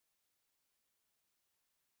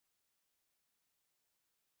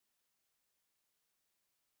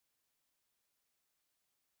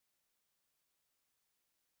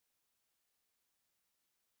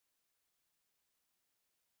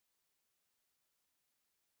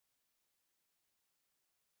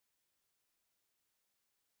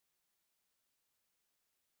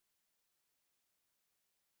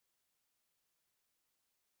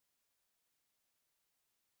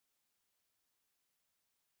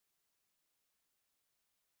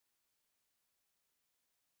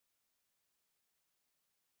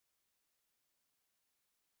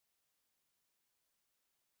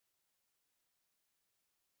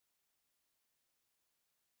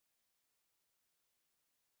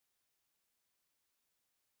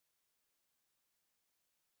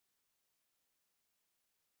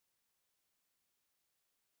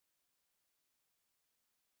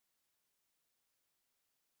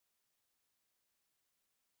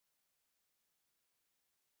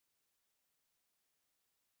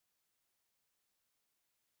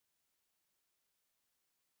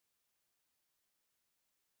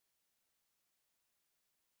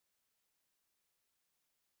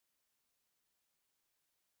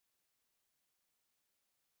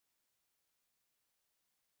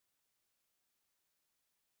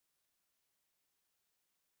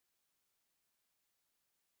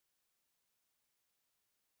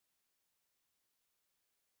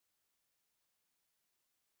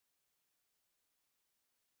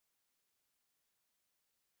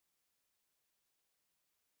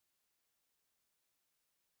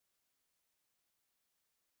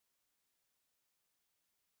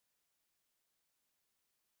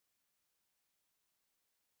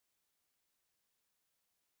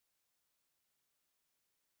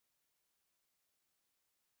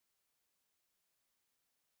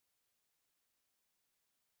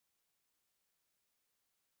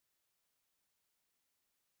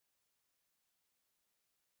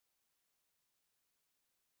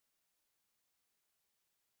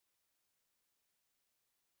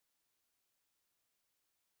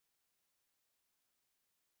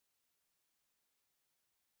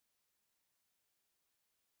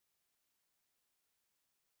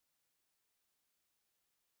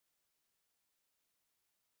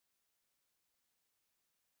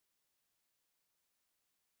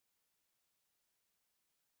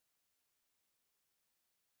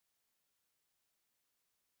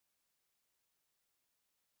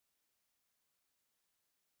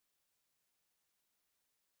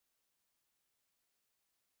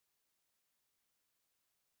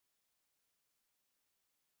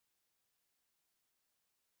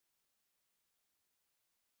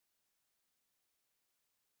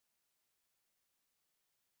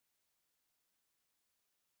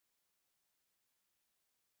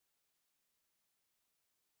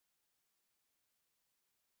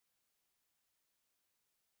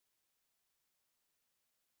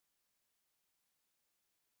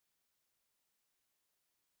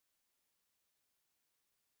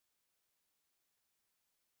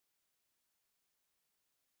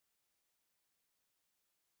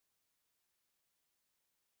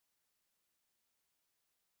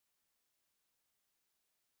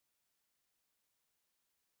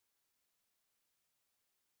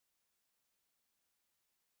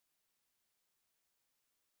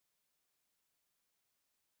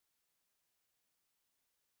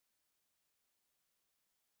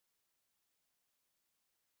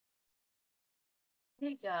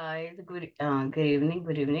Hey guys, good evening,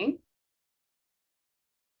 good evening.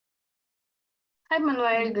 Hi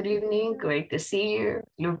Manuel, good evening, great to see you.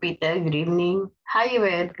 Lupita, good evening. Hi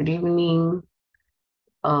Yvette, good evening.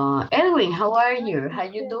 Edwin, how are you? How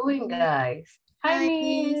you doing, guys? Hi Hi,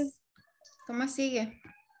 Miss. ¿cómo sigue?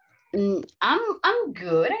 I'm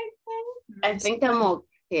good, I think. I think I'm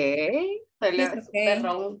okay. It's Solo súper okay.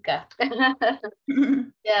 ronca.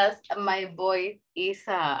 Yes, my voice is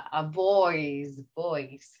a voice.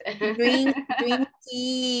 Drink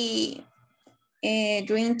tea,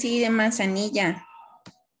 green tea de manzanilla.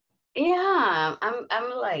 Yeah, I'm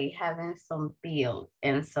like having some pills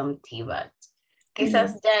and some tea, but Yeah.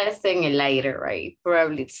 quizás ya es en el aire, right?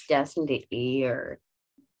 Probably it's just in the air.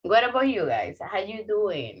 What about you guys? How you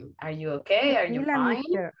doing? Are you okay? Are you Tequila, fine?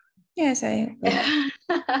 mister. Yes, I will.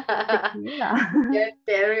 Tequila. You're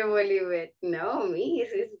terribly with no, me,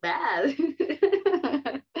 it's bad.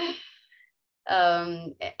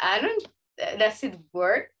 I don't, does it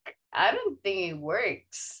work? I don't think it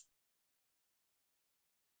works.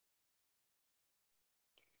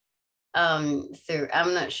 So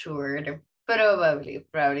I'm not sure.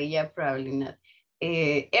 Probably, yeah, probably not.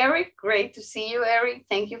 Eric, great to see you, Eric.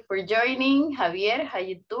 Thank you for joining. Javier, how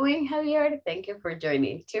you doing, Javier? Thank you for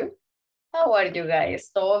joining too. How are you guys?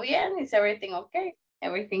 ¿Todo bien? Is everything okay?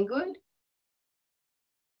 Everything good?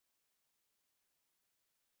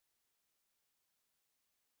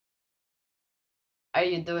 Are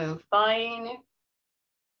you doing fine?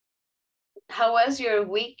 How was your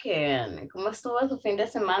weekend? ¿Cómo estuvo tu fin de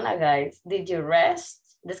semana, guys? Did you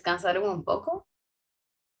rest? ¿Descansaron un poco?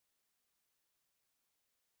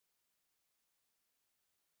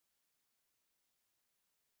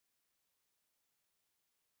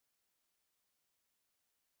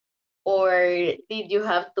 Or did you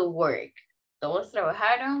have to work? ¿Todos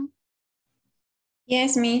trabajaron?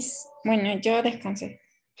 Yes, miss. Bueno, yo descansé.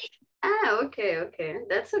 Ah, okay.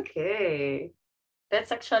 That's okay.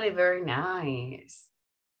 That's actually very nice.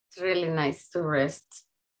 It's really nice to rest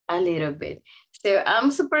a little bit. So I'm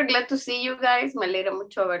super glad to see you guys. Me alegra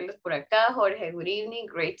mucho verlos por acá. Jorge, good evening.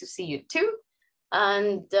 Great to see you too.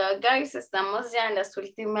 And guys, estamos ya en las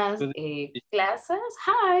últimas clases.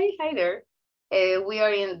 Hi there. We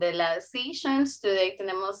are in the last sessions. Today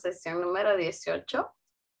tenemos sesión número 18.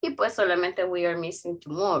 Y pues solamente we are missing two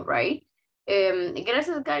more, right?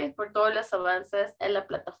 Gracias, guys, por todos los avances en la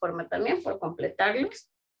plataforma también, por completarlos.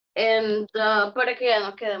 And para que ya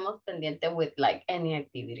no quedemos pendientes with like any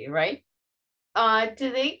activity, right?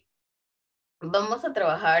 Today vamos a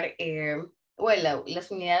trabajar, well, las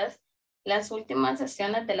unidades, las últimas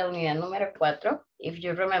sesiones de la unidad número 4, if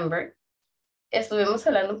you remember, estuvimos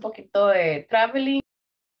hablando un poquito de traveling,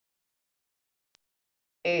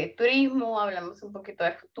 turismo, hablamos un poquito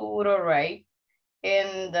de futuro, right?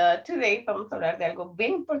 And today vamos a hablar de algo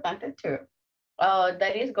bien importante too.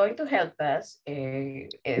 That is going to help us.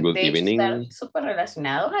 Good de hecho, evening. está súper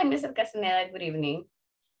relacionado. Hi, Mr. Castaneda, good evening.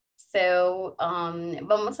 So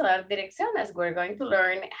vamos a dar direcciones. We're going to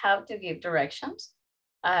learn how to give directions.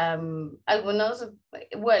 Algunos,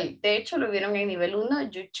 well, de hecho lo vieron en nivel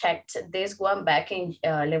 1. You checked this one back in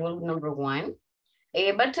level number 1.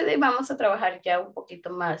 But today vamos a trabajar ya un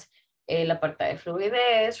poquito más la parte de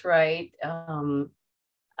fluidez, right?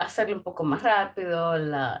 Hacerlo un poco más rápido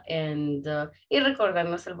y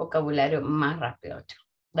recordarnos el vocabulario más rápido.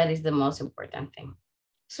 That is the most important thing.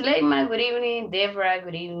 Suleima, good evening. Debra,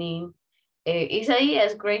 good evening.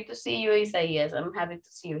 Isaías, great to see you, Isaías. I'm happy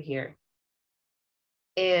to see you here.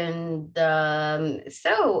 And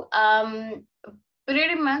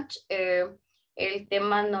pretty much el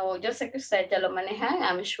tema no, yo sé que ustedes ya lo manejan.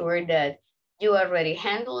 I'm sure that you already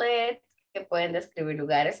handle it, que pueden describir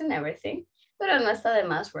lugares and everything, pero no está de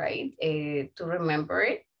más, right? To remember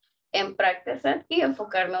it and practice it y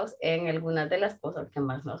enfocarnos en algunas de las cosas que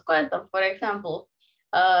más nos cuentan. Por ejemplo,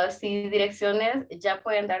 si direcciones, ya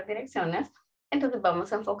pueden dar direcciones, entonces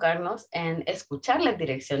vamos a enfocarnos en escuchar las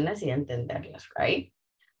direcciones y entenderlas, right?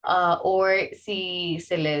 Or si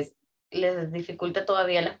se les dificulta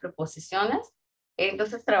todavía las preposiciones,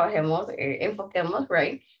 entonces trabajemos, enfoquemos,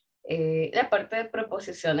 right? La parte de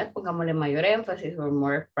preposiciones, pongámosle mayor énfasis or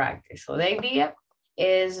more practice. So the idea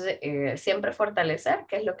es siempre fortalecer,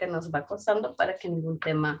 que es lo que nos va costando para que ningún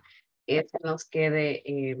tema se nos quede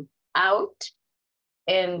out.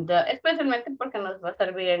 And especialmente porque nos va a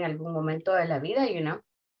servir en algún momento de la vida, you know.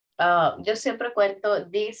 Yo siempre cuento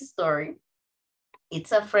this story.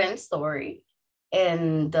 It's a friend story.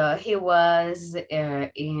 And he was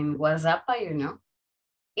in WhatsApp, you know.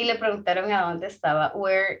 Y le preguntaron a dónde estaba,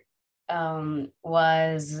 where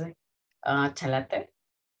was Chalate.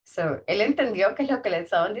 So, él entendió qué es lo que le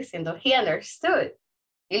estaban diciendo. He understood.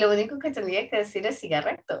 Y lo único que tenía que decir es siga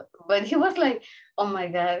recto. But he was like, oh my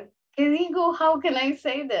God, ¿qué digo? How can I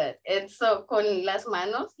say that? And so con las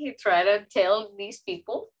manos, he tried to tell these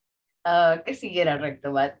people que siguiera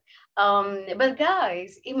recto. But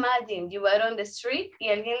guys, imagine you are on the street y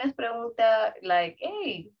alguien les pregunta like,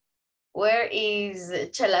 hey, where is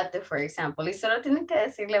Chalate, for example? Y solo tienen que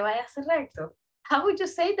decirle, vaya recto. How would you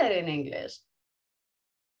say that in English?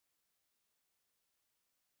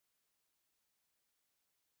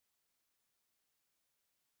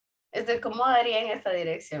 Es de cómo daría en esta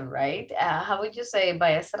dirección, right? How would you say,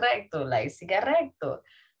 vaya recto, like, siga recto?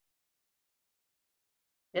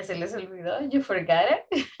 ¿Ya se les olvidó? You forgot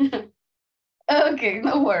it? Okay,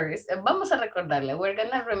 no worries. Vamos a recordarle. We're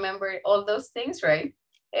gonna remember all those things, right?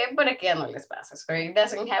 Para que ya no les pase, so it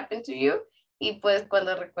doesn't happen to you. Y pues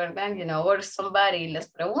cuando recuerdan, you know, or somebody les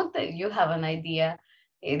pregunta, you have an idea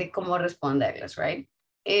de cómo responderles, right?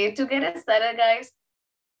 To get started, guys,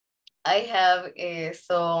 I have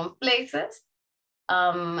some places,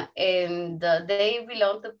 and they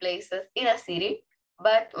belong to places in a city,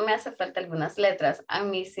 but me hace falta algunas letras. I'm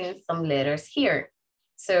missing some letters here.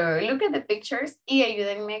 So look at the pictures y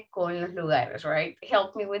ayúdenme con los lugares, right?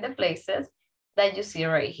 Help me with the places that you see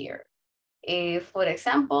right here. For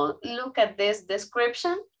example, look at this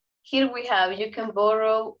description. Here we have, you can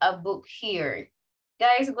borrow a book here.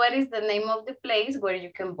 Guys, what is the name of the place where you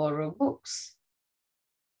can borrow books?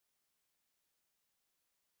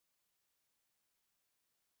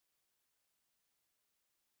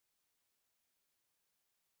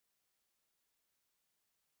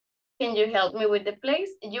 Can you help me with the place?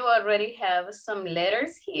 You already have some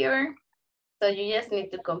letters here, so you just need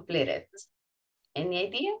to complete it. Any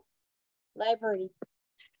idea? Library.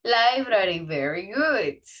 Library, very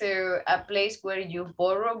good. So a place where you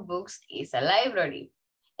borrow books is a library.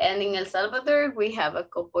 And in El Salvador, we have a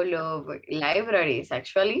couple of libraries,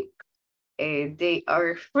 actually. They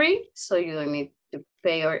are free, so you don't need to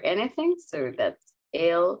pay or anything. So that's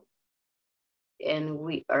L, and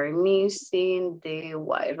we are missing the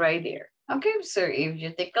Y right there. Okay, so if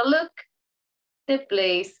you take a look, the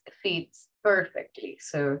place fits perfectly.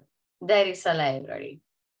 So that is a library.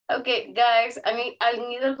 Okay, guys, I mean,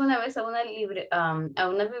 ¿han ido alguna vez a una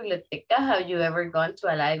biblioteca? Have you ever gone to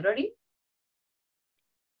a library?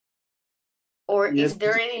 Or Yes. is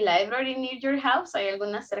there any library near your house? ¿Hay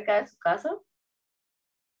alguna cerca de su casa?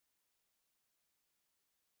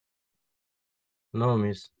 No,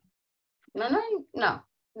 miss. No.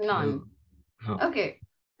 No. Okay.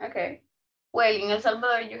 Well, in El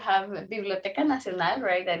Salvador, you have Biblioteca Nacional,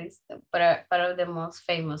 right? That is part of the most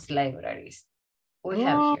famous libraries we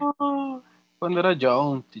have here. Cuando era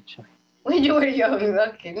young, teacher. When you were young,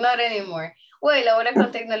 okay, not anymore. Well, ahora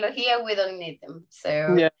con tecnología, we don't need them. So,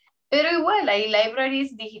 Yeah. pero igual, hay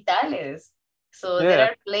libraries digitales. So there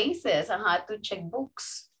are places to check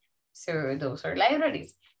books. So those are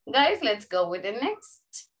libraries. Guys, let's go with the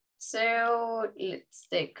next. So let's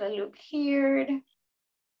take a look here.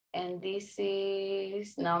 And this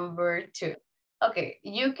is number 2. Okay,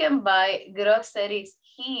 you can buy groceries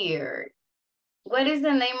here. What is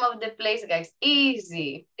the name of the place, guys?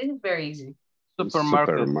 Easy. This is very easy.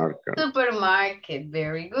 Supermarket.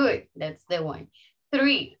 Very good. That's the one.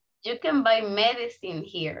 3, you can buy medicine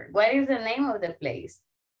here. What is the name of the place?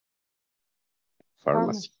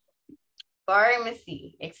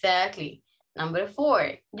 Pharmacy. Exactly. Number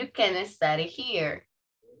 4, you can study here.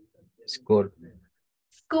 School.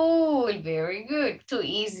 Very good. Too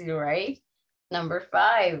easy, right? Number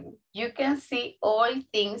 5, you can see all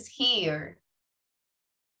things here.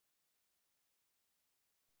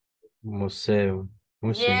 Museum.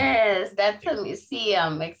 Yes, that's a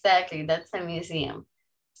museum. Exactly, that's a museum.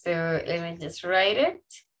 So let me just write it.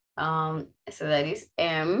 So that is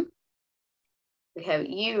M. We have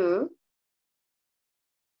U.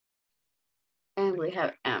 And we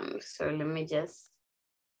have M. So let me just,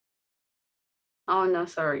 oh no,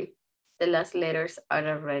 sorry. The last letters are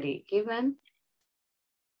already given.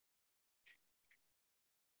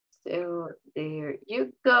 So there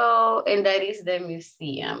you go. And that is the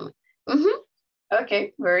museum.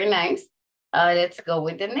 Okay, very nice. Let's go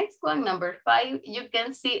with the next one. Number 5, you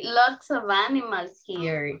can see lots of animals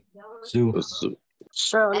here. Zoo. A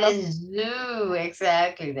zoo,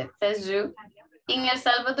 exactly. That's a zoo. In El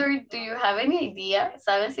Salvador, do you have any idea?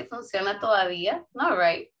 ¿Saben si funciona todavía? No,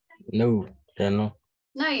 right? No, ya no.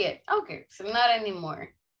 Not yet. Okay, so not anymore.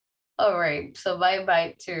 All right, so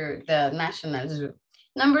bye-bye to the National Zoo.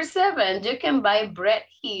 Number 7, you can buy bread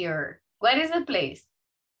here. What is the place?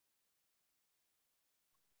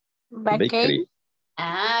 Bakery.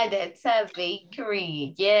 That's a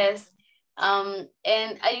bakery. Yes. And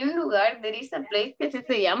hay un lugar, there is a place que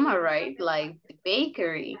se llama, right? Like the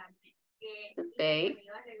bakery. The bake.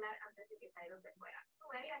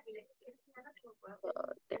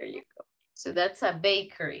 Oh, there you go. So that's a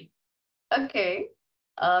bakery. Okay,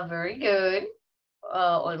 very good.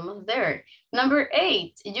 Almost there. Number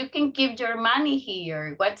 8, you can keep your money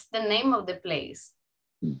here. What's the name of the place?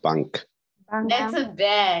 Bank. That's a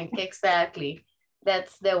bank, exactly.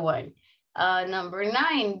 That's the one. Number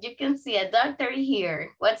 9, you can see a doctor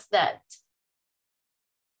here. What's that?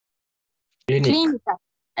 Clinic.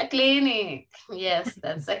 A clinic. Yes,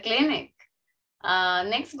 that's a clinic.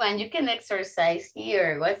 Next one, you can exercise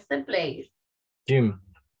here. What's the place? Gym.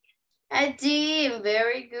 A gym,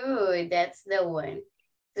 very good. That's the one.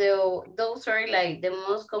 So those are like the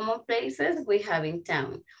most common places we have in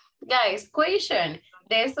town. Guys, question.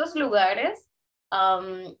 De estos lugares,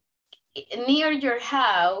 near your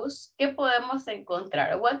house, ¿qué podemos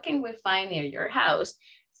encontrar? What can we find near your house?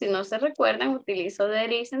 Si no se recuerdan, utilizo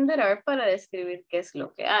there is and there are para describir qué es lo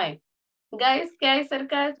que hay. Guys, ¿qué hay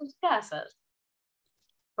cerca de tus casas?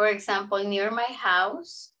 For example, near my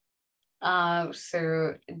house,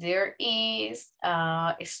 so there is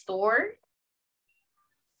a store.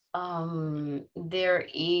 There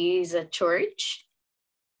is a church.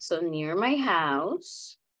 So near my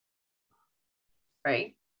house,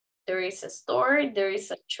 right? There is a store, there is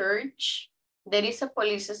a church, there is a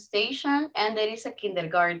police station, and there is a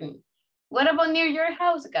kindergarten. What about near your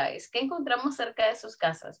house, guys? ¿Qué encontramos cerca de sus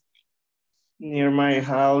casas? Near my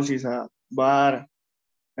house is a bar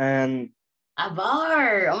and A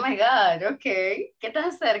bar, oh my God, okay. ¿Qué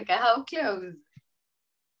tan cerca? How close?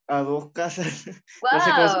 a 2 casas. Wow. No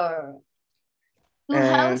sé cómo Two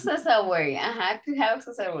houses away, ajá, 2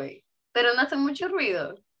 houses away. Pero no hace mucho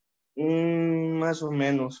ruido. más o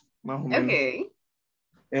menos. Okay.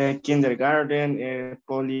 Kindergarten,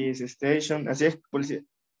 police station, así es, policía.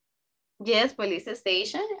 Yes, police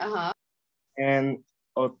station, ajá. And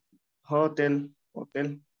hotel.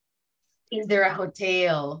 Is there a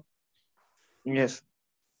hotel? Yes.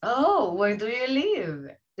 Oh, where do you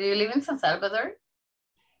live? Do you live in San Salvador?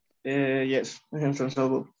 Yes, en San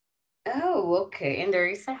Salvador. Oh, okay, and there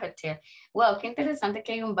is a hotel. Wow, qué interesante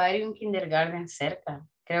que hay un bar y un kindergarten cerca.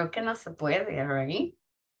 Creo que no se puede, right?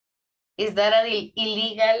 Is that an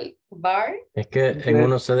illegal bar? Es que en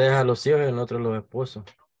uno se deja a los hijos y en otro los esposos.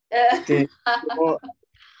 Que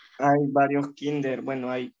hay varios kinder, bueno,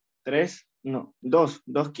 hay 3, no, 2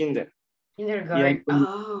 kinder. Kindergarten,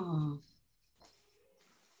 oh.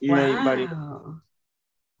 Y hay varios. Wow.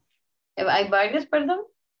 ¿Hay varios, perdón?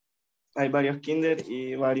 Hay varios kinder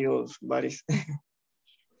y varios bares.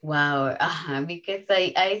 Wow, because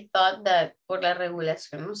I thought that por la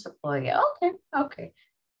regulación no se podía. Okay.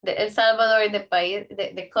 El Salvador, the país,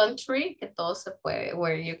 the country, que todo se puede,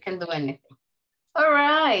 where you can do anything. All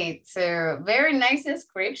right, so very nice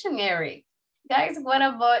description, Eric. Guys, what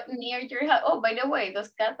about near your house? Oh, by the way, dos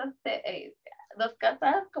casas,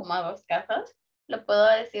 como a 2 casas, lo puedo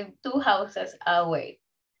decir 2 houses away.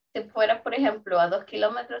 Si fuera, por ejemplo, a 2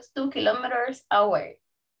 kilómetros, 2 kilometers away.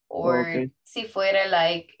 Or si fuera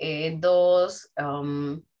like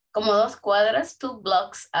como 2 cuadras, 2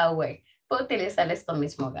 blocks away. Puedo utilizar esto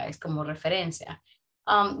mismo, guys, como referencia.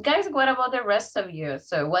 Guys, what about the rest of you?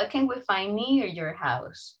 So what can we find near your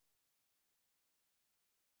house?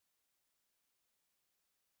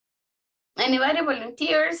 Anybody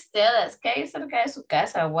volunteers? Tell us, ¿qué hay cerca de su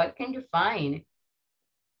casa? What can you find?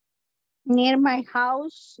 Near my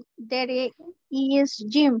house, there is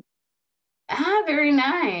gym. Ah, very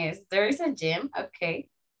nice. There is a gym. Okay.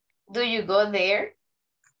 Do you go there?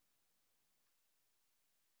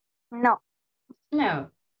 No.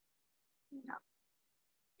 No.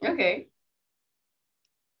 Okay.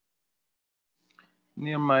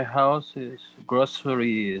 Near my house is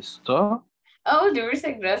grocery store. Oh, there is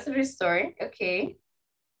a grocery store. Okay.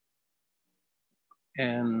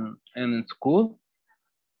 And in school.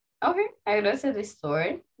 Okay. A grocery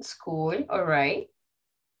store, school. All right.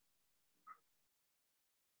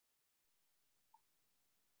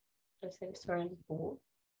 Grocery store and school.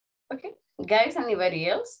 Okay. Guys, anybody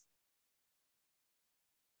else?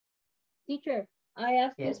 Teacher, I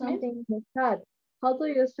asked you Yes, something in the chat. How do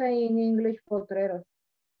you say in English potreros?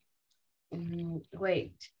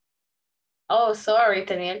 Wait. Oh, sorry,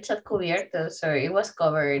 tenía el chat cubierto. Sorry, it was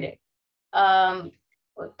covered.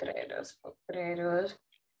 Potreros.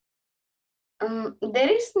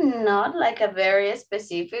 There is not like a very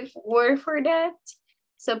specific word for that.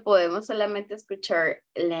 So podemos solamente escuchar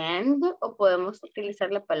land o podemos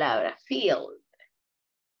utilizar la palabra field.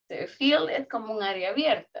 So, field es como un área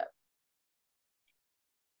abierta.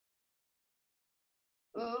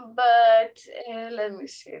 But let me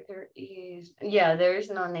see, there is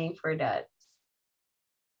no name for that.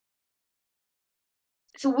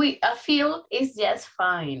 So a field is just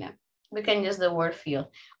fine. We can use the word field.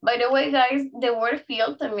 By the way, guys, the word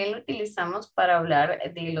field también lo utilizamos para hablar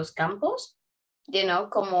de los campos. You know,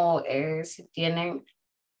 como si tienen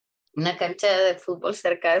una cancha de fútbol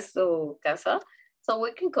cerca de su casa. So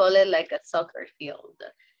we can call it like a soccer field.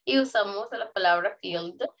 Y usamos la palabra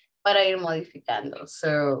field para ir modificando.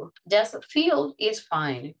 So just field is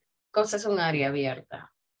fine. Cosa es un área abierta.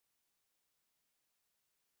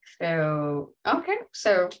 So, okay.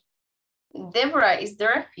 So, Deborah, is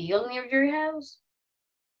there a field near your house?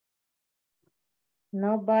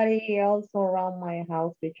 Nobody else around my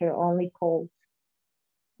house, teacher, only cold.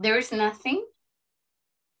 There is nothing?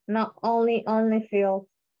 No, only fields.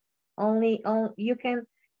 Only you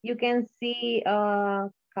can see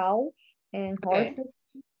cows and horses. Okay.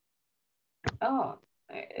 Oh,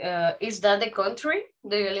 is that the country?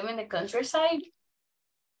 Do you live in the countryside?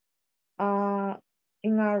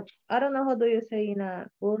 I don't know how do you say in a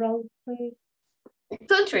rural place.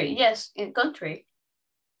 Country, yes, in country.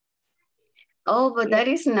 Oh, but Yeah. that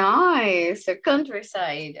is nice, a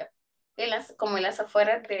countryside. Como en las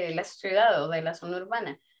afueras de la ciudad o de la zona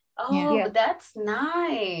urbana. Oh, Yeah. but that's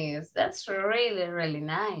nice. That's really, really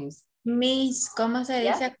nice. Miss, ¿cómo se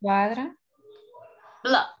Yeah. dice cuadra?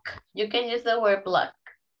 Block. You can use the word block.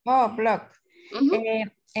 Oh, block.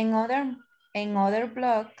 Mhm. In other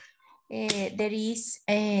block, there is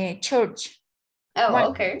a church. Oh, One.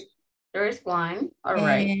 okay. There is one. All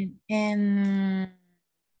right. En,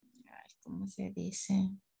 ¿cómo se dice?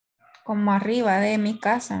 Como arriba de mi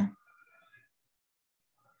casa.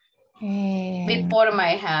 Before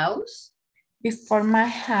my house. Before my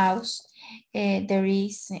house, there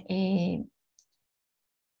is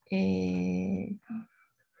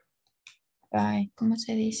 ¿cómo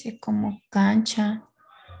se dice? Como cancha.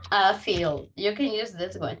 A field. You can use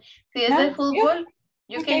this one. Si es Ah, de fútbol,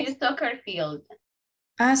 you Okay. can use soccer field.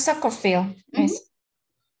 Soccer field. Mhm. Yes.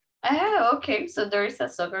 Ah, okay. So there is a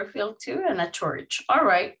soccer field too and a church. All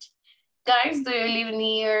right. Guys, do you live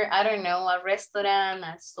near, I don't know, a restaurant,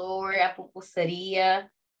 a store, a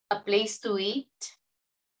pupusería, a place to eat?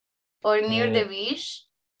 Or near the beach?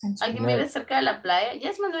 ¿Alguien vive cerca de la playa?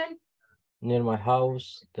 Yes, Manuel. Near my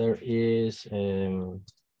house, there is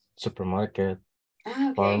supermarket,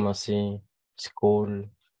 Okay. pharmacy, school,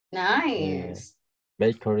 Nice.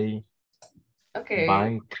 bakery, Okay.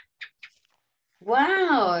 bank.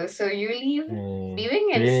 Wow, so you live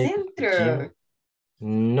en el clinic, centro. gym.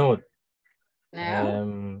 No.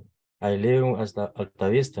 No? I live hasta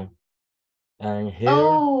Altavista. And here,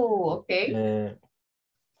 Oh, okay.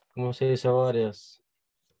 ¿cómo se dice varias?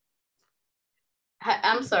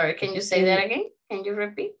 I'm sorry, can you say that again? Can you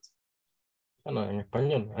repeat? Bueno, en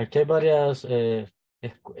español. Aquí hay varias, de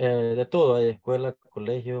todo, hay escuela,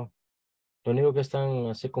 colegio. Lo único que están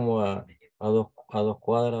así como a dos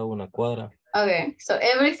cuadras, una cuadra. Okay, so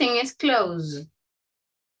everything is closed.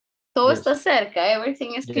 Todo está cerca,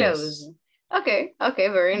 everything is closed. Okay, okay,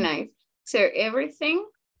 very nice. So everything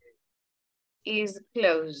is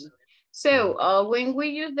closed. So when we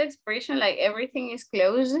use the expression like everything is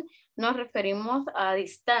closed, nos referimos a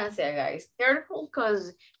distancia, guys. Careful,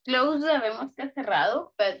 because closed sabemos que es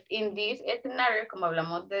cerrado, but in this scenario, como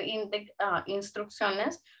hablamos de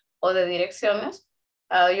instrucciones o de direcciones,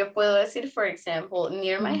 yo puedo decir, for example,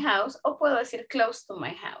 near my house, o puedo decir close to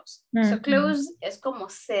my house. So close es como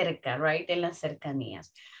cerca, right? En las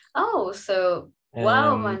cercanías. Oh, so,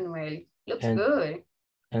 wow, Manuel, looks good.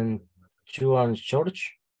 And you are in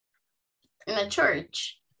church? In a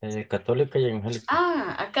church. Católica y evangélica.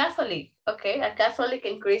 A Catholic. Okay, a Catholic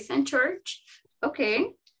and Christian church.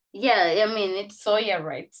 Okay. Yeah, I mean, so you're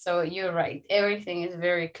right. So you're right. Everything is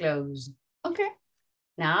very close. Okay.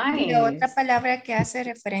 Nice. Y la otra palabra que hace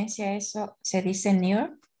referencia a eso se dice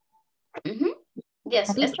near. Yes,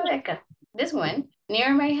 esta de acá. This one,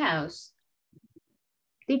 near my house.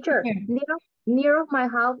 Teacher, near my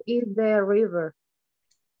house is the river.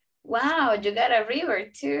 Wow, you got a river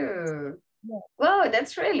too. Yeah. Wow,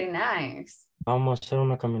 that's really nice. Vamos a hacer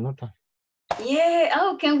una caminata. Yeah.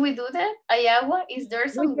 Oh, can we do that? Hay agua? Is there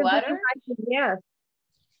some water? Yes.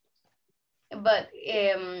 But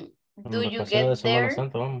do you get there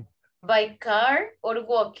by car or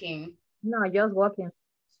walking? No, just walking.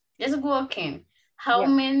 Just walking. How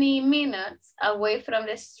many minutes away from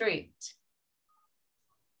the street?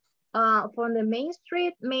 From the main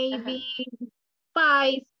street, maybe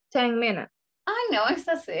 5-10 minutes. I know,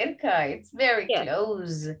 está cerca. It's very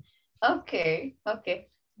close. Okay, okay.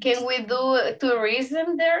 Can we do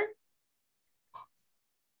tourism there?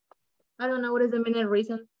 I don't know what is the main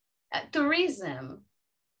reason. Tourism,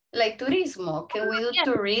 like turismo. Can we do Yes.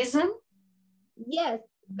 tourism? Yes,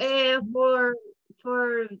 for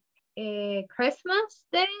Christmas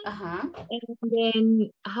Day, Uh-huh. and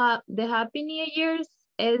then the Happy New Year's.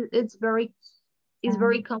 It's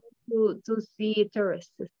very common to see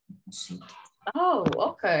tourists. Oh,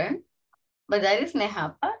 okay. But that is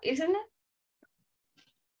Nehapa, isn't it?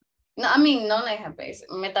 No, I mean, no Nehapa, it's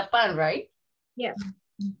Metapan, right? Yeah.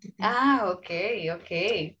 Ah, okay,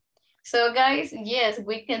 okay. So guys, yes,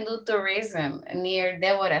 we can do tourism near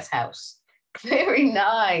Deborah's house. Very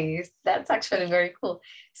nice. That's actually very cool.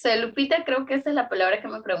 So Lupita, creo que esa es la palabra que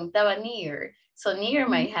me preguntaba, near. So near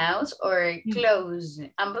my house or close.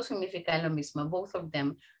 Ambos significan lo mismo. Both of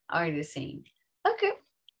them are the same. Okay,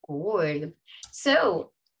 cool.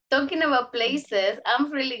 So, talking about places,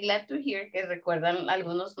 I'm really glad to hear que recuerdan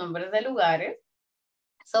algunos nombres de lugares.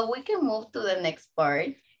 So we can move to the next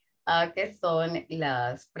part, que son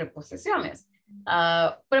las preposiciones.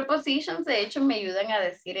 Prepositions, de hecho, me ayudan a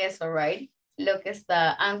decir eso, right? Lo que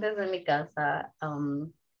está antes de mi casa,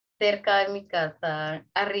 cerca de mi casa,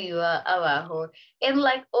 arriba, abajo, and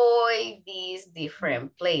like all these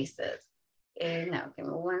different places. Now, give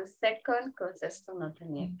me 1 second, because esto no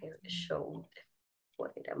tenía que show.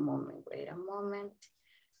 Wait a moment.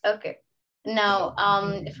 Okay. Now,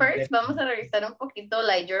 first vamos a revisar un poquito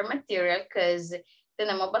like your material because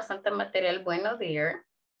tenemos bastante material bueno there.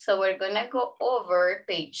 So we're gonna go over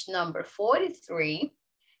page number 43.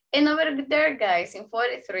 And over there, guys, in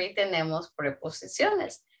 43 tenemos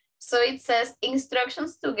preposiciones. So it says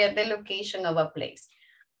instructions to get the location of a place.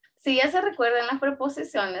 Si ya se recuerdan las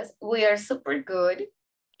preposiciones, we are super good.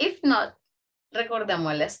 If not,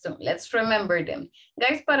 recordémoslas tú. Let's remember them.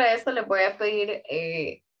 Guys, para eso les voy a pedir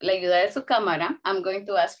la ayuda de su cámara. I'm going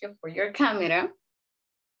to ask you for your camera.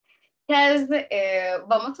 Because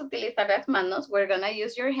vamos a utilizar las manos. We're going to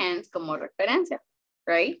use your hands como referencia,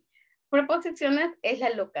 right? Preposiciones es la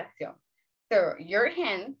locación. So your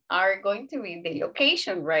hands are going to be the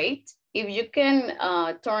location, right? If you can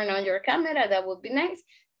turn on your camera, that would be nice.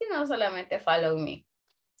 Si no, solamente follow me.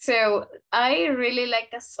 So I really like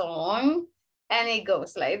a song and it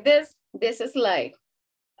goes like this. This is like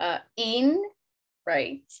in,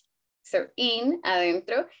 right? So in,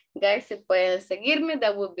 adentro. Guys, si pueden seguirme,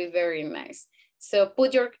 that would be very nice. So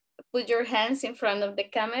put your hands in front of the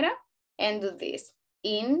camera and do this.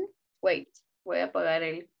 In, wait, voy a apagar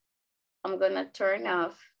el. I'm gonna turn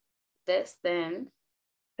off this then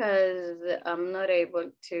because I'm not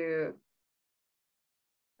able to,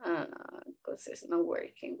 because it's not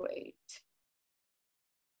working, wait.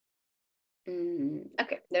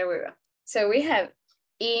 Okay, there we go. So we have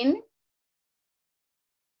in,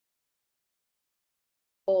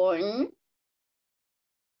 on,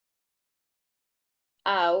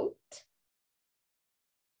 out.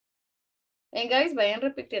 And guys, vayan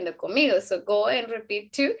repitiendo conmigo. So go and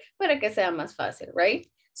repeat too para que sea más fácil, right?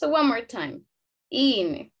 So one more time.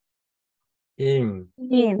 In. In.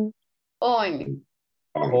 In. On.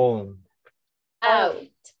 On. Out.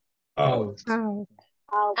 Out. Out.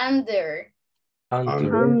 Under.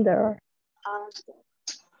 Under. Under.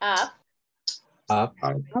 Up. Up.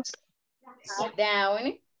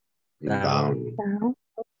 Down. Down. Down.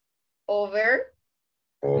 Over.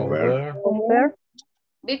 Over.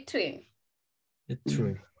 Between.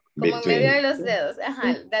 Between. Como en medio de los dedos.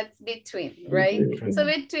 Ajá, that's between, right? Between. So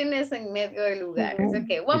between es en medio de lugares.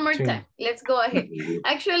 Okay, one more Between. time. Let's go ahead.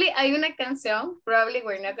 Actually, hay una canción, probably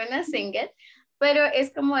we're not gonna sing it, pero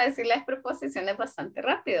es como decir las preposiciones bastante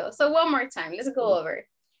rápido. So one more time, let's go over.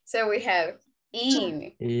 So we have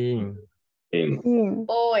in, In. In.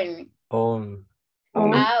 On.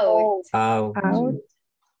 out, Out. Out.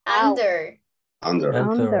 under.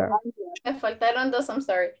 Enter. Me faltaron dos, I'm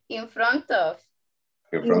sorry. In front of,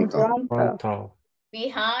 In front of. Front of.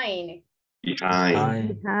 behind,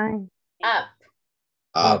 Behind. Behind. up,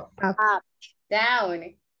 Up. Up.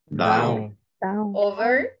 down, Down. Down.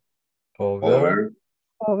 over, Over.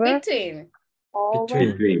 Over. between.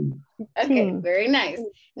 Between. Okay, Between. very nice.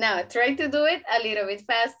 Now try to do it a little bit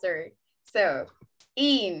faster. So,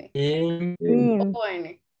 in, In. In.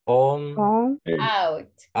 On. On.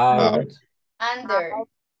 out, Out. under,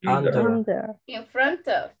 Under. in front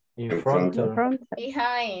of, In front In of. front of.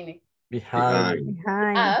 behind, Behind.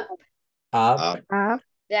 Behind. up, Up. Up.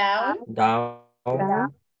 down, Down.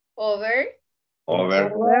 Down. over,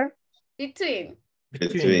 Over. between.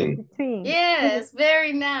 Between. Between. Yes,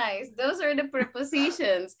 very nice. Those are the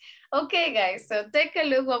prepositions. Okay, guys, so take a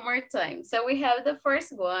look one more time. So we have the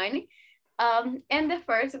first one, and the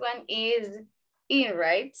first one is in,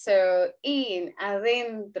 right? So in,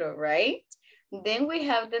 adentro, right? Then we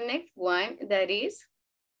have the next one that is,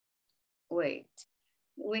 wait,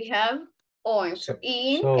 we have on. So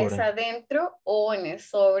in sobre. es adentro, on es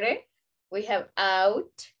sobre. We have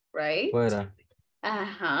out, right? Fuera.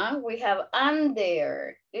 We have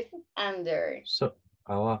under. This is under. So,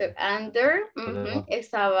 abajo. So under es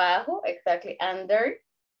abajo, exactly, under.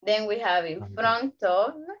 Then we have in front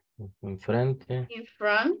of. Enfrente. In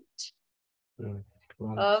front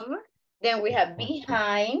of. Then we have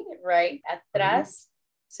behind, right? Atrás.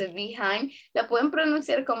 So behind. La pueden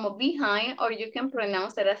pronunciar como behind or you can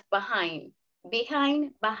pronounce it as behind.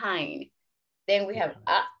 Behind, behind. Then we have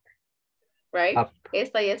up, right? Up.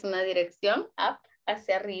 Esta ya es una dirección, up,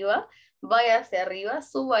 hacia arriba. Vaya hacia arriba,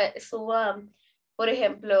 suba, por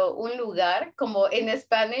ejemplo, un lugar, como en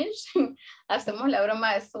Spanish, hacemos la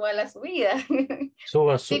broma de suba la subida.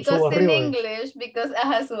 Suba in arriba. English,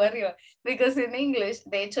 suba arriba. Because in English,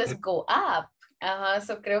 de hecho, es go up.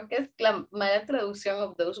 So creo que es la mala traducción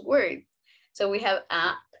of those words. So we have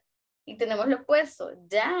up. Y tenemos lo opuesto,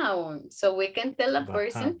 down. So we can tell a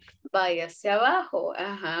person, vaya hacia abajo.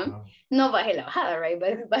 No baje la bajada, right?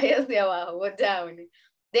 But vaya hacia abajo, go down.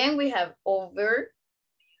 Then we have over.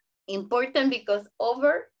 Important because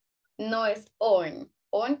over no es on.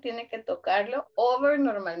 On tiene que tocarlo. Over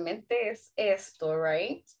normalmente es esto,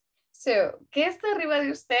 right? So, ¿qué está arriba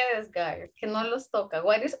de ustedes, guys? Que no los toca.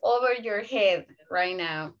 What is over your head right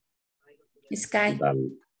now? Sky.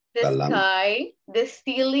 The sky, the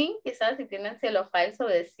ceiling, quizás si tienen cielo falso,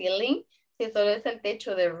 the ceiling, si solo es el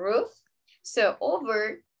techo de roof. So,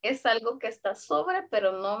 over es algo que está sobre,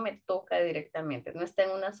 pero no me toca directamente, no está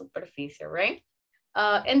en una superficie, right?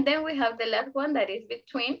 And then we have the last one that is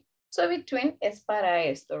between. So, between es para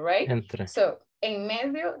esto, right? Entre. So, en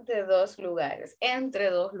medio de dos lugares, entre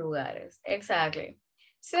dos lugares, exactly.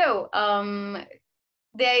 So,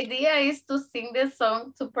 the idea is to sing the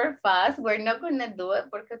song super fast. We're not going to do it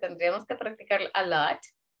porque tendríamos que practicar a lot,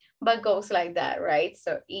 but goes like that, right?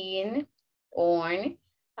 So in, on,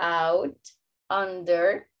 out,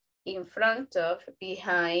 under, in front of,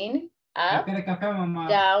 behind, up,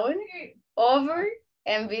 down, over,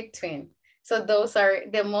 and between. So those are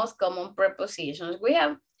the most common prepositions.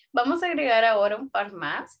 Vamos a agregar ahora un par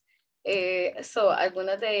más. So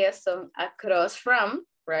algunas de ellas son across from,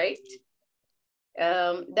 right?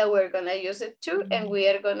 That we're gonna use it to, and we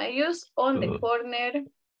are gonna use on the corner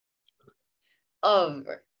of.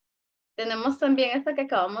 Tenemos también esta que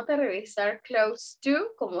acabamos de revisar, close to,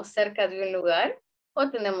 como cerca de un lugar, o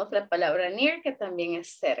tenemos la palabra near, que también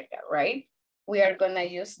es cerca, right? We are gonna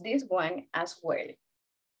use this one as well.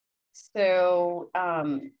 So,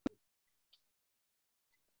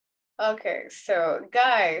 okay, so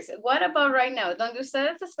guys, what about right now? Donde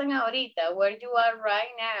ustedes están ahorita, where you are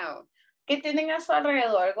right now? ¿Qué tienen a su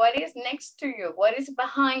alrededor? What is next to you? What is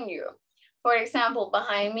behind you? For example,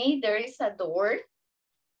 behind me, there is a door.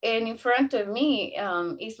 And in front of me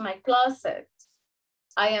is my closet.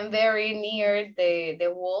 I am very near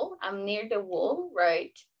the wall. I'm near the wall,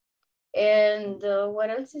 right? And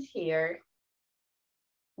what else is here?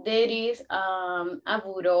 There is a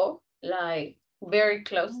bureau, like very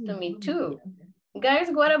close to me too. Guys,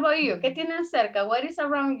 what about you? ¿Qué tienen cerca? What is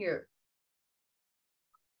around you?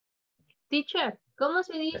 Teacher, ¿cómo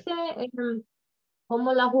se dice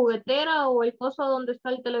como la juguetera o el coso donde está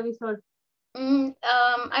el televisor?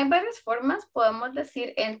 Hay varias formas. Podemos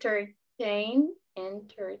decir entertainment,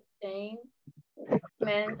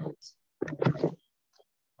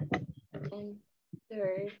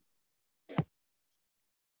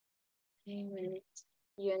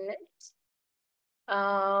 unit.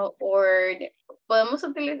 Or podemos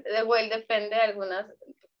utilizar, well, depende, algunas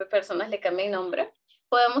personas le cambian nombre.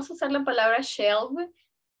 Podemos usar la palabra shelf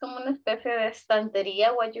como una especie de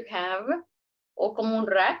estantería, what you have, o como un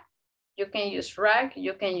rack. You can use rack,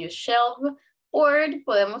 you can use shelf, or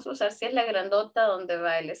podemos usar, si es la grandota donde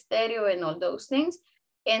va el estéreo and all those things,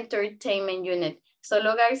 entertainment unit.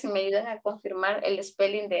 Solo, guys, si me ayudan a confirmar el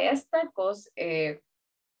spelling de esta, because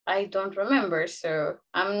I don't remember, so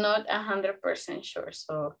I'm not 100% sure.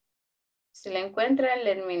 So, si la encuentran,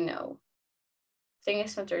 let me know. I think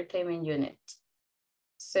it's entertainment unit.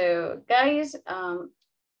 So, guys,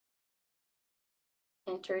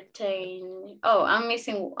 entertain. Oh, I'm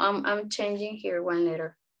missing. I'm changing here one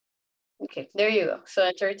letter. Okay, there you go. So,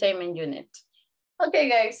 entertainment unit. Okay,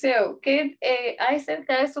 guys. So, ¿qué hay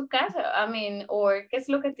cerca de su casa? I mean, or ¿qué es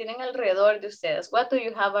lo que tienen alrededor de ustedes? What do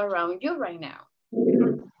you have around you right now?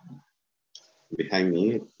 Behind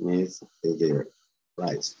me is the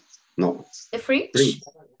rice. No. The fridge?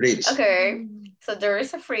 Fridge. Okay, so there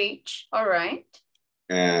is a fridge. All right.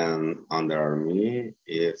 And under me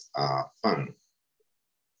is a fan.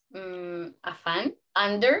 Afán.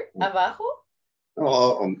 Under, abajo.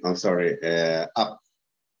 Oh, I'm sorry. Up.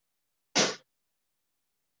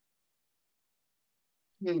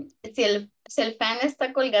 Si el fan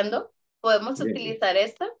está colgando, podemos utilizar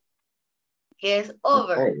esta, que es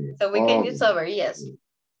over. So we can use over, yes.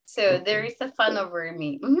 So there is a fan over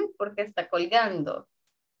me. Porque está colgando.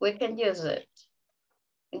 We can use it.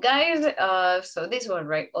 Guys, so this one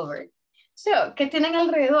right over. So, ¿qué tienen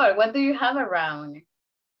alrededor? What do you have around?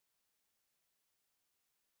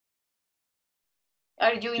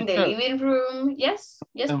 Are you in the living room? Yes,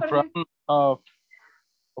 yes. In front of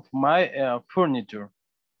my furniture.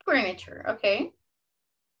 Furniture, okay.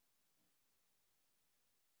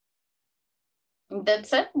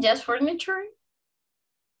 That's it, just furniture?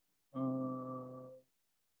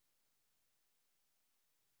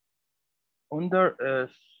 Under es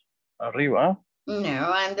arriba.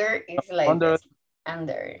 No, under is like Under. this.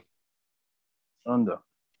 Under. Under.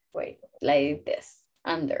 Wait, like this.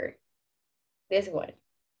 Under. This one.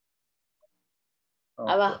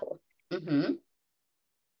 Okay. Abajo.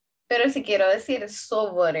 Pero si quiero decir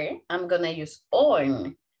sobre, I'm gonna use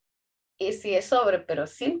on. Y si es sobre, pero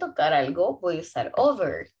sin tocar algo, voy a usar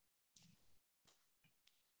over.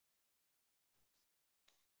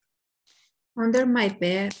 Under my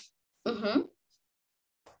bed.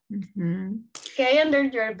 ¿Qué hay under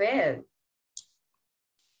your bed?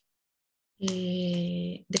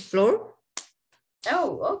 The floor.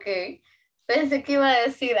 Oh, okay. Pensé que iba a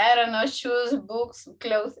decir, I don't know, shoes, books,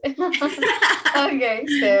 clothes. Okay,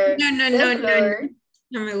 so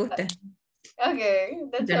No me gusta. Okay,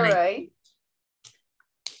 that's all right.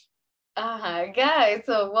 Guys,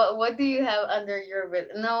 so what do you have under your bed?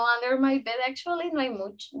 No, under my bed actually no hay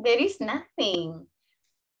much. There is nothing.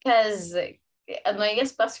 Because no hay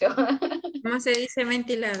espacio. ¿Cómo se dice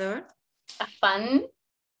ventilador? A fan.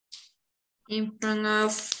 In front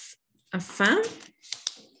of a fan?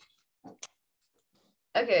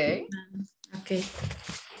 Okay. Okay.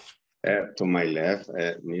 To my left,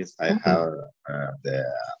 Miss, I have the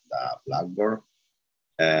blackboard.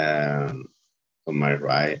 To my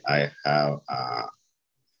right, I have a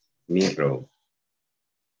micro.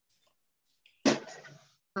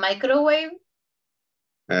 Microwave?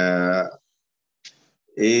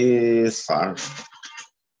 Is far.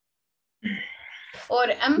 Or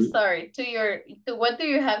I'm sorry, to what do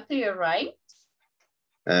you have to your right?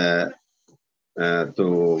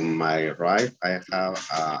 To my right, I have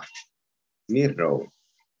a mirror.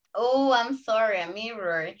 Oh, I'm sorry, a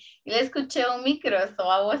mirror. Y le escuché un micro, so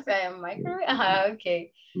I was saying micro.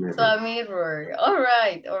 Okay. Mirror. So a mirror. All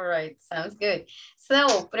right. Sounds good.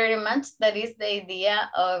 So pretty much that is the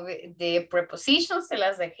idea of the prepositions. Se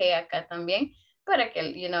las dejé acá también para que,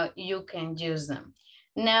 you can use them.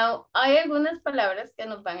 Now, hay algunas palabras que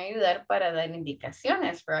nos van a ayudar para dar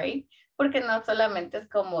indicaciones, right? Porque no solamente es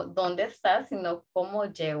como dónde está, sino cómo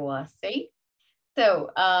llego a sí.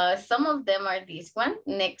 So some of them are this one,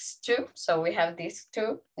 next to. So we have these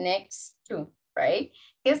two, next to, right?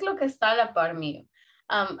 ¿Qué es lo que está a la par mío?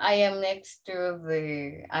 I am next to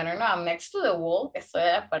the, I don't know, I'm next to the wall. Estoy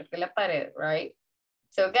a la par de la pared, right?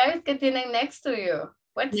 So guys, ¿qué tienen next to you?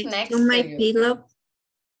 What's next to my you? pillow.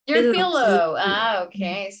 Your pillow.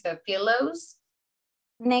 Okay. So pillows.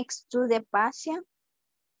 Next to the patient.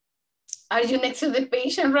 Are you next to the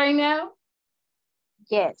patient right now?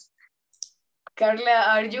 Yes. Carla,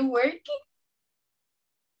 are you working?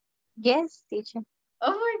 Yes, teacher.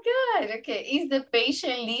 Oh my God. Okay. Is the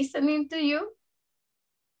patient listening to you?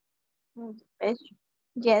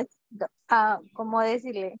 Yes. ¿Cómo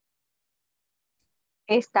decirle?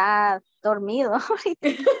 Está dormido.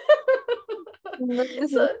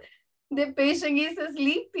 So the patient is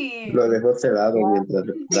sleeping. Lo dejó sedado mientras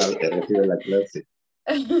recibe la clase.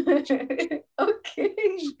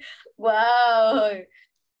 Okay. Wow.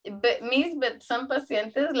 But son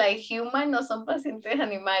pacientes like human, no son pacientes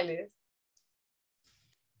animales.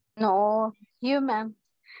 No, human.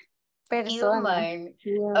 Persona. Human.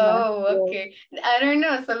 Oh, okay. I don't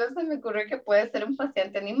know, solo se me ocurre que puede ser un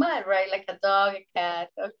paciente animal, right? Like a dog, a cat,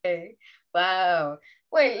 okay. Wow.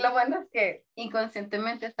 Well, lo bueno es que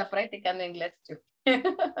inconscientemente está practicando inglés too.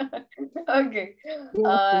 Okay.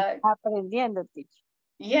 Aprendiendo, teacher.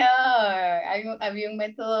 Yeah, había un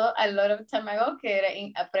método a lot of time ago que era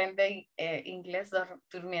aprende inglés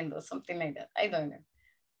durmiendo, something like that. I don't know.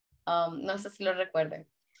 No sé si lo recuerdan.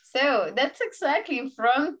 So that's exactly in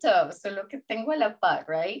front of, so lo que tengo a la par,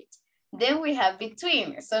 right? Then we have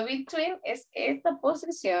between. So between es esta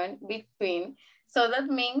posición, between. So that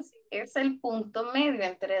means es el punto medio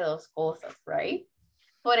entre dos cosas, right?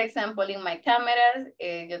 For example, in my cameras,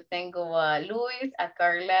 yo tengo a Luis, a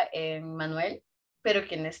Carla, and Manuel. pero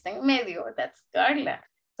quien está en medio, that's Carla.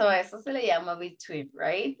 So eso se le llama between,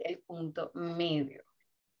 right? El punto medio.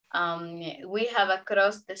 We have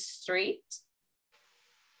across the street.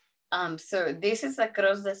 So this is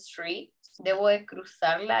across the street. Debo de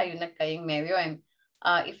cruzarla, hay una calle en medio. And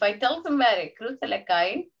if I tell somebody, cruza la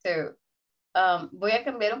calle, so voy a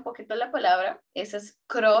cambiar un poquito la palabra. Esa es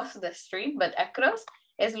cross the street, but across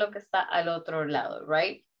es lo que está al otro lado,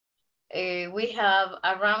 right? We have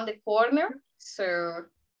around the corner. So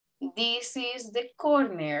this is the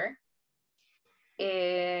corner.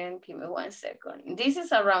 And give me 1 second. This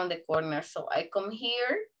is around the corner. So I come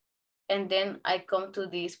here and then I come to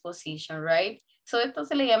this position, right? So esto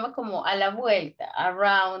se le llama como a la vuelta,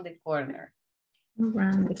 around the corner.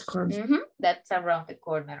 Around the corner. That's around the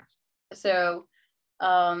corner. So,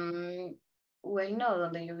 well, no,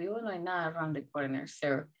 donde yo vivo no hay nada around the corner.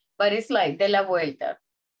 So, but it's like de la vuelta.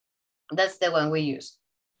 That's the one we use.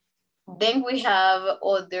 Then we have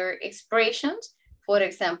other expressions. For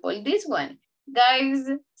example, this one. Guys,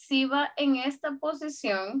 si va en esta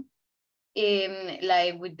posición,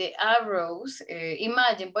 like with the arrows,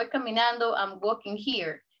 imagine, voy caminando, I'm walking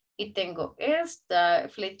here, y tengo esta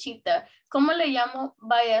flechita. ¿Cómo le llamo?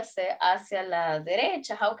 Váyase hacia la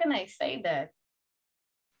derecha. How can I say that?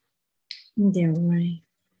 The right.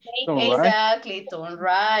 Exactly, turn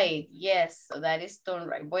right. Yes, so that is turn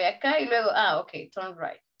right. Voy acá y luego, okay, turn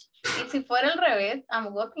right. Y si fuera al revés,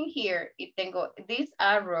 I'm walking here y tengo this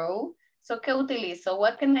arrow. So, ¿qué utilizo?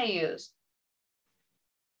 What can I use?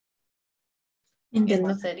 In the ¿Esto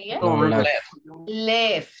left. sería? Left.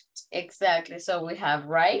 Left, exactly. So we have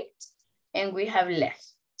right and we have left.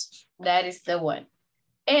 That is the one.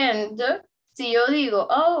 And si yo digo,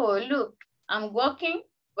 oh, look, I'm walking,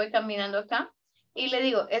 voy caminando acá, y le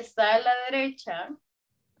digo, está a la derecha.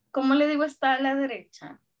 ¿Cómo le digo está a la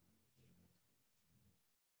derecha?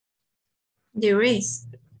 There is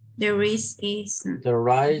is. The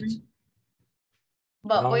right.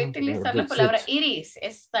 Voy a utilizar la palabra it is,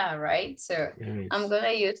 está, right? So is. I'm going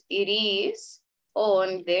to use it is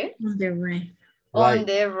on the right. On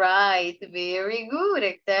the right, very good,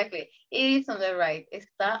 exactly. It is on the right,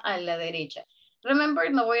 está a la derecha. Remember,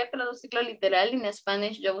 no voy a traducirlo literal, en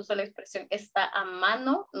Spanish yo uso la expresión está a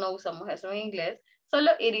mano, no usamos eso en inglés,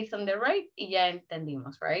 solo it is on the right y ya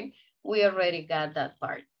entendimos, right? We already got that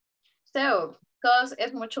part. So, because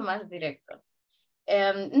es mucho más directo.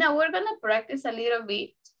 Now we're gonna practice a little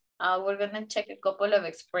bit. We're gonna check a couple of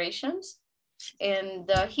expressions. And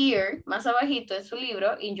here, más abajito en su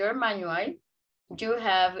libro, in your manual, you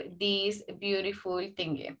have this beautiful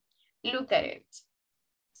thingy. Look at it.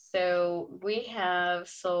 So we have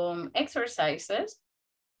some exercises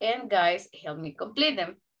and guys, help me complete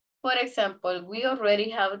them. For example, we already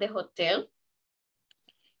have the hotel.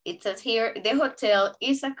 It says here, the hotel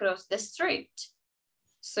is across the street.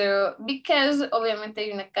 So because obviamente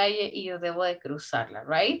hay una calle y yo debo de cruzarla,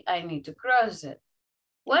 right? I need to cross it.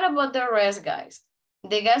 What about the rest, guys?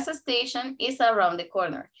 The gas station is around the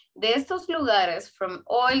corner. De estos lugares, from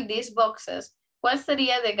all these boxes, ¿cuál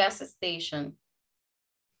sería the gas station?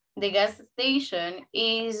 The gas station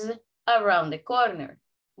is around the corner.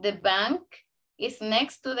 The bank is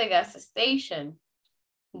next to the gas station.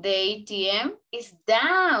 The ATM is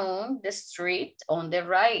down the street on the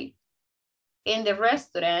right. And the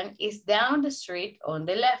restaurant is down the street on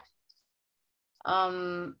the left.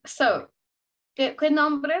 So, ¿qué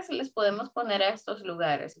nombres les podemos poner a estos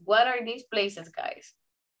lugares? What are these places, guys?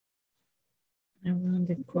 Around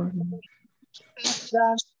the corner.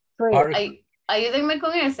 Ayúdenme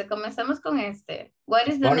con este. Comenzamos con este. What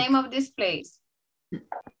is the Park. name of this place?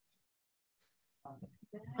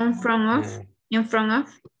 In front of. Yes.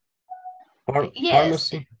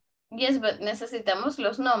 Pharmacy. Yes, but necesitamos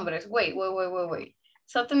los nombres. Wait.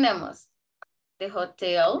 So tenemos the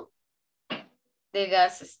hotel, the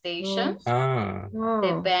gas station,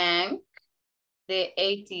 the bank, the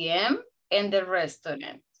ATM, and the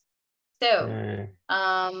restaurant. So,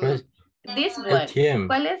 this one, ATM.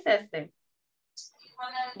 ¿cuál es este?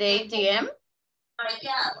 The ATM.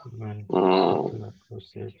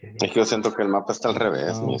 Es que yo siento que el mapa está al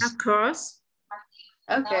revés, Miss. Across.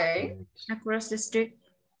 Okay. Across the street.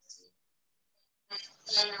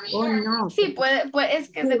 Oh, no. Sí, puede, es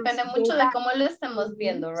que depende mucho de cómo lo estamos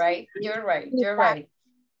viendo, right? You're right.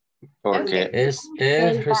 Porque Es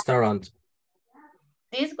el restaurant.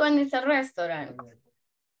 This one is a restaurant.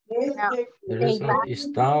 The restaurant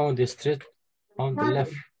is down the street on the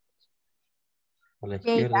left. A la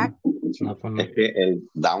izquierda. No, pues no. es que el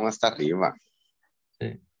down está arriba.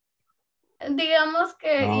 Sí. Digamos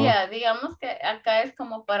que, No. digamos que acá es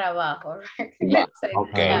como para abajo. Va, Let's say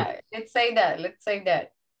okay. that. Let's say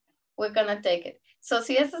that. we're gonna take it. So,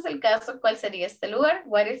 si este es el caso, ¿cuál sería este lugar?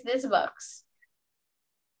 What is this box?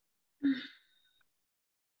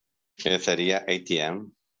 Sería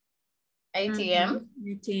ATM. ATM.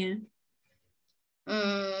 ATM.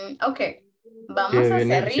 Ok. Vamos hacia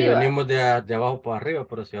Si arriba. venimos de abajo para arriba,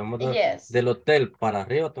 pero si vamos Yes. del hotel para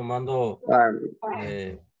arriba tomando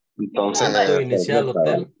Entonces, punto inicial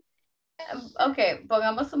hotel. Ok,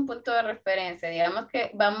 pongamos un punto de referencia. Digamos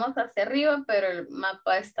que vamos hacia arriba, pero el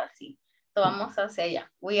mapa está así. So vamos hacia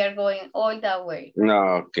allá. We are going all that way.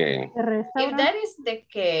 no, ok. If that is the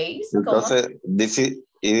case, Entonces, this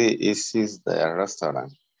is the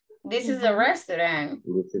restaurant. this is the restaurant.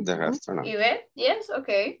 This is the restaurant. ¿Y ve? Yes,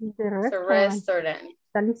 okay. The It's a restaurant. restaurant.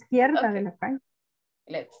 Está a la izquierda Okay. de la calle.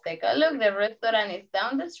 Let's take a look. The restaurant is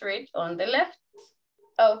down the street on the left.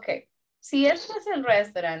 Okay. Si este es el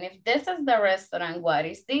restaurant, if this is the restaurant, what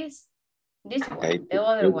is this? This one, the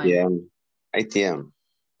other one. ATM.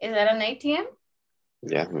 Is that an ATM?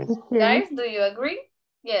 Yes, miss. Guys, do you agree?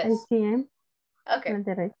 Yes. ATM. Okay. A la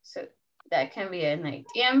derecha. So that can be an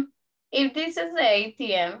ATM. If this is the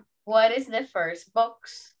ATM, what is the first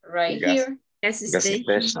box right Gas. here? Gas Gas station.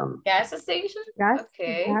 station. Gas station? Gas.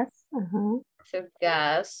 Okay. Gas. Ajá. So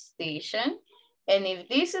gas station. And if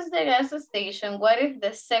this is the gas station, what is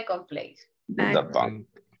the second place? The bank.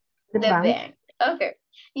 The The bank. bank. Okay.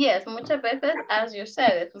 Yes, muchas veces, as you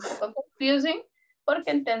said, es un poco confusing porque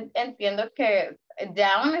entiendo que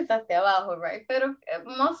down es hacia abajo, right? Pero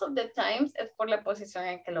most of the times es por la posición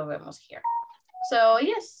en que lo vemos here. So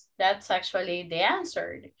yes, that's actually the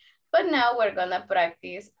answer. But now we're gonna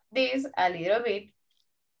practice this a little bit.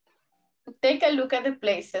 Take a look at the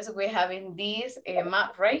places we have in this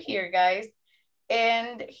map right here, guys.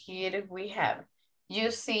 And here we have,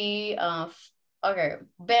 you see, okay,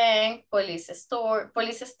 bank, police store,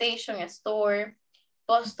 police station, store,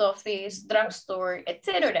 post office, drugstore,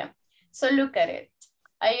 etc. So look at it.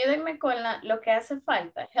 Ayúdenme con lo que hace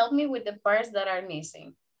falta. Help me with the parts that are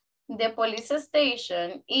missing. The police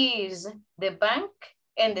station is the bank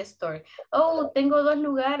and the store. Oh, tengo dos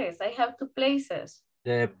lugares. I have two places.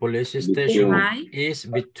 The police station Right. is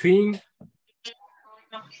between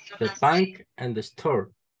the bank and the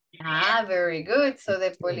store. Ah, very good. So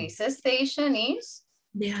the police station is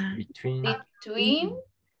Yeah. Between.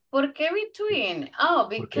 ¿Por qué between? Oh,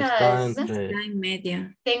 Porque está because entre. Está en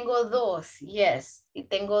media. tengo dos, yes. Y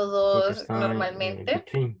tengo Porque dos está normalmente.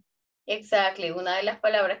 between. Exactly. Una de las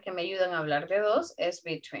palabras que me ayudan a hablar de dos es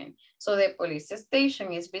between. So the police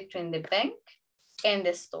station is between the bank and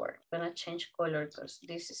the store. I'm gonna change color because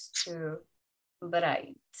this is too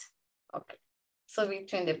bright. Okay. So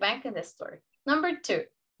between the bank and the store. Number two,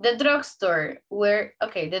 the drugstore.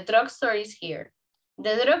 Okay, the drugstore is here.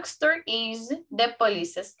 The drugstore is the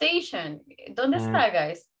police station. ¿Dónde está,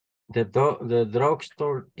 guys? The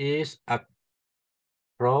drugstore is a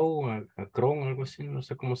crow, algo así, no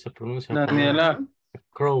sé cómo se pronuncia. Daniela. A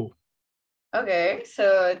crow. Okay,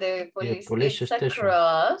 so the police is station.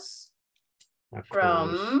 across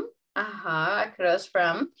Across. across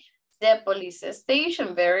from the police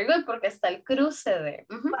station. Very good, porque está el cruce de.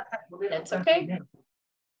 That's okay.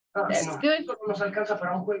 That's good.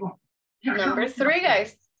 Number three,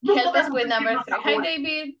 guys. Help us with number three. Hi,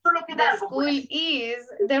 David. The school is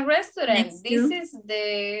the restaurant. Next This to. is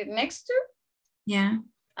the next to? Yeah.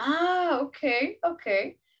 Ah, okay,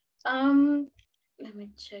 okay. Let me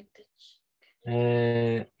check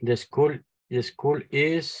The school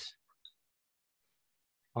is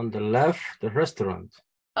on the left, the restaurant.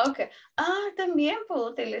 Okay. También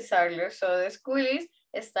puedo utilizarlo. So the school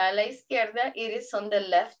está a la izquierda. It is on the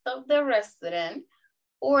left of the restaurant.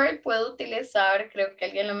 Or puedo utilizar, creo que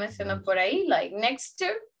alguien lo mencionó por ahí, like next to.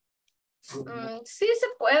 Sí se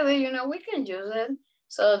puede, you know, we can use it.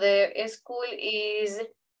 So the school is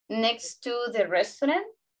next to the restaurant.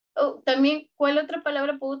 Oh, también, ¿cuál otra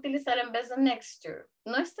palabra puedo utilizar en vez de next to?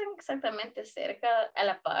 No están exactamente cerca, a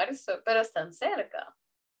la par, pero están cerca.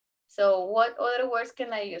 So what other words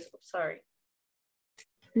can I use? Sorry.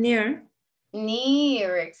 Near.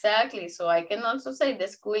 Near, exactly. So I can also say the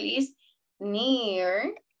school is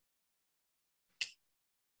near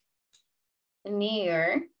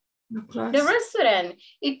the restaurant.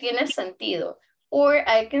 Y tiene sentido. Or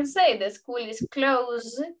I can say the school is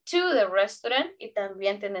close to the restaurant. Y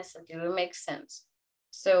también tiene sentido. It makes sense.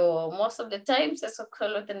 So most of the times, eso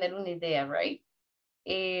solo tener una idea, right?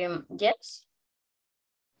 Yes.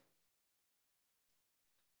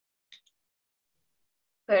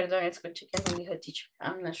 Perdón, escuché que me dijo teacher.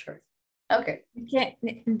 I'm not sure. Okay. Que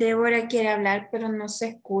Débora quiere hablar, pero no se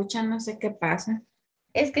escucha, no sé qué pasa.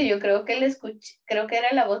 Es que yo creo que le escuché, creo que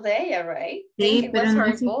era la voz de ella, right? I think Sí, it pero was no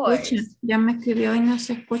her se escucha. voice. Ya me escribió y no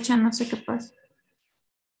se escucha, no sé qué pasa.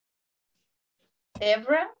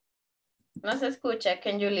 Debra, no se escucha.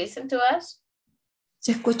 Can you listen to us?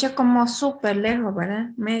 Se escucha como súper lejos, ¿verdad?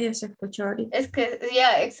 Medio se escuchó ahorita. Es que,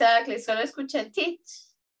 yeah, exactly. Solo escuché teach.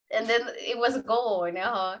 And then it was gone,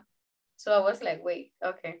 So I was like, wait,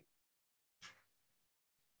 okay.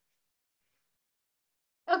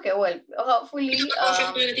 Okay, well, hopefully,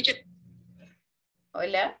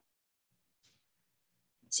 hola.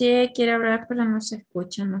 Sí, quiere hablar, pero no se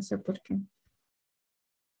escucha, no sé por qué.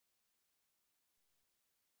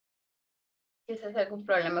 Quizás algún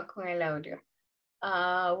problema con el audio.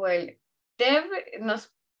 Well, Deb nos...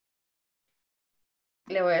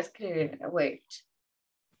 Le voy a escribir, wait.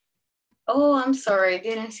 Oh, I'm sorry, I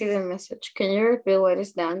didn't see the message. Can you repeat what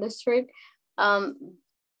is down the street?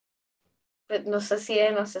 But no sé si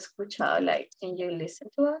ella nos escucha, like, can you listen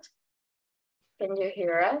to us? Can you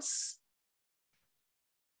hear us?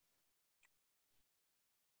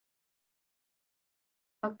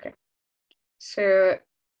 Okay. So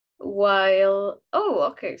while, oh,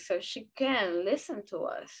 okay, so she can listen to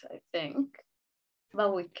us, I think,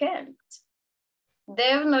 but we can't.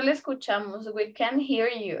 Dev, no le escuchamos, we can hear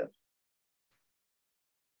you.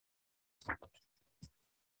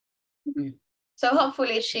 So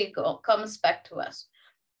hopefully she comes back to us.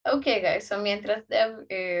 Okay, guys, so mientras Dev,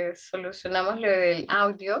 solucionamos lo del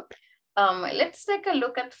audio, let's take a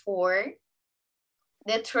look at 4.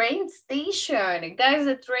 The train station. Guys,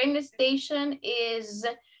 the train station is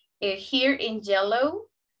here in yellow.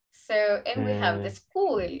 So, and we have the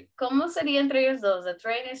school. ¿Cómo sería entre ellos dos? The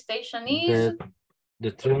train station is?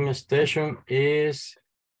 The train station is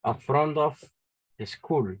in front of the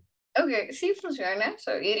school. Okay, sí funciona.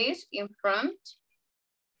 So it is in front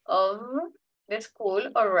of the school.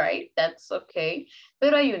 All right, that's okay.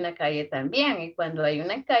 Pero hay una calle también. Y cuando hay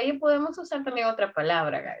una calle podemos usar también otra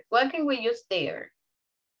palabra, guys. What can we use there?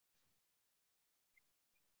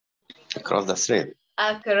 Across the street.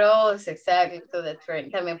 Across, exactly, to the train.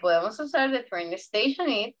 También podemos usar the train station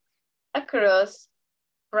is across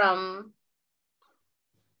from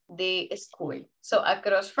the school. So,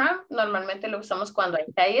 across from, normalmente lo usamos cuando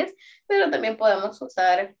hay calles, pero también podemos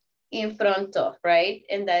usar in front of, right?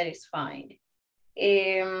 And that is fine.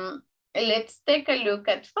 Let's take a look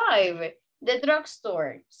at 5. The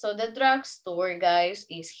drugstore. So, the drugstore, guys,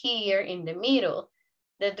 is here in the middle.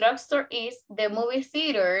 The drugstore is the movie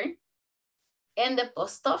theater and the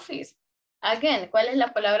post office. Again, ¿cuál es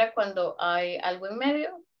la palabra cuando hay algo en medio?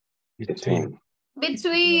 Between.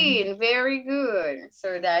 Between, very good.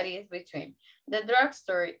 So that is between. The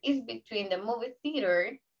drugstore is between the movie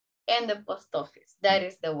theater and the post office. That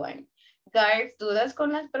is the one. Guys, ¿dudas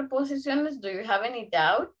con las preposiciones? Do you have any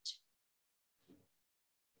doubt?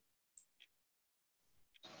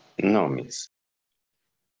 No, miss.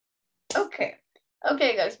 Okay.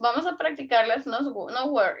 Okay, guys, vamos a practicarlas.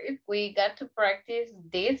 No worry, we got to practice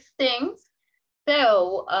these things.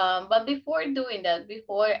 So, but before doing that,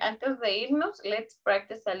 antes de irnos, let's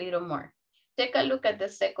practice a little more. Take a look at the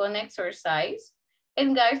second exercise.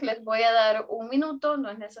 And guys, les voy a dar un minuto. No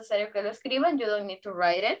es necesario que lo escriban. You don't need to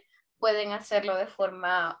write it. Pueden hacerlo de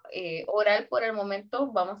forma oral por el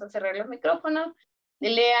momento. Vamos a cerrar los micrófonos.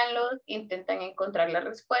 Léanlo, intentan encontrar la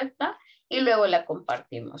respuesta y luego la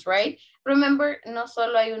compartimos, right? Remember, no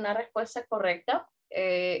solo hay una respuesta correcta,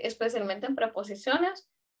 especialmente en preposiciones.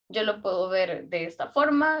 Yo lo puedo ver de esta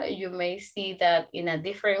forma. You may see that in a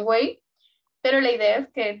different way. Pero la idea es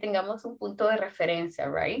que tengamos un punto de referencia,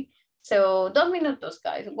 right? So, 2 minutos,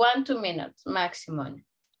 guys. 1-2 minutes maximum.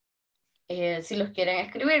 Si los quieren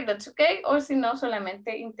escribir, that's okay. O si no,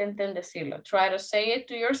 solamente intenten decirlo. Try to say it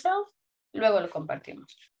to yourself. Luego lo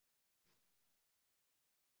compartimos.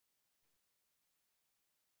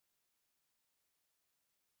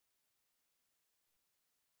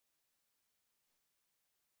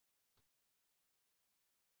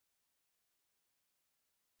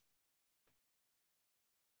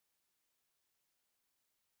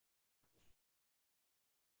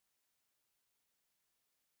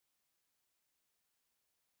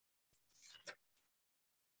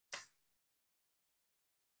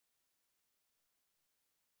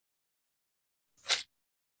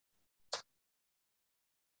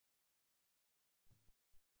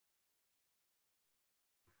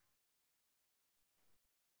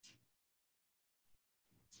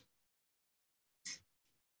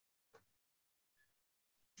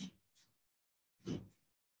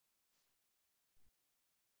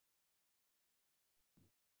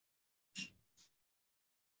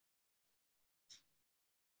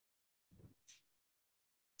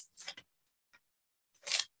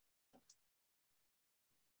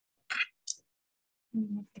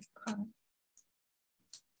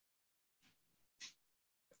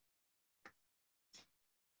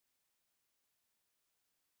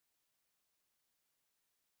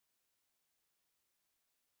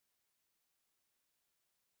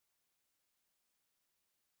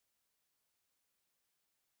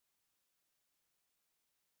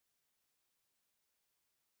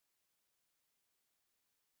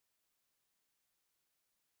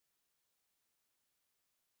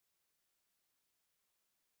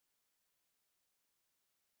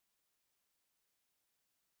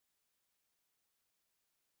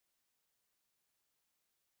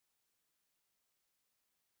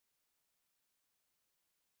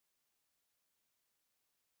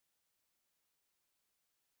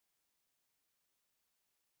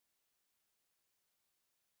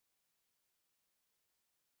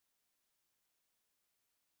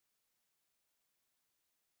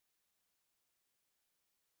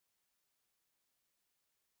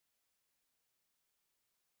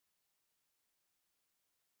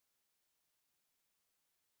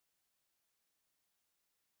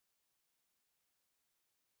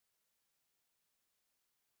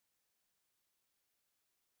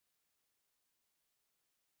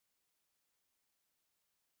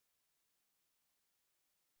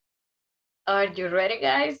 Are you ready,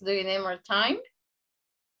 guys? Do you need more time?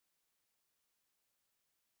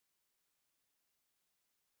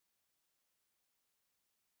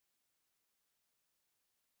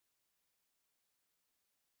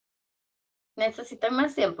 ¿Necesitan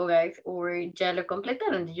más tiempo, guys? ¿O ya lo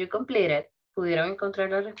completaron? Did you complete it? ¿Pudieron encontrar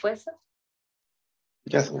la respuesta?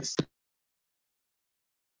 Yes, miss.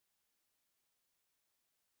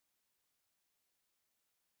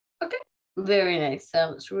 Okay, very nice.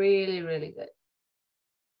 Sounds really, really good.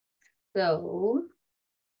 So,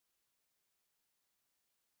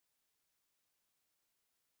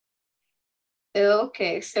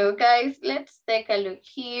 okay, so guys, let's take a look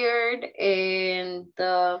here and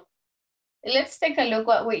let's take a look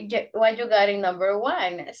what you got in number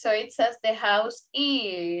 1. So it says the house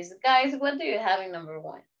is. Guys, what do you have in number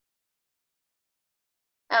 1?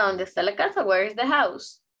 ¿A dónde está la casa? Where is the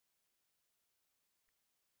house?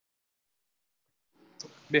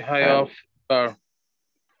 Behind of car.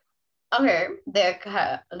 Okay,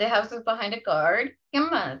 the house is behind the car. ¿Qué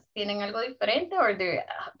más? ¿Tienen algo diferente or do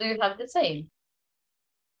you have the same?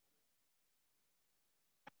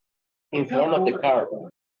 In front of the car.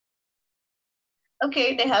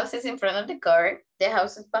 Okay, the house is in front of the car. The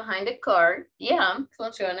house is behind the car. Yeah,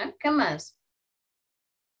 funciona. ¿Qué más?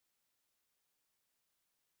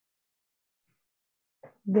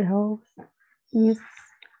 The house is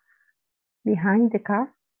behind the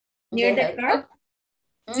car. Near the car?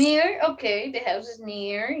 Near, okay, the house is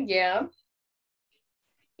near, yeah.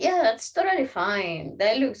 Yeah, that's totally fine.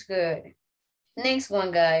 That looks good. Next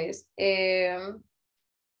one, guys. Okay.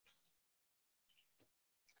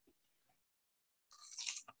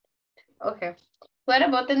 What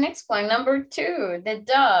about the next one? Number 2, the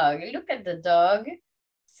dog. Look at the dog.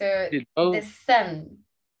 So the sun.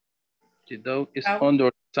 The dog is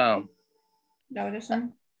under the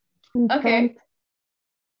sun. Okay.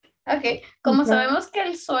 Ok, como sabemos que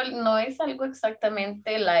el sol no es algo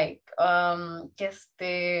exactamente like,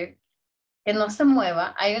 que no se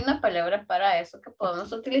mueva, hay una palabra para eso que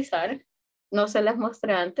podemos utilizar. No se las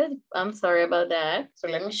mostré antes. I'm sorry about that. So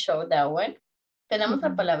let me show that one. Tenemos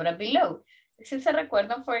la palabra below. Si se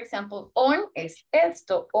recuerdan, for example, on es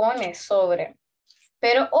esto, on es sobre.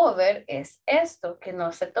 Pero over es esto que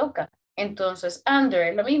no se toca. Entonces, under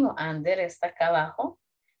es lo mismo. Under está acá abajo.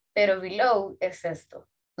 Pero below es esto.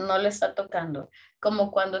 No le está tocando. Como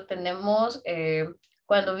cuando tenemos,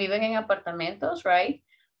 cuando viven en apartamentos, right?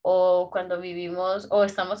 O cuando vivimos, o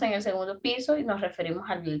estamos en el segundo piso y nos referimos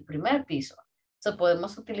al primer piso. So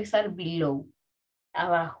podemos utilizar below,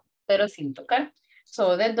 abajo, pero sin tocar.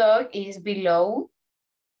 So the dog is below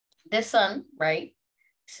the sun, right?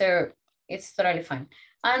 So it's totally fine.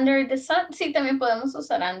 Under the sun, sí, también podemos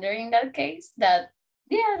usar under in that case. That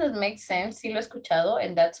makes sense. Sí lo he escuchado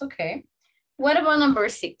and that's okay. What about number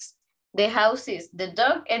 6? The houses, the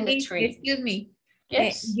dog and the tree. Excuse me.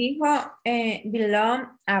 Yes. Dijo below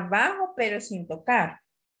abajo, pero sin tocar.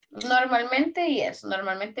 Normalmente, yes.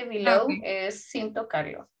 Normalmente below es sin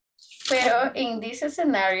tocarlo. Pero en this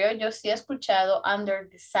scenario yo sí he escuchado under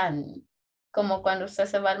the sun. Como cuando usted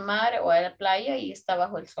se va al mar o a la playa y está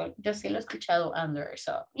bajo el sol. Yo sí lo he escuchado under.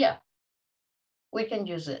 So, yeah. We can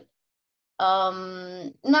use it.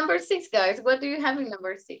 Number 6, guys. What do you have in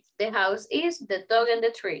number 6? The house is, the dog and the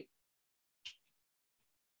tree.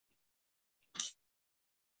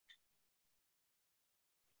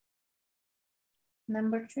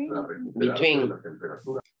 Number 3. Between.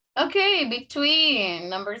 Okay, between.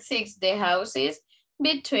 Number 6, the house is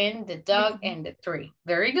between the dog and the tree.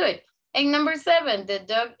 Very good. And number 7, the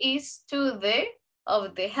dog is to the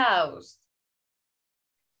of the house.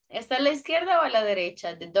 ¿Está a la izquierda o a la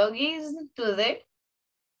derecha? The dog is to the...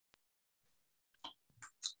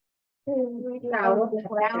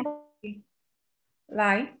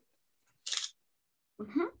 Like.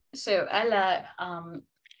 So, a la...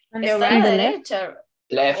 On the está a right. la derecha.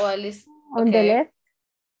 Left. O a la On the left.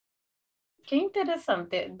 Qué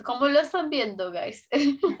interesante. ¿Cómo lo están viendo, guys?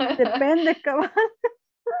 Depende, cabal.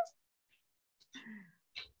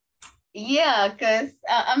 Yeah, because,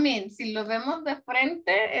 I mean, si lo vemos de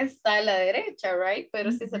frente, está a la derecha, right?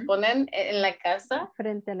 Pero si se ponen en la casa.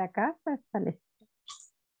 Frente a la casa está la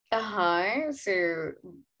Ajá, so,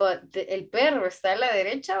 but el perro está a la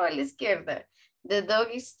derecha o a la izquierda? The dog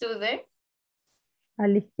is to the a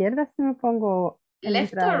la izquierda, si me pongo en la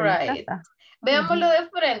left entrada or de la right. casa. Veámoslo de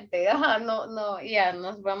frente. Ajá, no, ya,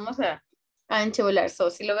 nos vamos a enchular. So,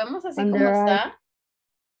 si lo vemos así On the como right. está.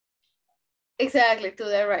 Exactly, to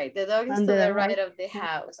the right. The dog is On to the the right right. of the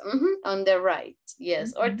house. On the right,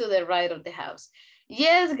 yes, or to the right of the house.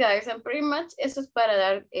 Yes, guys, and pretty much eso es para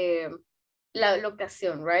dar la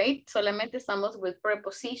locación, right? Solamente estamos with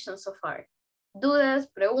prepositions so far. Dudas,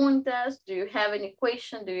 preguntas, do you have any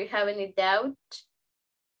question? Do you have any doubt?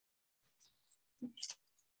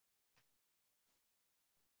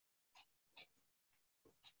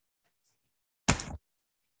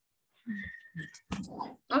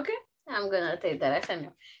 Okay, I'm gonna take that as a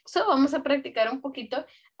no. So, vamos a practicar un poquito.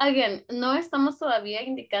 Again, no estamos todavía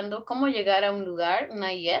indicando cómo llegar a un lugar,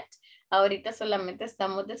 not yet. Ahorita solamente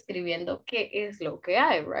estamos describiendo qué es lo que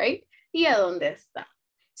hay, right? Y a dónde está.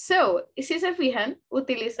 So, si se fijan,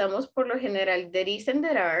 utilizamos por lo general there is and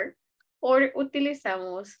there are, o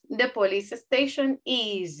utilizamos the police station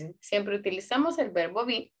is. Siempre utilizamos el verbo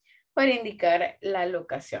be para indicar la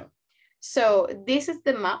locación. So, this is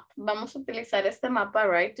the map. Vamos a utilizar este mapa,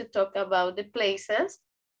 right, to talk about the places.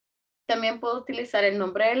 También puedo utilizar el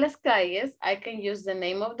nombre de las calles. I can use the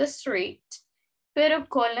name of the street. Pero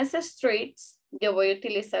con las streets, yo voy a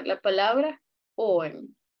utilizar la palabra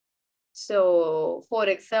on. So, for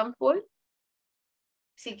example,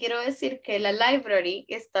 si quiero decir que la library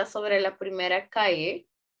está sobre la primera calle,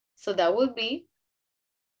 so that would be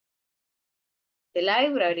the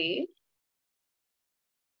library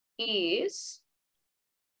is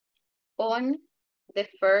on the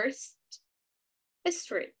first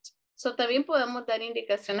street. So, también podemos dar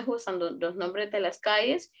indicaciones usando los nombres de las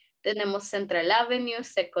calles. Tenemos Central Avenue,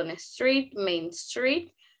 Second Street, Main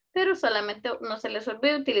Street, pero solamente no se les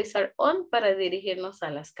olvide utilizar on para dirigirnos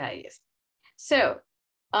a las calles. So,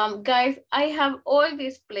 guys, I have all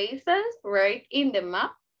these places right in the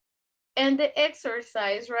map, and the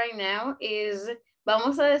exercise right now is,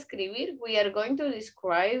 vamos a describir, we are going to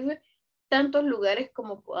describe tantos lugares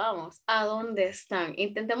como podamos, a dónde están.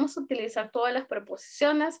 Intentemos utilizar todas las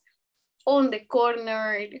preposiciones, on the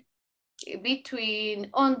corner,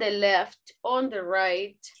 between, on the left, on the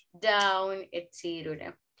right, down,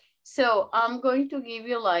 etc. So I'm going to give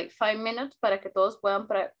you like 5 minutes para que todos puedan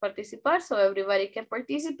participar, so everybody can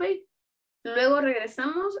participate. Luego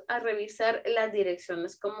regresamos a revisar las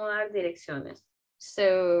direcciones, cómo dar direcciones.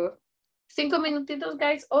 So 5 minutitos,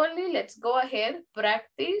 guys, only. Let's go ahead,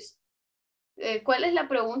 practice. ¿Cuál es la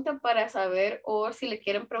pregunta para saber o si le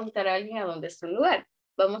quieren preguntar a alguien a dónde está un lugar?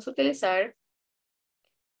 Vamos a utilizar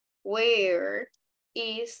where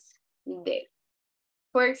is the.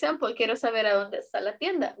 Por ejemplo, quiero saber a dónde está la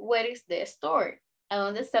tienda. Where is the store? ¿A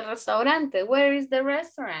dónde está el restaurante? Where is the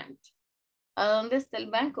restaurant? ¿A dónde está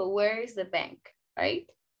el banco? Where is the bank? Right?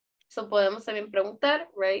 So podemos también preguntar,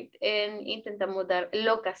 right? And intentamos dar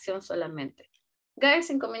locación solamente. Guys,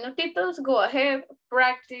 5 minutitos. Go ahead.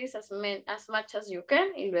 Practice as much as you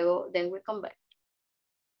can. Y luego, then we come back.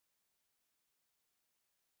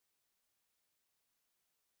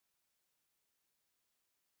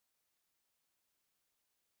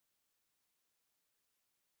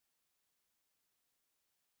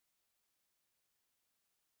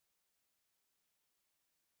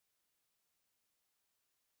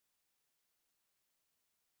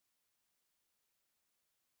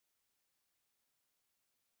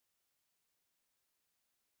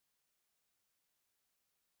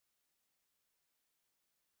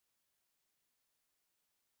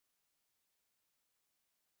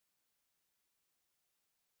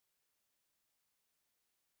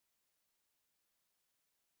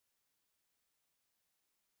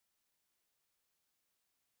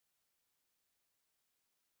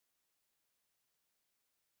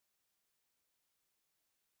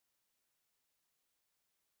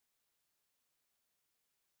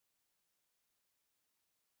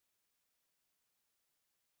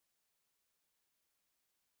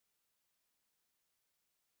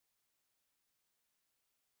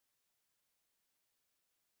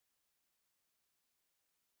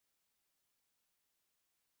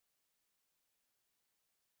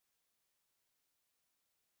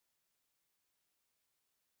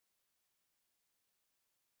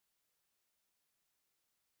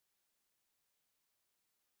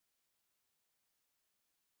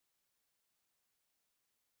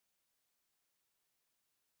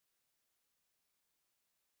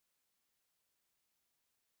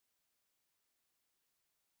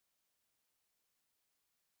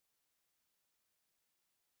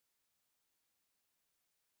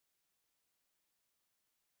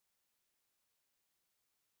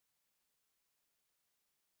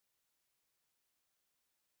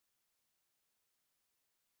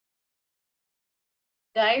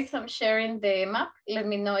 Guys, I'm sharing the map. Let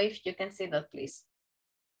me know if you can see that, please.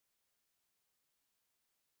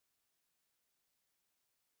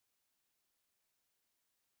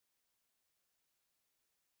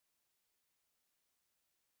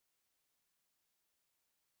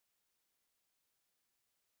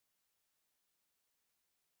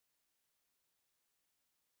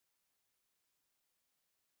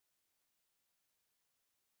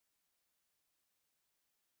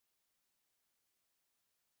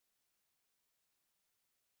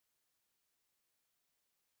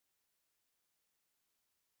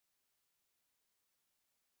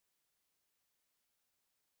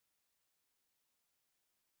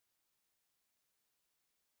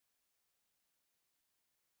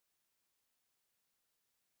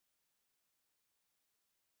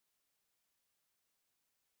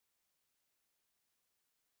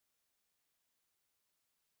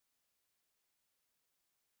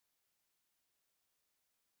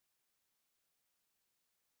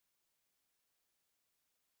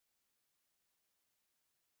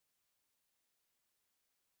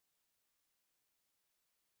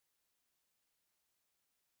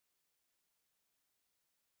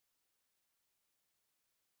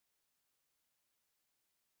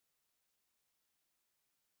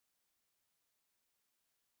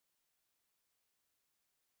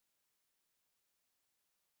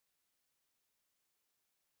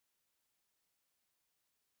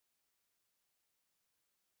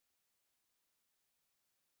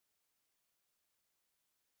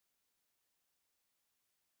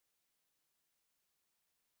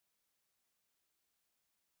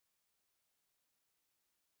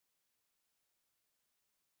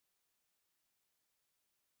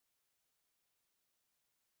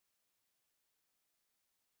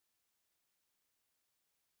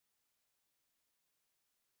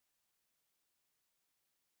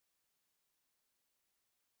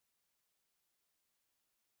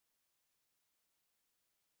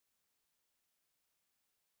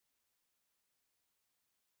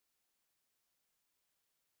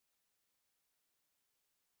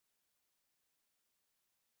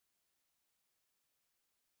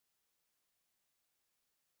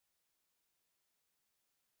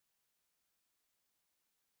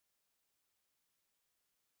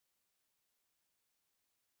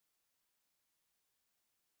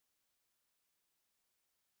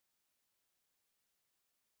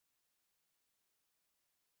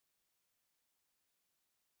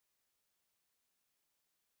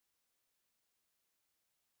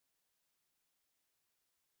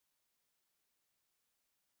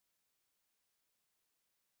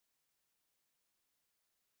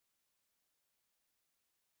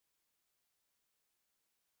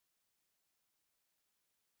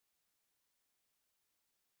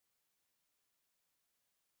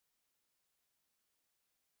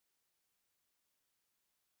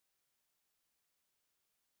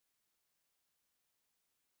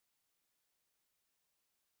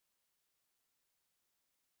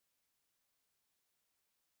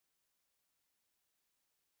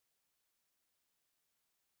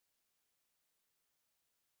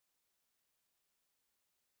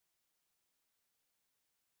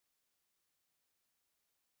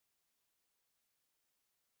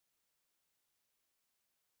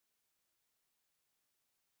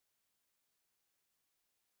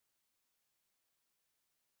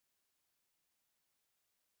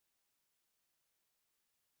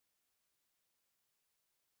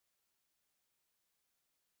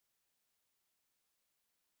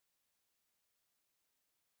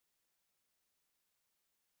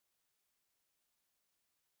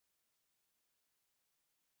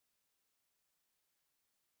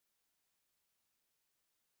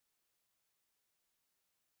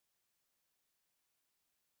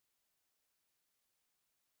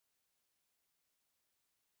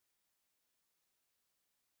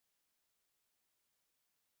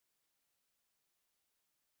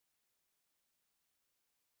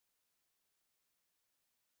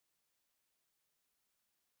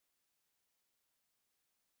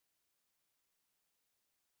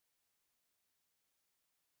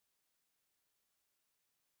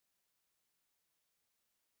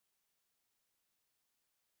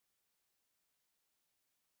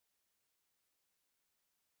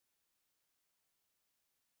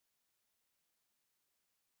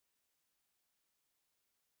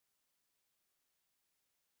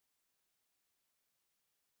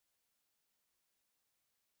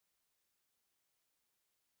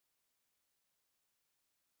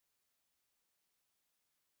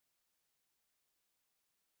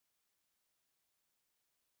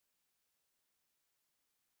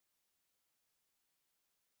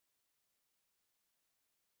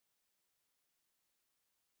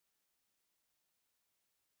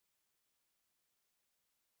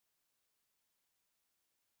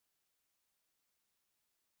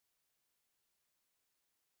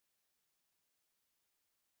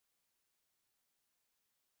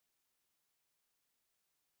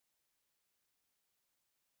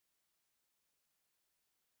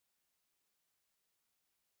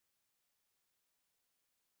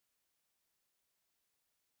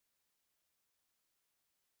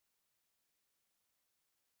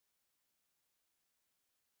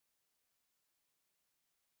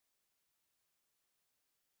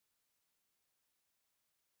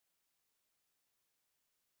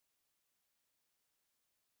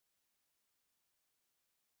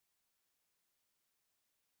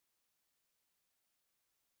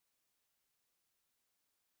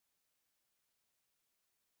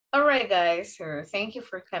 All right, guys, so thank you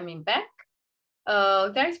for coming back.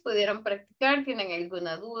 Guys, ¿pudieron practicar? ¿Tienen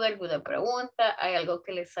alguna duda, alguna pregunta? ¿Hay algo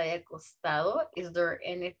que les haya costado? Is there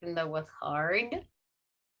anything that was hard?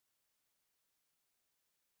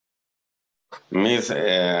 Miss,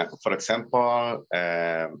 for example,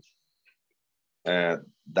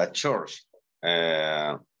 the church.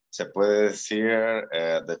 Se puede decir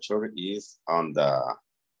the church is on the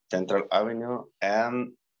Central Avenue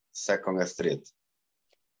and 2nd Street.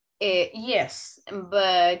 Yes,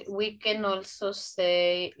 but we can also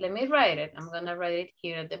say, let me write it. I'm going to write it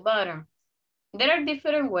here at the bottom. There are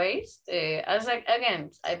different ways.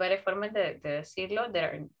 Again, hay varias formas de decirlo.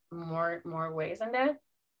 There are more ways than that.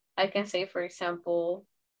 I can say, for example,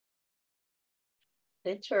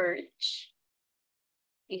 the church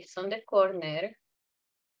is on the corner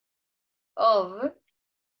of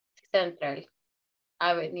Central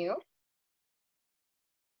Avenue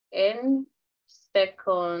and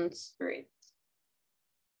 2nd Street.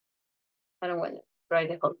 I don't want to write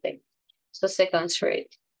the whole thing. So 2nd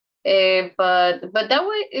Street. But that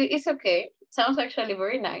way it's okay. It sounds actually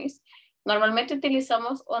very nice. Normalmente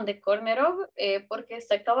utilizamos on the corner of porque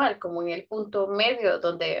está cabal como en el punto medio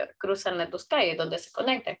donde cruzan las dos calles, donde se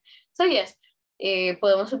conectan. So yes,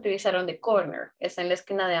 podemos utilizar on the corner. Es en la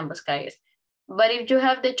esquina de ambas calles. But if you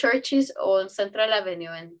have the churches on Central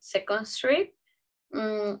Avenue and 2nd Street,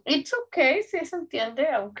 it's okay si se entiende,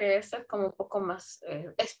 aunque eso es como un poco más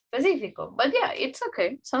específico. But yeah, it's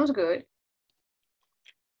okay. Sounds good.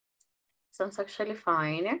 Sounds actually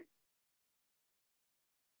fine.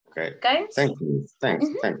 Okay. Guys? Thank you. Thanks.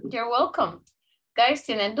 Thank you. You're welcome. Guys,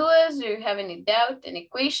 ¿tienen dudas? Do you have any doubt, any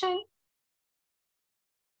question?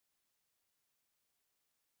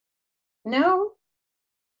 No?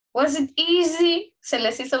 Was it easy? ¿Se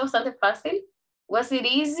les hizo bastante fácil? Was it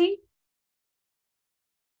easy?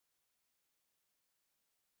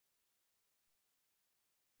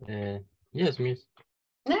 Yes, miss.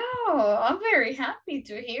 No, I'm very happy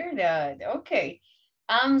to hear that. Okay.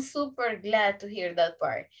 I'm super glad to hear that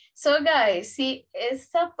part. So guys, si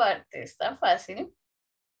esta parte está fácil,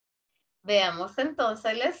 veamos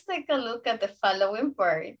entonces, let's take a look at the following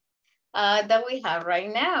part that we have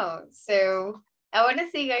right now. So, ahora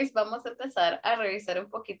sí, guys, vamos a empezar a revisar un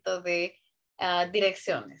poquito de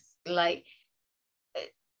direcciones. Like,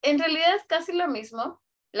 en realidad es casi lo mismo.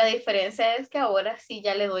 La diferencia es que ahora sí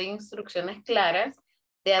ya le doy instrucciones claras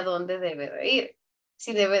de a dónde debe de ir.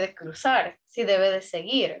 Si debe de cruzar, si debe de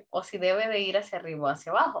seguir, o si debe de ir hacia arriba o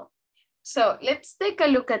hacia abajo. So, let's take a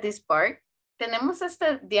look at this part. Tenemos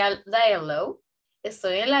este dialogue.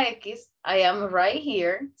 Estoy en la X. I am right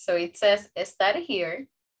here. So it says estar here.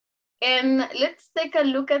 And let's take a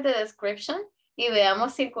look at the description y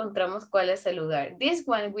veamos si encontramos cuál es el lugar. This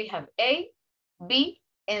one we have A, B,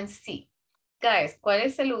 and C. Guys, ¿cuál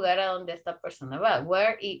es el lugar a donde esta persona va?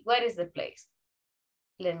 What is the place?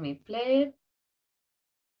 Let me play it.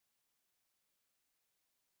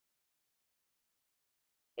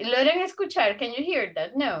 ¿Logran escuchar? Can you hear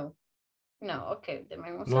that? No. No, okay.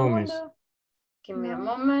 Deme un segundo. Give me a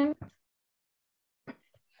moment.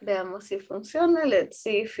 Veamos si funciona. Let's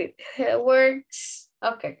see if it works.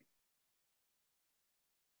 Okay.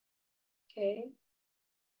 Okay.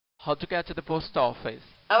 How to get to the post office?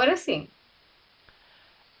 Ahora sí.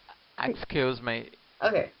 Excuse me.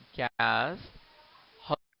 Okay. Yes.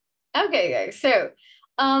 Okay, guys. So,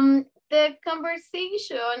 the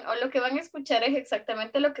conversation o lo que van a escuchar es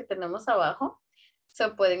exactamente lo que tenemos abajo.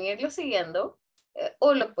 So, pueden irlo siguiendo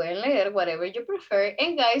o lo pueden leer, whatever you prefer.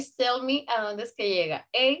 And guys, tell me a dónde es que llega.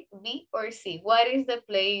 A, B, or C. What is the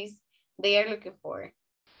place they are looking for?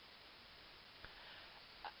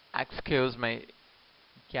 Excuse me.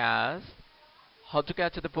 Yes. How to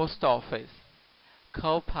get to the post office?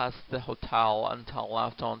 Go past the hotel and turn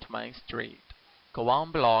left onto Main Street. Go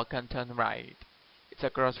 1 block and turn right. It's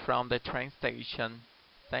across from the train station.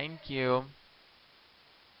 Thank you.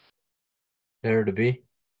 Letter B.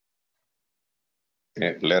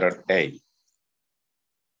 Letter A.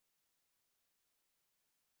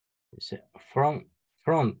 It's front.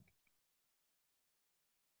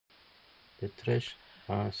 The trash.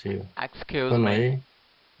 Sí. Excuse me.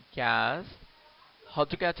 Yes. How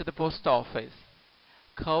to get to the post office?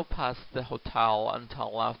 Go past the hotel and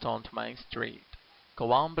turn left onto Main Street. Go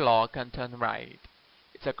 1 block and turn right.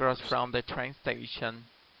 It's across from the train station.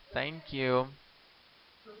 Thank you.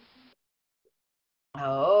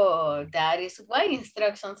 Oh, that is why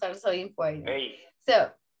instructions are so important. Hey.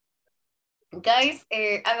 So, guys,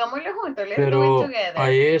 hagámoslo juntos. Let's do it together.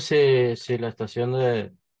 Ahí si la estación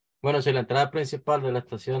de... Bueno, si la entrada principal de la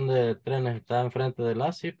estación de trenes está enfrente del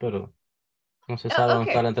ASI, pero no se sabe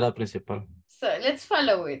dónde está la entrada principal. So let's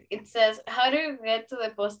follow it. It says, how do you get to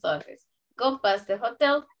the post office? Go past the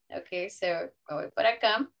hotel. Okay, so me voy para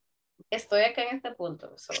acá. Estoy acá en este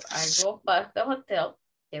punto. So I go past the hotel.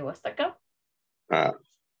 Llego hasta acá.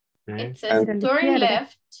 It says turn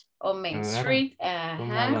left on Main Street.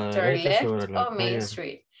 Turn left on Main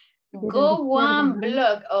Street. Go one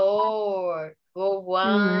block. Oh, go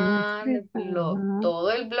one block. Todo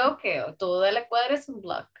el bloqueo, toda la cuadra es un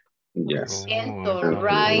block. Yes. And turn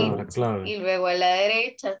right. Y luego a la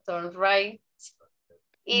derecha, turn right.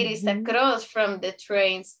 It is across from the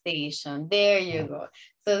train station. There you go.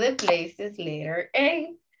 So the place is letter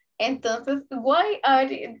A. Entonces, why are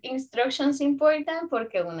the instructions important?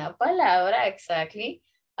 Porque una palabra, exactly,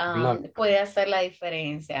 puede hacer la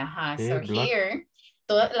diferencia. Ajá. Sí, So block. here,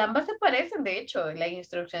 ambas se parecen, de hecho, la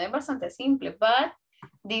instrucción es bastante simple, but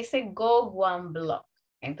dice go one block.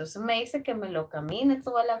 Entonces me dice que me lo camine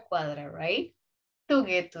toda la cuadra, right? To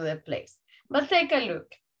get to the place. But take a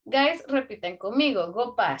look. Guys, repiten conmigo.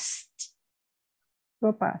 Go past.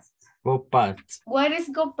 Go past. Go past. What is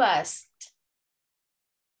go past?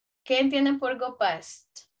 ¿Qué entienden por go past?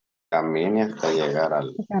 Camine hasta llegar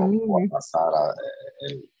al o a pasar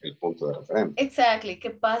el punto de referencia. Exactly,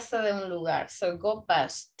 que pase de un lugar. So go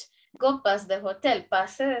past. Go past the hotel.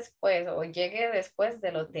 Pase después o llegue después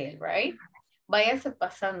del hotel, right? Váyase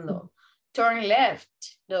pasando. Turn left.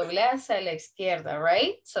 Doble hacia la izquierda,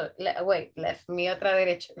 right? So, wait, left, mi otra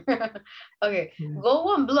derecha. Okay, go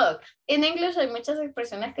one block. En English hay muchas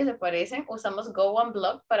expresiones que se parecen. Usamos go one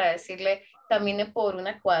block para decirle camine por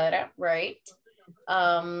una cuadra, right?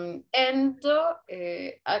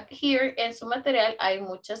 Here en su material hay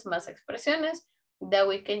muchas más expresiones that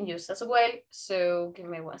we can use as well. So give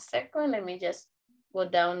me 1 second. Let me just go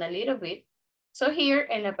down a little bit. So here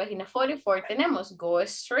en la página 44 tenemos go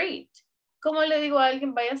straight. ¿Cómo le digo a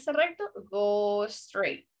alguien váyase recto? Go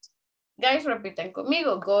straight. Guys, repitan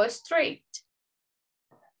conmigo. Go straight.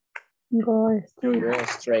 Go straight. Go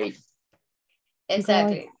straight.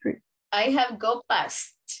 Exactly. Go straight. I have go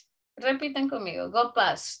past. Repitan conmigo. Go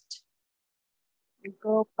past.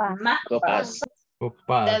 Go past. Go past. Go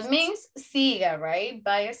past. That means siga, right?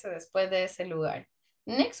 Váyase después de ese lugar.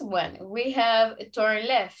 Next one, we have turn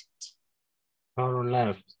left. Turn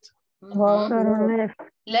left. Turn left.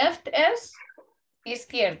 Left es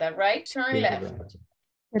izquierda, right? Turn left.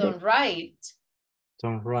 Turn right.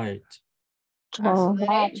 Turn right. A su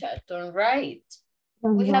derecha. Turn right.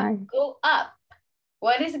 We have go up.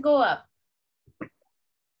 What is go up?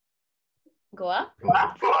 Go up?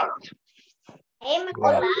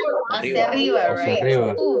 Hacia arriba, right? Hacia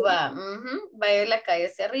arriba. Suba. Vaya a la calle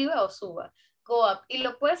hacia arriba o suba. Go up. Y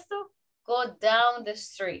lo opuesto, go down the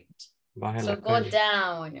street. Baje So la go calle.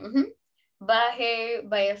 down. Baje,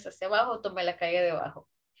 vaya hacia abajo, tome la calle de abajo.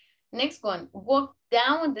 Next one, walk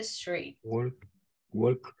down the street. Walk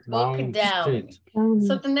Walk down the down. street.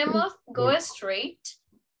 So tenemos go straight,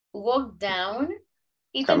 walk down,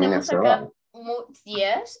 y Camina tenemos hacia acá, abajo.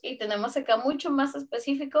 yes, y tenemos acá mucho más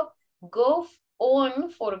específico, go on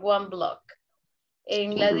for 1 block.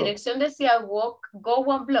 En la dirección decía walk, go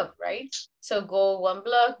 1 block, right? So go 1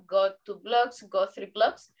 block, go 2 blocks, go 3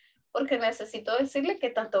 blocks, porque necesito decirle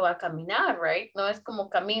qué tanto va a caminar, right? No es como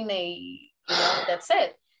camine y you know, that's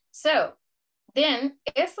it. So, then,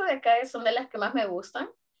 esto de acá son de las que más me gustan,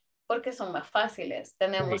 porque son más fáciles.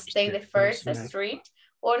 Tenemos take the first street,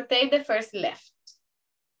 or take the first left.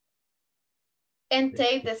 And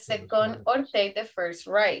take the second, or take the first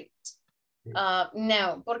right.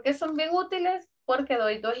 Now, ¿por qué son bien útiles? Porque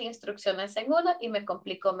doy 2 instrucciones en una y me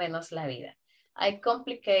complico menos la vida. I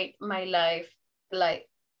complicate my life like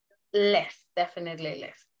less, definitely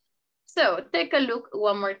less. So, take a look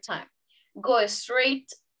one more time. Go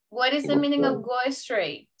straight. What is the meaning of go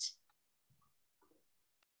straight?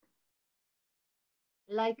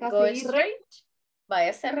 Like Go straight.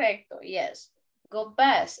 Váyase recto, yes. Go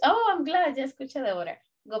past. Oh, I'm glad, ya escuché de ahora.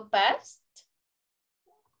 Go past.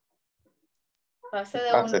 Pase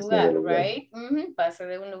de un lugar, right? Pase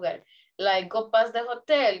de un lugar. Like go past the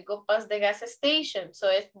hotel, go past the gas station. So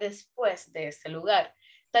es después de ese lugar.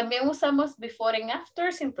 También usamos before and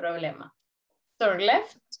after sin problema. Turn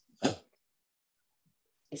left.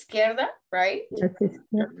 Izquierda, right?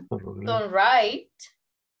 Turn right.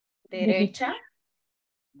 Derecha.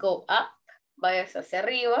 Go up. Váyase hacia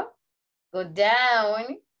arriba. Go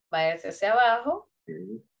down. Váyase hacia abajo.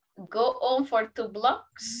 Go on for 2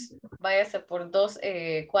 blocks. Váyase por 2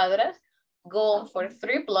 cuadras. Go on for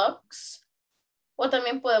 3 blocks. O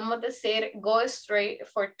también podemos decir go straight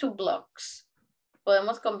for 2 blocks.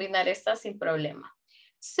 Podemos combinar estas sin problema.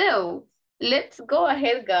 So, let's go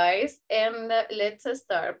ahead, guys, and let's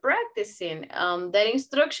start practicing. The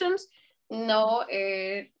instructions no,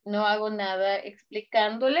 no hago nada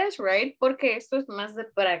explicándoles, right? Porque esto es más de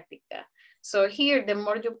práctica. So here, the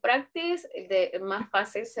more you practice, the más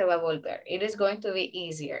fácil se va a volver. It is going to be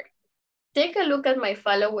easier. Take a look at my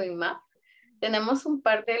following map. Tenemos un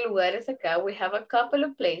par de lugares acá. We have a couple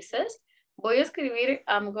of places. Voy a escribir,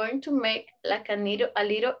 I'm going to make like a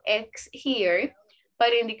little X here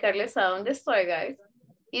para indicarles a dónde estoy, guys.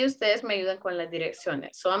 Y ustedes me ayudan con las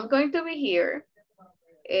direcciones. So I'm going to be here.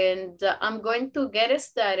 And I'm going to get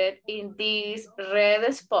started in this red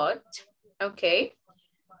spot. Okay.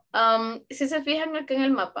 Si se fijan aquí en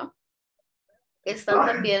el mapa, están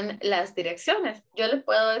también las direcciones. Yo les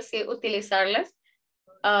puedo decir utilizarlas.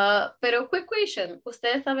 Pero quick question,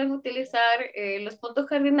 ¿ustedes saben utilizar los puntos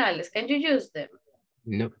cardinales? Can you use them?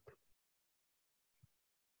 No.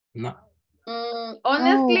 No.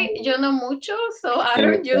 Honestly, Oh. yo no mucho, so I En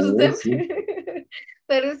don't use them. español, sí.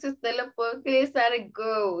 Pero si usted lo puede utilizar,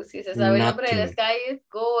 go. Si se sabe el nombre de las Nothing. calles,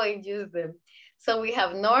 go and use them. So we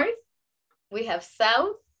have north, we have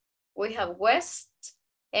south, we have west,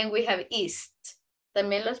 and we have east.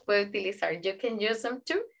 También los puede utilizar. You can use them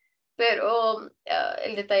too. Pero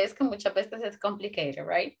el detalle es que muchas veces es complicated,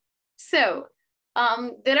 right? So,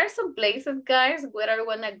 there are some places, guys, where I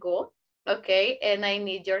want to go, okay? And I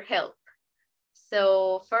need your help.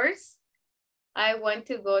 So first, I want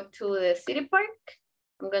to go to the city park.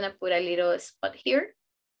 I'm going to put a little spot here.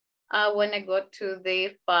 I want to go to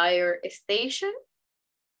the fire station.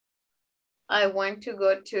 I want to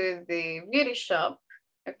go to the beauty shop,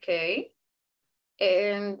 okay?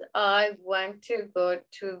 And I want to go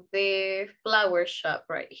to the flower shop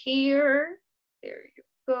right here. There you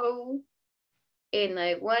go. And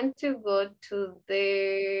I want to go to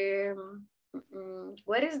the,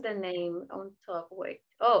 what is the name on top? Wait,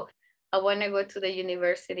 oh, I want to go to the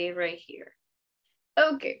university right here.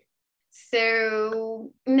 Okay,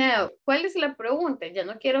 so now, ¿cuál es la pregunta? Ya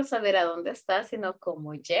no quiero saber a dónde está, sino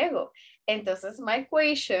cómo llego. Entonces, my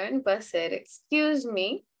question va a ser, excuse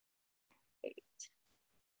me,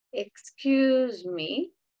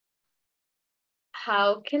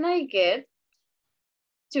 how can I get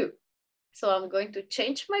to? So I'm going to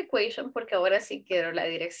change my question porque ahora sí quiero la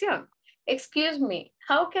dirección. Excuse me,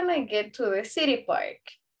 how can I get to the city park?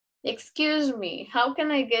 Excuse me, how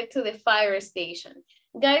can I get to the fire station?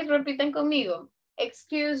 Guys, repitan conmigo.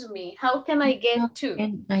 Excuse me, how can I get to?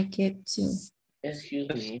 Can I get to? Excuse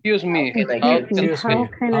me. Excuse me. How can I Excuse me, get how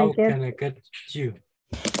can I How get? can I get you?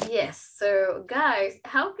 Yes, so guys,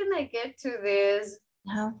 how can I get to this?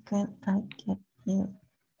 How can I get you?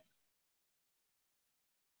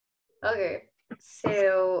 Okay,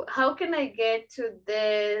 so how can I get to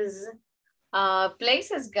this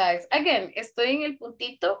places, guys? Again, estoy en el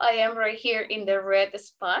puntito. I am right here in the red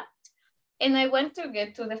spot. And I want to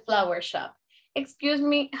get to the flower shop. Excuse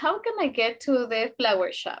me, how can I get to the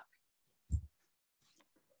flower shop?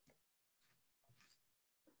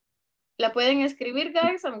 La pueden escribir,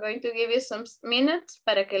 guys. I'm going to give you some minutes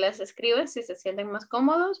para que las escriban si se sienten más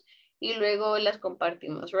cómodos y luego las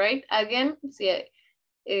compartimos, right? Again,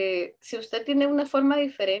 si usted tiene una forma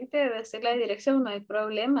diferente de decir la dirección, no hay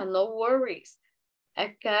problema, no worries.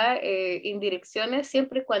 Acá en direcciones,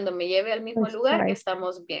 siempre y cuando me lleve al mismo Pues lugar, try.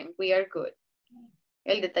 estamos bien. We are good.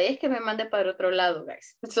 El detalle es que me mande para otro lado,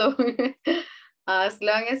 guys. So, as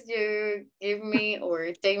long as you give me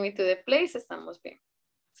or take me to the place, estamos bien.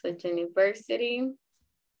 So, university.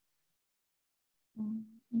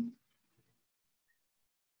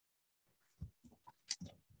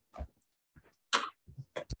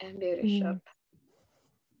 And beauty shop.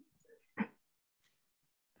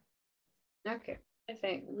 Okay, I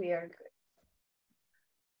think we are good.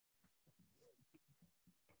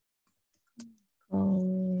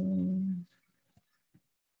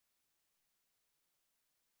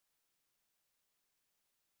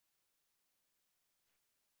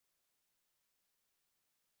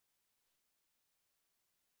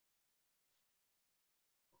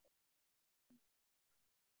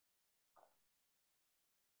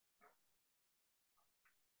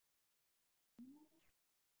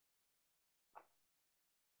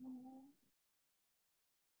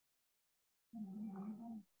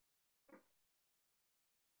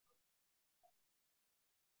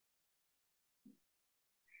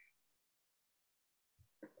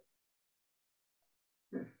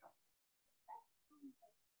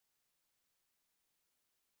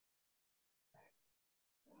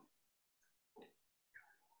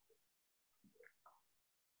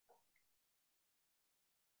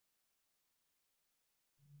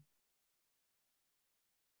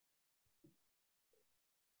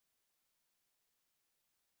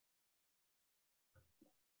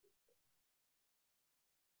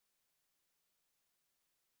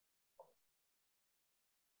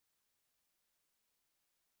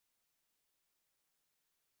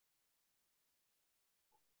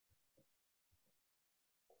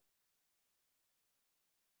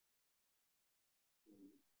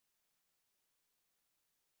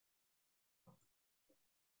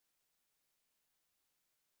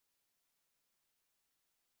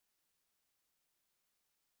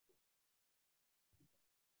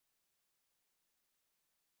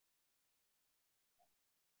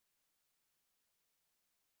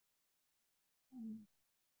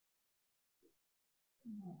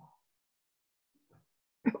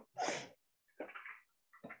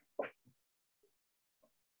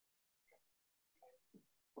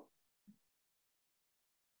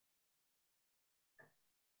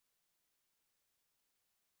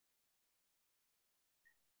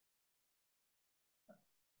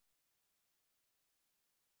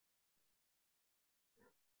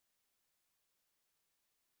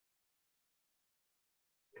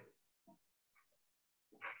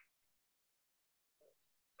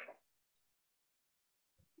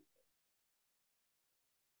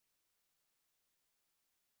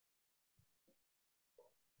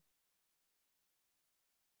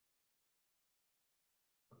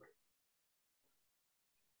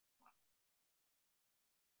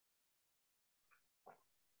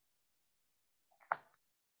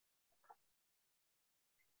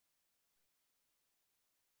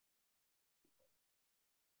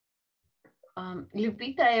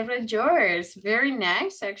 Lupita, I read yours. Very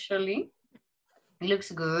nice, actually.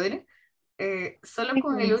 Looks good. Solo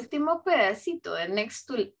con el último pedacito de next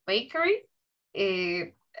to bakery,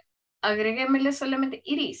 agréguemele solamente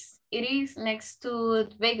it is. It is next to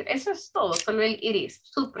bakery. Eso es todo, solo el it is.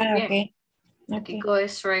 Súper bien. Okay. Okay, go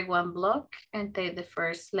straight one block and take the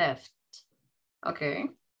first left. Okay.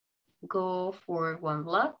 Go for one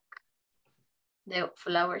block. The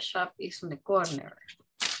flower shop is in the corner.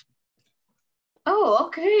 Oh,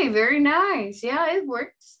 okay, very nice. Yeah, it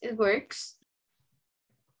works. It works.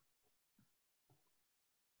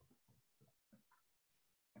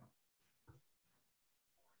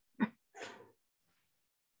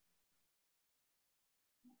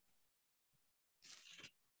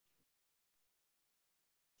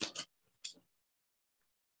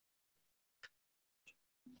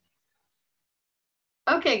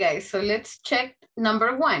 Okay, guys, so let's check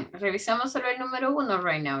number one. Revisamos solo el número uno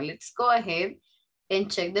right now. Let's go ahead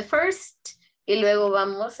and check the first. Y luego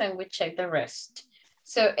vamos and we check the rest.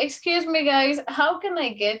 So, excuse me, guys, how can I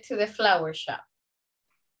get to the flower shop?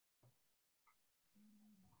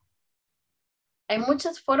 Hay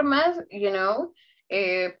muchas formas, you know.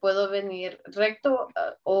 Puedo venir recto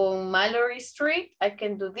on Mallory Street. I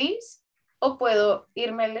can do this. O puedo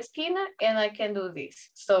irme a la esquina and I can do this.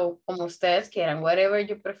 So, como ustedes quieran, whatever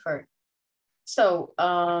you prefer. So,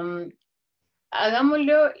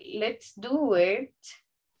 hagámoslo, let's do it.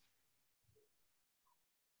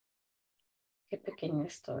 Qué pequeño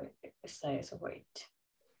estoy. Está eso, wait.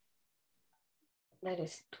 That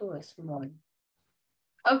is too small.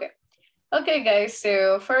 Okay. Okay, guys,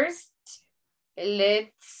 so first,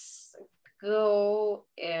 let's go.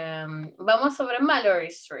 Vamos sobre Mallory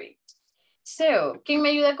Street. So, ¿quién me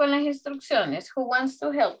ayuda con las instrucciones? Who wants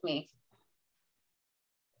to help me?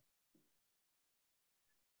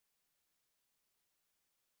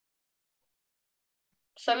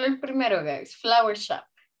 Solo el primero, guys. Flower shop.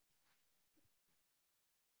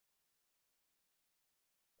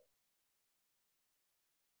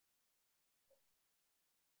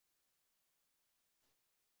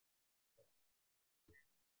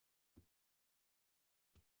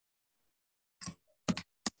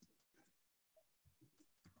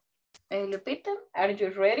 Lupita, are you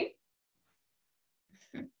ready?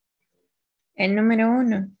 El número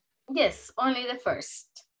uno. Yes, only the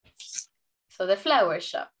first. So the flower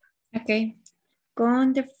shop. Okay. Go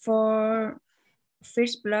on the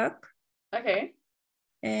first block. Okay.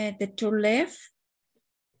 The two left.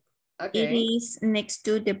 Okay. It is next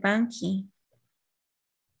to the banky.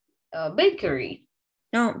 Bakery.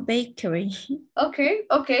 No, bakery. Okay.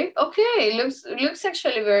 Looks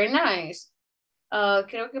actually very nice.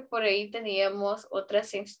 Creo que por ahí teníamos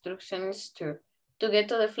otras instrucciones too. To get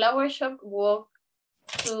to the flower shop, walk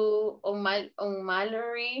to on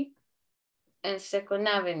Mallory and 2nd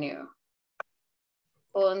Avenue.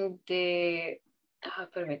 On the...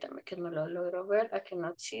 permítame que no lo logro ver. I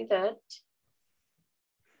cannot see that.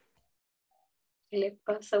 ¿Qué le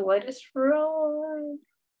pasa? What is wrong?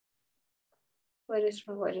 What is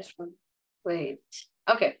wrong? Wait.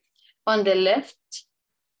 Okay. On the left,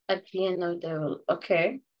 at the end of the...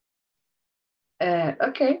 Okay.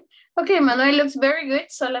 Okay, Manuel looks very good.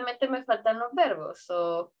 Solamente me faltan los verbos.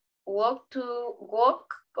 So, walk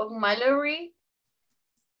on Mallory.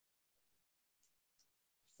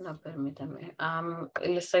 No, permítame.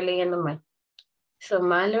 Lo estoy leyendo mal. So,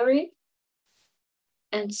 Mallory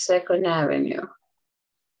and 2nd Avenue.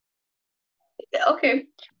 Okay.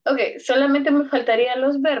 Solamente me faltarían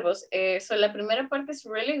los verbos. So, la primera parte is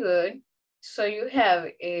really good. So, you have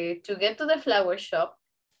to get to the flower shop,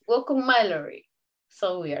 walk on Mallory.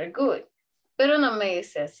 So, we are good. Pero no me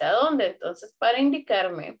dice hacia dónde. Entonces, para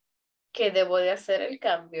indicarme que debo de hacer el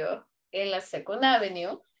cambio, en la Second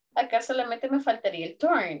Avenue, acá solamente me faltaría el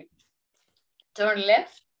turn. Turn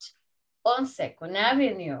left on Second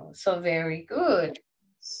Avenue. So very good.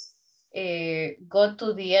 Go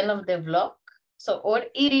to the end of the block. So, or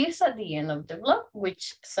it is at the end of the block,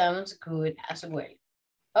 which sounds good as well.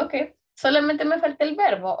 Okay. Solamente me falta el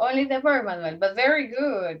verbo. Only the verb, Manuel. But very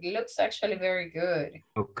good. Looks actually very good.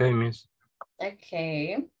 Okay, miss.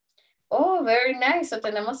 Okay. Oh, very nice. So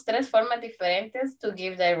tenemos 3 formas diferentes to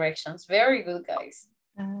give directions. Very good, guys.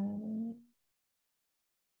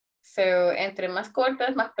 So, entre más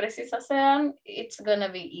cortas, más precisas sean, it's gonna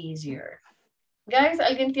be easier. Guys,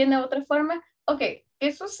 ¿alguien tiene otra forma? Ok,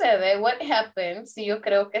 ¿qué sucede? What happens si yo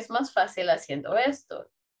creo que es más fácil haciendo esto?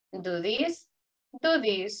 Do this,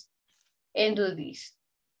 and do this.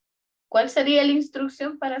 ¿Cuál sería la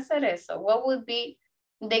instrucción para hacer eso? What would be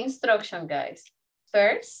the instruction, guys?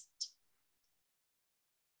 First,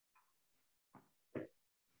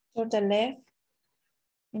 to the left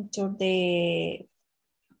and to the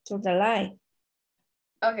right.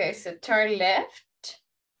 okay, so turn left.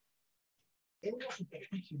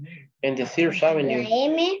 En the Third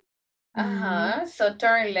Avenue. Ajá, so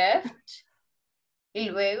turn left. Y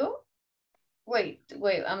luego, wait,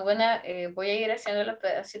 I'm gonna, voy a ir haciéndolo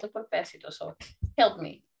pedacito por pedacito, so help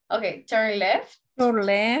me. Okay, turn left. Turn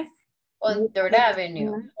left. On Third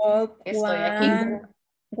Avenue. Estoy aquí.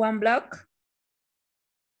 One block.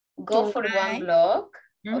 Go for one block.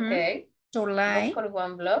 Okay. To right. Go for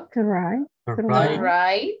one block. To right. To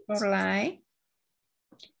right.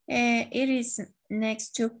 It is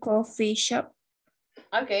next to coffee shop.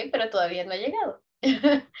 Okay, pero todavía no ha llegado.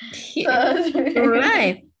 To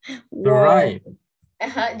right. To right.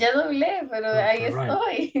 Ajá, ya doblé, pero ahí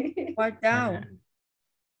estoy. Walk down.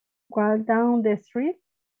 Walk down the street.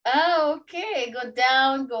 Ah, okay. Go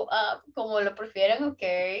down, go up, como lo prefieran,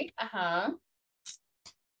 okay. Ajá.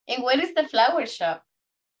 And where is the flower shop?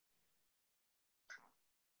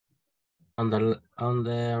 On the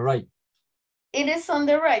right. It is on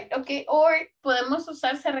the right, okay. Or podemos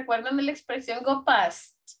usar, ¿se recuerdan de la expresión go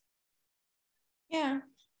past? Yeah,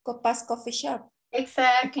 go past coffee shop.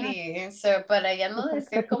 Exactly. So, para ya no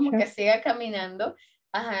decir como que siga caminando.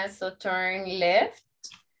 Ajá, so turn left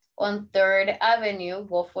on Third Avenue,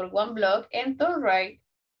 go for one block, and turn right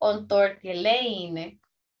on Torque Lane.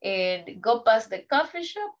 And go past the coffee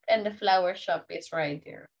shop, and the flower shop is right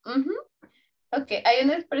there. Okay, hay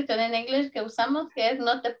una expresión en inglés que usamos que es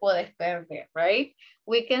no te puedes perder, right?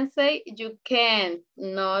 We can say you can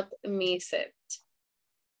not miss it.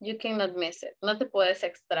 You cannot miss it. No te puedes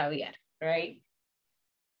extraviar, right?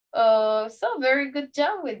 So very good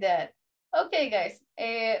job with that. Okay, guys.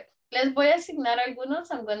 Les voy a asignar algunos.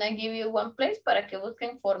 I'm gonna give you one place para que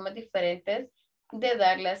busquen formas diferentes de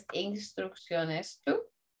dar las instrucciones too.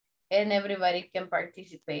 And everybody can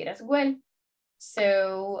participate as well.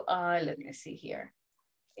 So let me see here.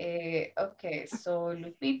 Okay, so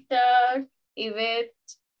Lupita, Yvette,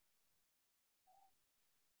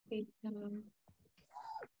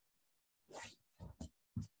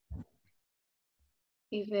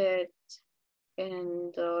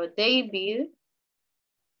 and David,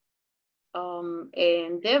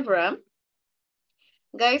 and Deborah.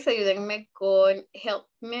 Guys, ayúdenme con, help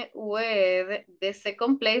me with the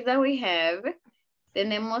second place that we have.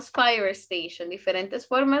 Tenemos fire station, diferentes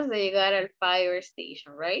formas de llegar al fire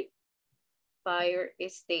station, right? Fire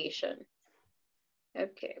station.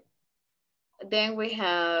 Okay. Then we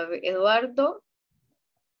have Eduardo,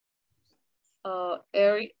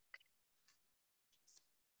 Eric.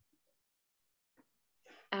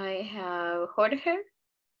 I have Jorge.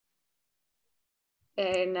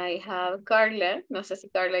 And I have Carla. No sé si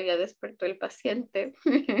Carla ya despertó el paciente.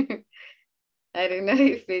 I don't know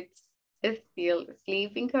if it's still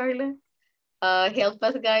sleeping, Carla. Help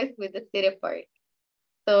us, guys, with the city part.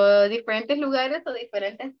 So, diferentes lugares o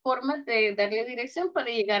diferentes formas de darle dirección para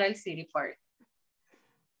llegar al city part.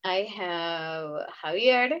 I have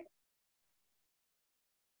Javier,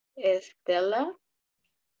 Estela,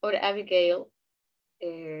 or Abigail,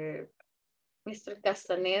 Mr.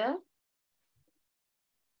 Castaneda.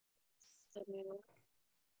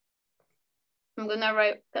 I'm gonna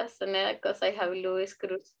write Castaneda because I have Luis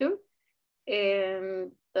Cruz too.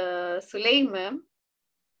 And Suleiman.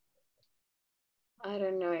 I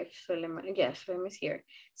don't know if Suleiman, yes, Suleiman is here.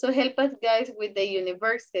 So help us, guys, with the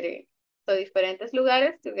university. So diferentes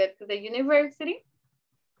lugares to get to the university.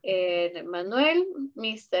 And Manuel,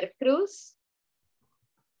 Mr. Cruz.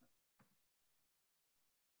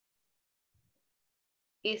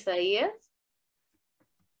 Isaías.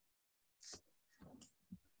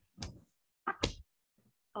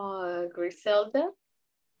 Griselda.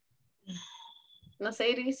 No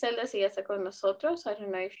sé, Griselda, si ya está con nosotros. I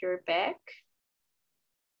don't know if you're back.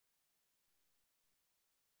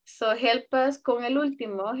 So help us con el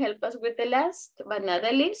último. Help us with the last, but not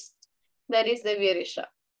the least. That is the beauty shop.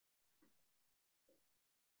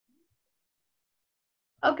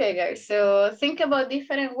 Okay, guys. So think about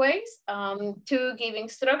different ways to give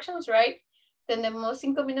instructions, right? Tenemos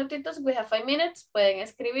 5 minutitos. We have 5 minutes. Pueden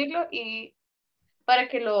escribirlo y para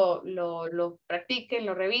que lo practiquen,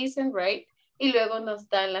 lo revisen, right? Y luego nos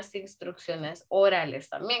dan las instrucciones orales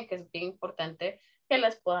también, que es bien importante que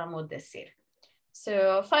las podamos decir.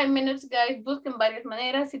 So, 5 minutes, guys. Busquen varias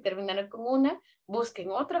maneras. Si terminaron con una,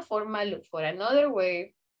 busquen otra forma. Look for another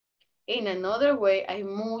way. In another way, hay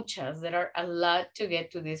muchas. There are a lot to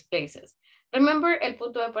get to these places. Remember, el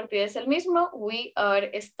punto de partida es el mismo. We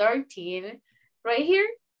are starting right here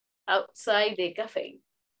outside the cafe.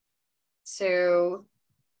 So,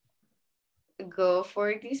 go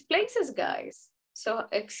for these places, guys. So,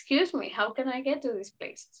 excuse me, how can I get to these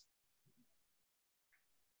places?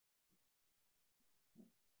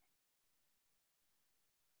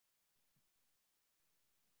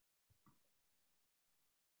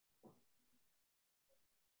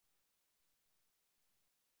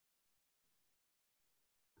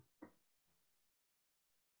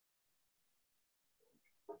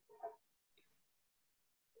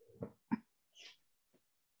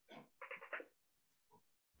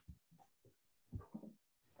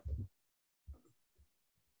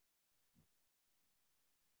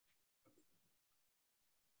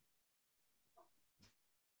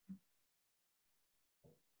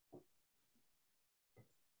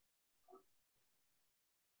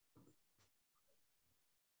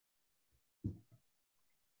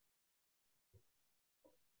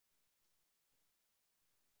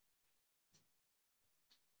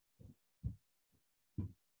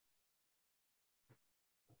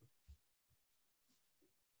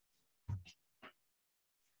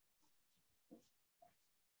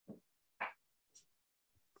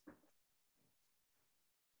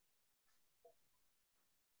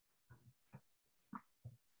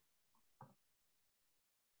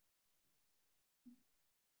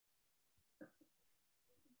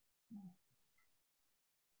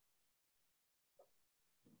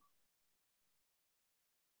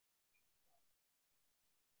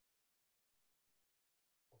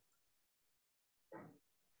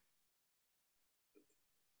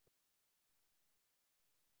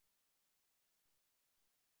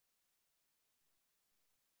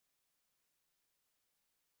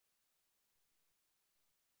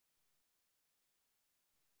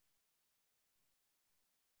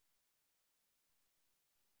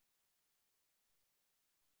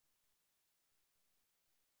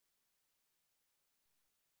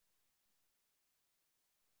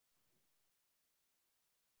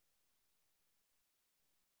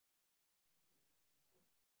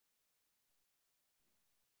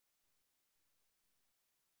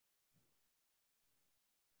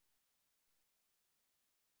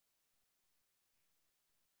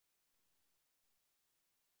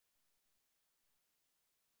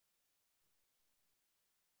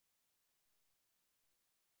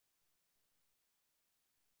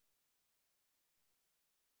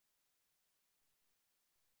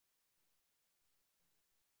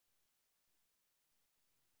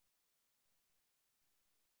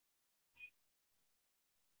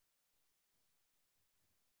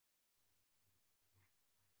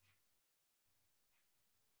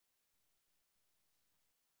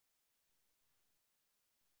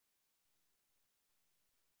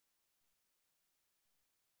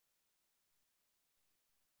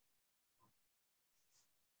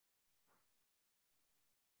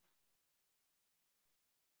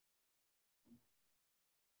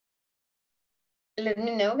 Let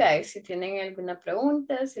me know, guys, si tienen alguna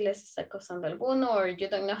pregunta, si les está causando alguno, or you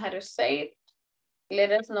don't know how to say it,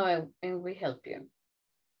 let us know and we help you.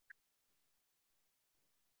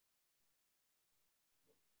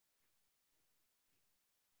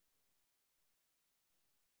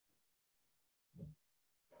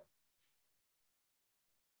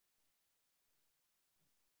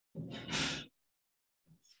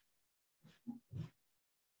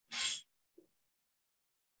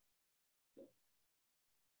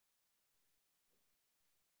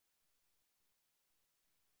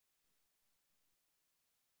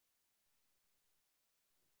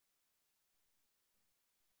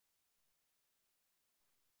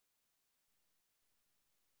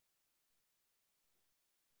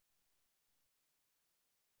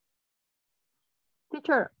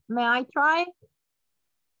 Teacher, may I try?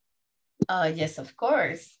 Yes, of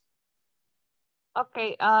course.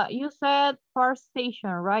 Okay, you said first station,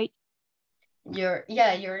 right?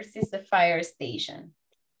 Yours is the fire station.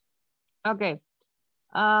 Okay.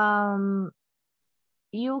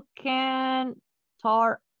 You can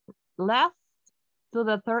turn left to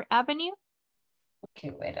the 3rd Avenue.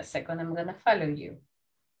 Okay, wait a second. I'm gonna follow you.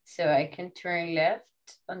 So I can turn left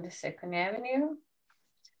on the 2nd Avenue.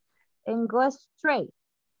 And go straight.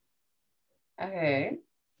 Okay.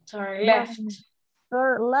 Turn left.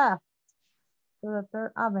 Turn left to the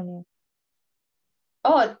 3rd Avenue.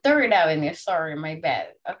 Oh, 3rd Avenue. Sorry, my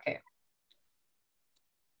bad. Okay.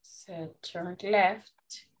 So turn left.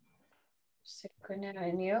 2nd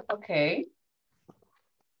Avenue. Okay.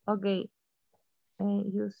 Okay.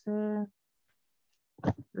 And you said,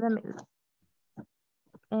 let me,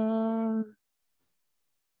 and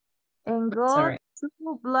go Sorry.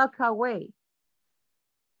 2 blocks away.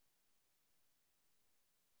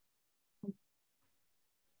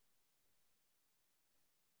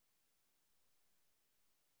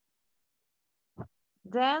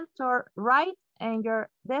 Then turn right and your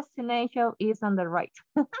destination is on the right.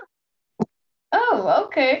 Oh,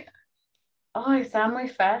 okay. Oh, está muy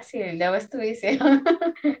fácil. That was too easy.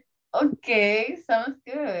 Okay, sounds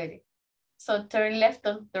good. So turn left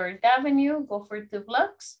on 3rd Avenue, go for 2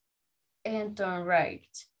 blocks, and turn right.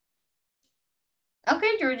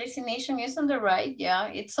 Okay, your destination is on the right. Yeah,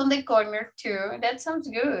 it's on the corner too. That sounds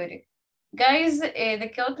good. Guys,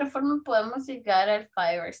 ¿de qué otra forma podemos llegar al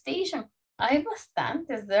fire station? Hay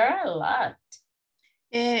bastantes, there are a lot.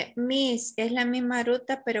 Miss, es la misma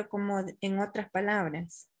ruta, pero como en otras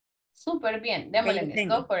palabras. Súper bien, démosle, Miss,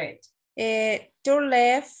 go for it. Turn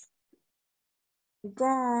left, go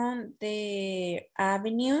on the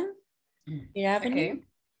avenue, Okay.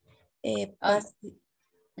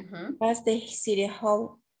 past the city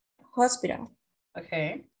hospital.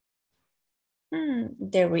 Okay.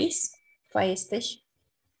 There is fire station.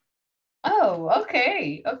 Oh,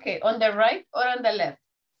 okay, okay. On the right or on the left?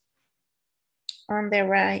 On the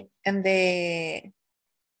right, and the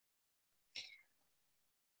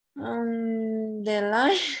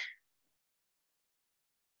line.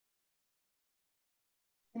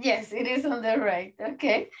 Yes, it is on the right.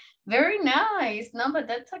 Okay, very nice. No, but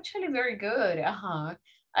that's actually very good.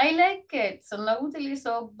 I like it. So no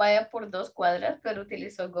utilizó vaya por 2 cuadras, pero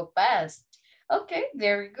utilizó go past. Okay,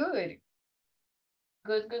 very good.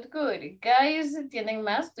 Good, good, good. Guys, ¿tienen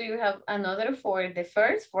más? Do you have another for the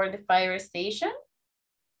fire station?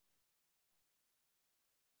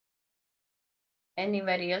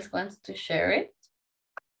 Anybody else wants to share it?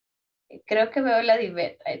 Creo que veo la de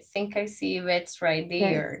Yvette. I think I see Yvette's right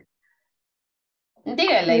there. Yes.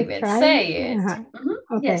 Dígala, Yvette, say it.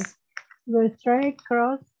 Okay. Yes. Go straight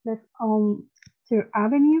across left on 3rd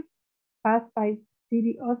Avenue, pass by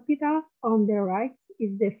City Hospital. On the right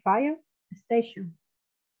is the fire station.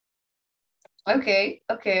 Okay,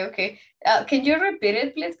 okay, okay. Can you repeat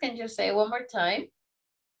it, please? Can you say it one more time?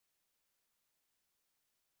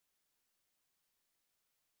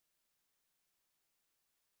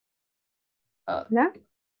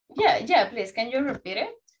 Yeah, please. Can you repeat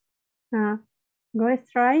it? Go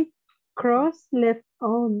straight, cross left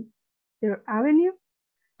on 3rd Avenue,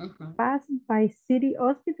 pass by City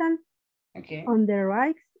Hospital. Okay. On the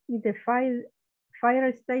right is the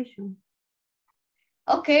fire station.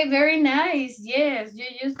 Okay, very nice. Yes, you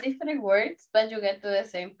use different words, but you get to the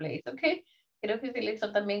same place. Okay. Creo que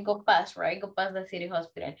utilizó también go past, right? Go past the city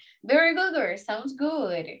hospital. Very good, girls. Sounds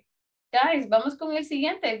good. Guys, vamos con el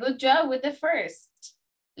siguiente. Good job with the first.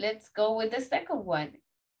 Let's go with the second one.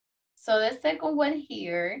 So the second one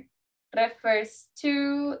here refers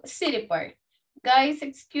to city park. Guys,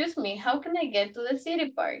 excuse me, how can I get to the city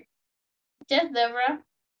park? Yes, Deborah.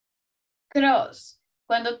 Cross.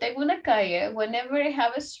 Cuando tengo una calle, whenever I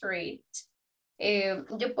have a street,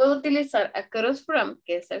 yo puedo utilizar across from,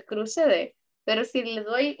 que es el cruce de, pero si le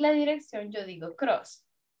doy la dirección, yo digo cross.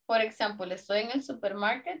 Por ejemplo, estoy en el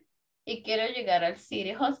supermarket y quiero llegar al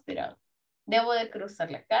City Hospital. Debo de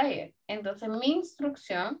cruzar la calle. Entonces, mi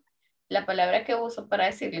instrucción, la palabra que uso para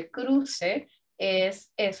decirle cruce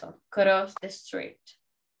es eso, cross the street.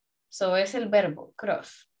 So, es el verbo,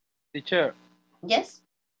 cross. Teacher. Yes?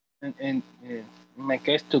 In my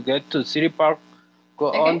case, to get to City Park,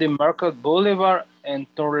 go on the Market Boulevard and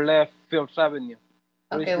turn left 5th Avenue.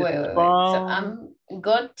 Okay, wait. So I'm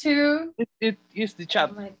go to... It is the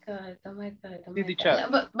chat. Oh my God. The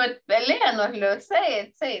chat. No, but léanoslo,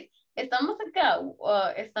 say it. Estamos acá,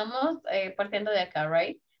 estamos partiendo de acá,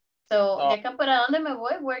 right? So, ¿de acá para dónde me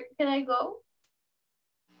voy? Where can I go?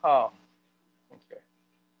 Oh, okay.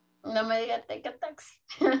 No me diga take a taxi.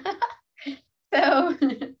 So...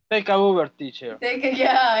 Take a Uber, teacher.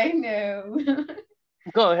 Yeah, I know.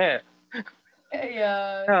 Go ahead.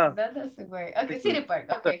 Yeah, Yeah. that doesn't work. Okay, City Park,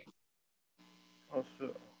 okay.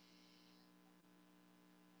 Also,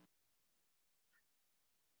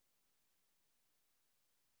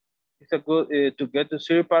 it's a good to get to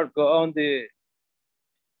City Park. Go on the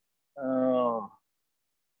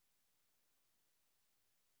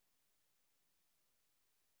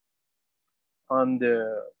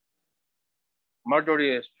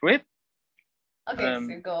Marjorie Street. Okay,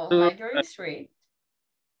 so go on Marjorie Street.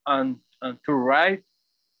 And to right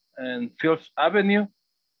and Fields Avenue.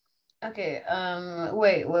 Okay,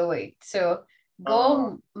 wait. So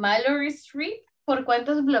go Mallory Street. ¿Por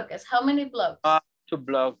cuántos bloques? How many blocks? 2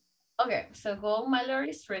 blocks. Okay, so go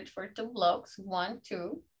Mallory Street for 2 blocks. 1,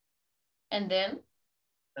 2. And then?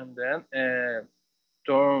 And then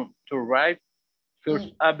turn to right,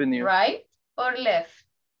 Fields Avenue. Right or left?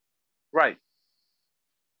 Right.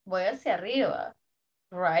 Voy hacia arriba.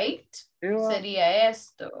 Right. Sería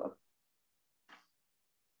esto.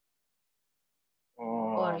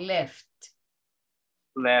 Or left.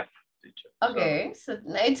 Left, teacher. Okay, so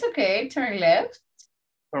it's okay. Turn left.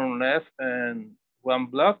 Turn left and 1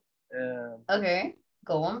 block. Okay,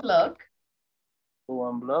 go 1 block. Go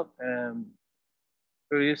 1 block and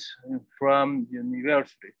it is in front of the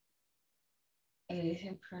university. It is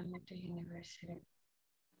in front of the university.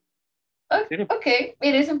 Okay,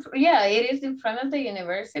 it is in front of the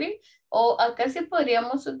university. O acá sí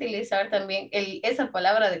podríamos utilizar también esa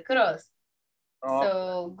palabra de cross.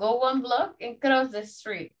 So go 1 block and cross the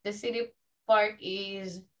street. The city park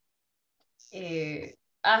is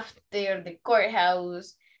after the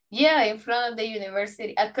courthouse. Yeah, in front of the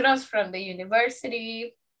university, across from the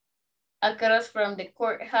university, across from the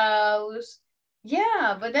courthouse.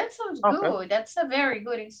 Yeah, but that sounds good. That's a very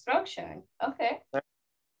good instruction. Okay.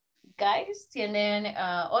 Guys, ¿tienen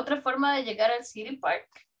otra forma de llegar al city park?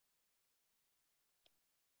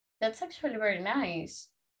 That's actually very nice.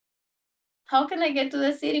 How can I get to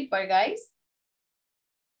the city park, guys?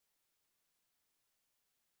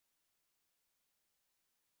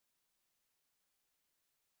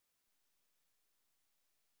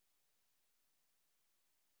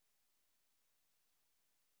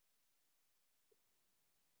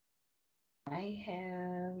 I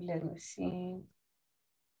have, let me see.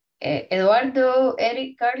 Eduardo,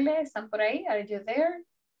 Eric, Carla, ¿están por ahí? Are you there?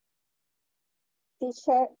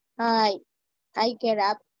 Teacher, I get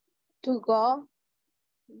up to go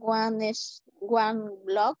one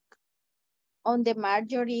block on the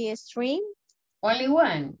Marjorie Street. Only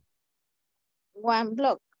one? 1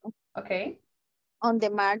 block. Okay. On the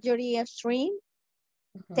Marjorie Street,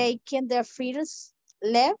 taking the first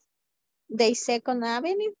left, the 2nd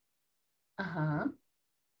Avenue.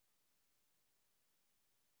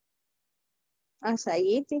 Hasta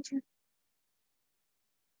ahí, teacher.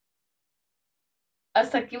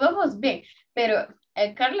 Hasta aquí vamos bien. Pero,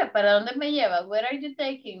 Carla, ¿para dónde me lleva? Where are you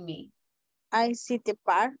taking me? I City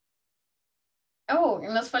Park. Oh,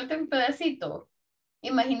 nos falta un pedacito.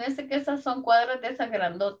 Imagínense que esas son cuadros de esas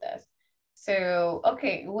grandotas. So,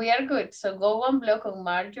 okay, we are good. So go 1 block on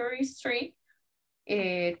Marjorie Street.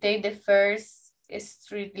 Take the first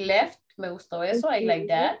street left. Me gustó eso. I like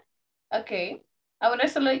that. Okay. Ahora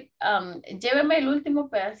solo lléveme el último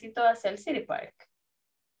pedacito hacia el City Park.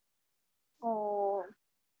 Oh,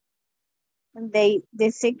 the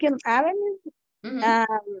 2nd Avenue.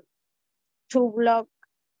 2 block.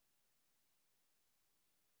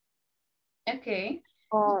 Okay.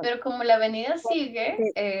 Pero como la avenida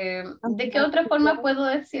sigue, ¿de qué otra forma puedo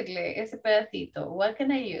decirle ese pedacito? What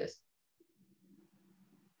can I use?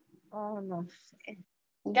 Oh, no sé.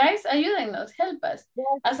 Guys, ayúdennos, help us.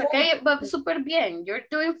 Hasta que va súper bien. You're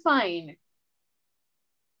doing fine.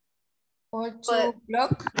 Or 2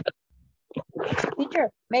 block.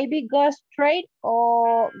 Teacher, maybe go straight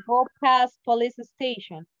or go past police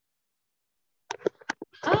station.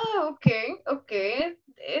 Okay.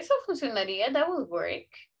 Eso funcionaría, that will work.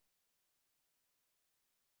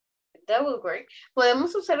 That will work.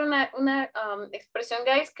 Podemos usar una expresión,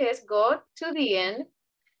 guys, que es go to the end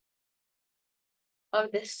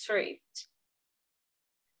of the street.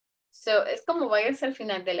 So, es como vayas al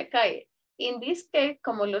final de la calle. In this case,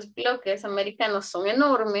 como los bloques americanos son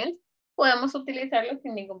enormes, podemos utilizarlo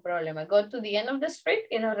sin ningún problema. Go to the end of the street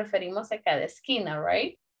y nos referimos a cada esquina,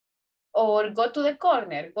 right? Or go to the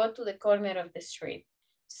corner of the street.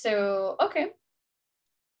 So, okay.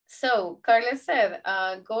 So, Carla said,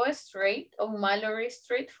 go straight on Mallory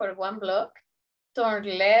Street for 1 block. Turn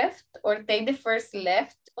left or take the first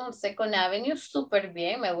left on 2nd Avenue. Súper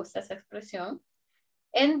bien, me gusta esa expresión.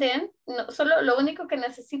 And then, solo lo único que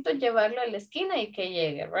necesito es llevarlo a la esquina y que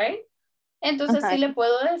llegue, right? Entonces sí le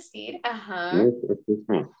puedo decir,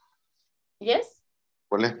 Yes.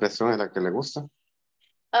 ¿Cuál expresión es la que le gusta?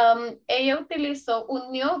 Ella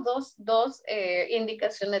unió dos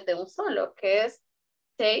indicaciones de un solo, que es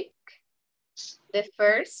take, the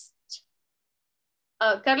first.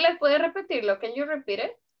 Carla, ¿puede repetirlo? Can you repeat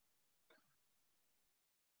it?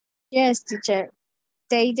 Yes, teacher.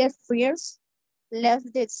 Take the first,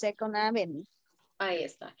 left the second avenue. Ahí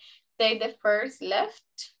está. Take the first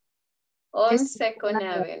left on The Second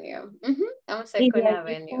Avenue. On Y Second de ahí,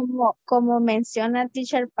 Avenue. como menciona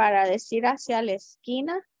teacher, para decir hacia la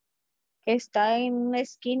esquina, que está en una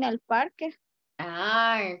esquina el parque.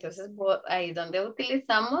 Entonces ahí donde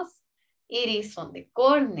utilizamos it is on the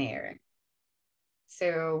corner.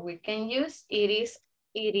 So we can use it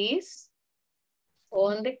is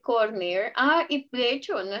on the corner. Y de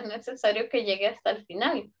hecho no es necesario que llegue hasta el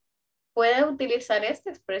final. Puede utilizar esta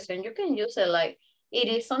expresión. You can use it like it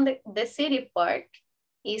is on the city park.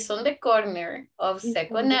 Is on the corner of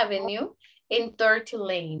Second Avenue in 30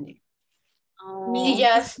 Lane. Y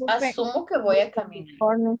ya asumo que voy a caminar.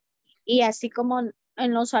 Y así como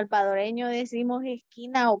en los salvadoreños decimos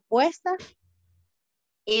esquina opuesta.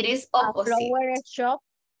 It is opposite. Flower shop.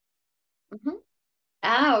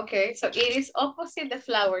 Okay. So it is opposite the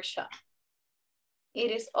flower shop.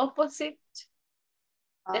 It is opposite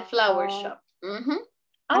the flower shop.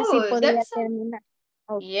 Así podría terminar.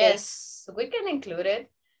 Okay. Yes, we can include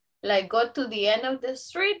it. Like go to the end of the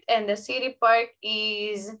street and the city park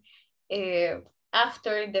is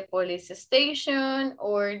after the police station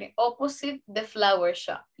or the opposite the flower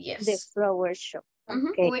shop. Yes. The flower shop.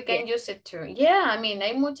 Okay, we can use it too. Yeah, I mean,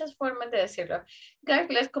 hay muchas formas de decirlo. Guys,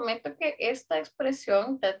 les comento que esta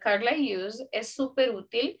expresión that Carla used es súper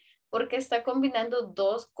útil porque está combinando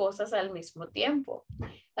dos cosas al mismo tiempo.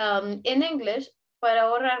 En English, para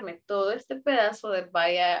ahorrarme todo este pedazo de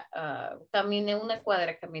vaya, camine una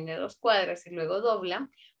cuadra, camine 2 cuadras y luego dobla,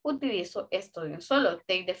 utilizo esto de un solo.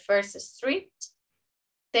 Take the first street,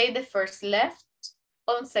 take the first left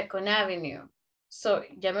on Second Avenue. So,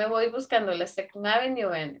 ya me voy buscando la Second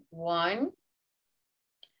Avenue en 1,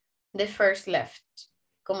 the first left.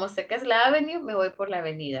 Como sé que es la avenue, me voy por la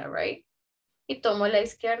avenida, right? Y tomo la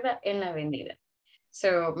izquierda en la avenida.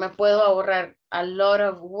 So, me puedo ahorrar a lot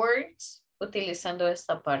of words utilizando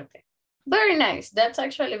esta parte. Very nice. That's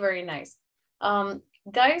actually very nice.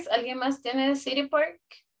 Guys, ¿alguien más tiene City Park?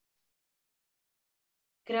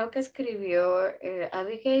 Creo que escribió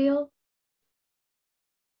Abigail.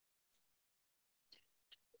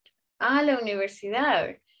 La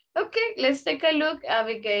universidad. Okay, let's take a look,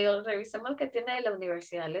 Abigail. Revisemos qué tiene de la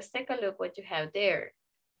universidad. Let's take a look what you have there.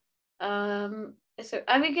 So,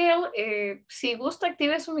 Abigail, si gusta,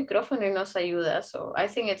 active su micrófono y nos ayuda. So, I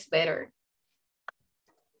think it's better.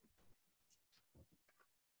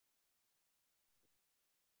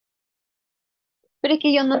 Pero es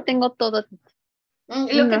que yo no tengo todo.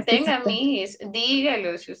 Lo que tenga, Miss,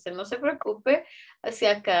 dígalo. Si usted no se preocupe, si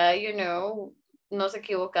acá, you know, nos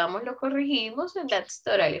equivocamos, lo corregimos, and that's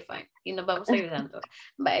totally fine. Y nos vamos ayudando.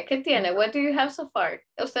 Vaya, ¿qué tiene? What do you have so far?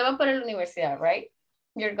 Usted va para la universidad, right?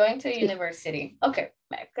 You're going to university. Okay,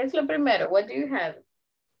 ¿qué es lo primero? What do you have?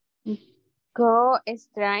 Go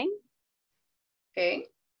strain.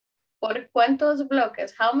 Okay. ¿Por cuántos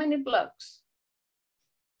bloques? How many blocks?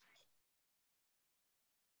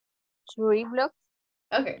 3 blocks.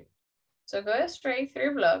 Okay. So go straight 3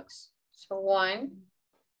 blocks. So 1,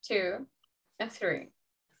 2, and 3.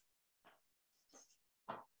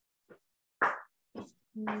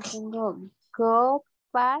 Go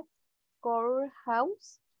past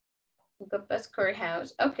courthouse. Go past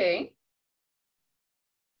courthouse. Okay.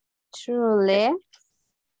 To the left.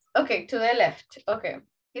 Okay, to the left. Okay.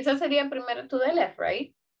 Quizás sería primero to the left,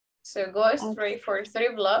 right? So go straight for 3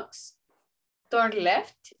 blocks. Turn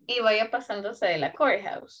left y vaya pasándose de la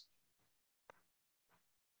courthouse.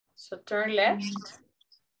 So turn left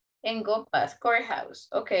and go past courthouse.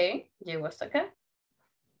 Okay, llego hasta acá.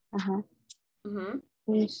 Ajá.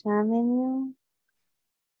 Avenue.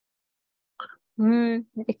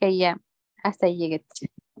 Es que ya, hasta ahí llegué.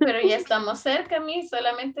 Pero ya estamos cerca, mi,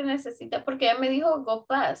 solamente necesita, porque ya me dijo go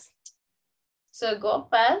past. So go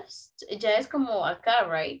past, ya es como acá,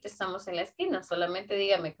 right? Estamos en la esquina, solamente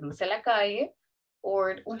dígame cruce la calle o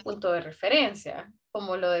un punto de referencia.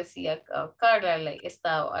 Como lo decía Carla,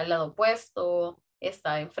 está al lado opuesto,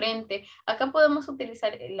 está enfrente. Acá podemos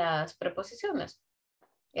utilizar las preposiciones.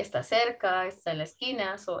 Está cerca, está en la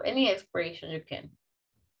esquina, so any expression you can.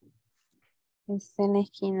 Está en la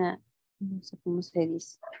esquina, no sé cómo se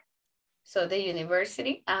dice. So the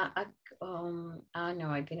university, no,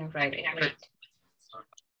 I didn't write it. Wait.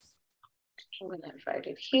 I'm gonna write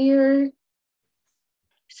it here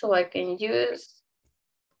so I can use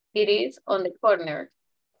It is on the corner.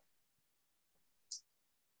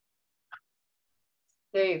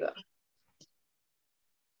 There you go.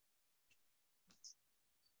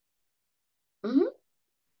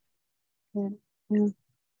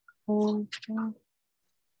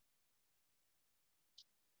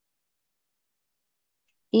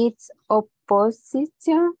 It's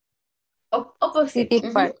opposition. Opposite.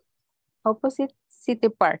 City park. Opposite city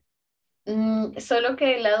park. Solo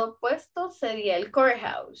que el lado opuesto sería el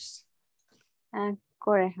courthouse.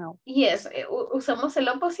 Courthouse. Yes, usamos el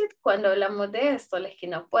opposite cuando hablamos de esto, la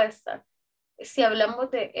esquina opuesta. Si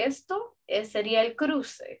hablamos de esto, sería el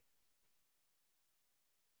cruce.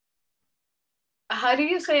 How do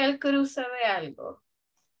you say el cruce de algo?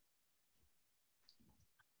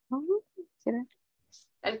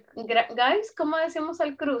 Guys, ¿cómo decimos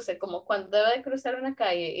el cruce? Como cuando debe de cruzar una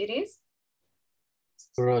calle. It is?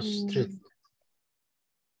 Cross street.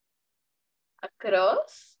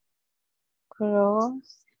 Across?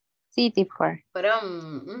 Cross city park.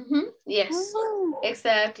 Yes,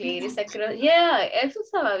 exactly. It is across. Yeah, eso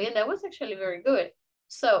estaba bien. That was actually very good.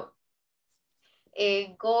 So,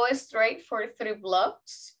 go straight for 3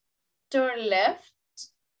 blocks, turn left,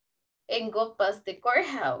 and go past the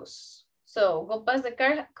courthouse. So, go past the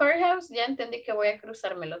courthouse. Ya entendí que voy a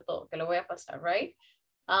cruzármelo todo, que lo voy a pasar, right?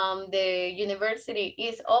 The university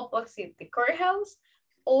is opposite the courthouse,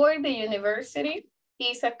 or the university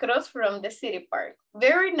is across from the city park.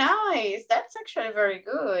 Very nice. That's actually very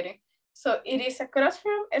good. So, it is across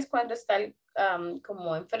from es cuando está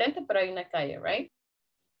como enfrente, pero hay una calle, right?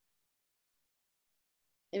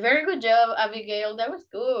 Very good job, Abigail. That was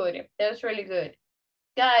good. That was really good.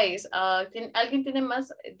 Guys, ¿alguien tiene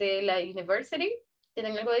más de la university?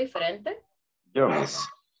 ¿Tienen algo diferente? Yo, miss.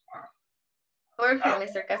 Perfect,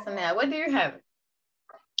 Mr. Castaneda. What do you have?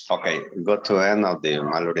 Okay, go to end of the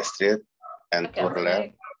Mallory Street and turn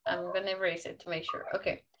left. I'm going to erase it to make sure.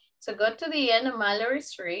 Okay, so go to the end of Mallory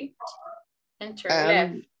Street and turn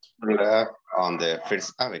left. Left on the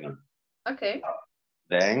First Avenue. Okay.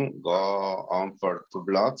 Then go on for 2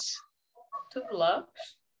 blocks. 2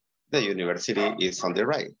 blocks. The university is on the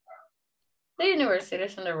right. The university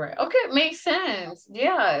is on the right. Okay, makes sense.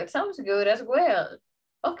 Yeah, it sounds good as well.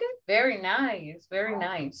 Okay, very nice, very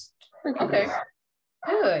nice. Okay,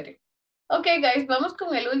 good. Okay, guys, vamos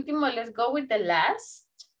con el último. Let's go with the last.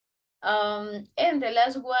 And the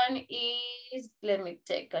last one is, let me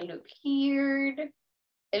take a look here.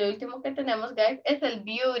 El último que tenemos, guys, es el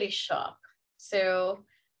beauty shop. So,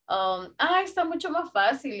 está mucho más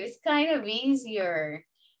fácil. It's kind of easier.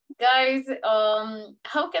 Guys,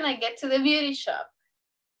 how can I get to the beauty shop?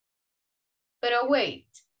 Pero wait,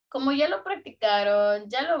 como ya lo practicaron,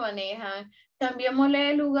 ya lo manejan,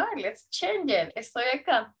 cambiémosle el lugar. Let's change it. Estoy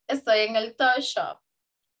acá. Estoy en el toy shop.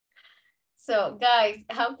 So, guys,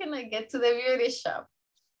 how can I get to the beauty shop?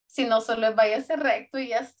 Si no solo vaya a ser recto y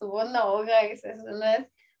ya estuvo. No, guys, eso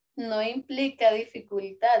no implica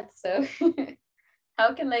dificultad. So,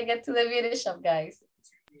 how can I get to the beauty shop, guys?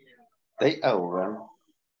 Take over.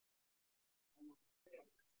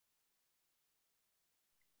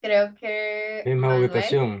 Creo que... Misma Manuel,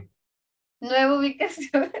 ubicación. Nueva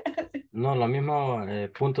ubicación. No, la misma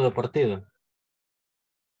punto de partida.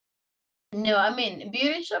 No, I mean,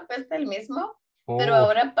 beauty shop es el mismo, Oh. pero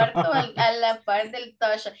ahora parto a la par del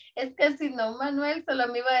touch. Es que si no, Manuel solo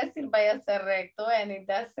me iba a decir vaya a ser recto, and it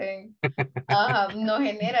doesn't, no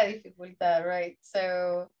genera dificultad, right?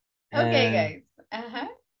 So, okay, guys.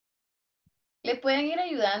 Le pueden ir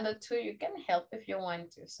ayudando too. You can help if you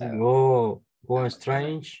want to. So. Go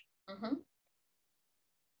strange.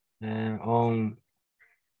 On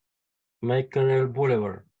Makerel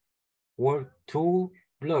Boulevard. Walk 2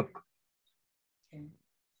 block.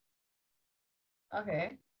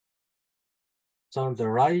 Okay. On the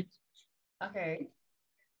right. Okay.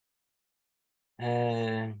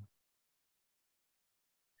 On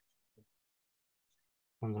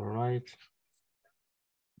the right.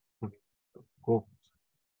 Go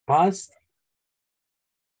past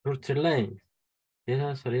Fruity Lane.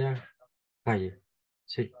 Esa sería calle.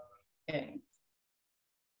 Sí. Okay.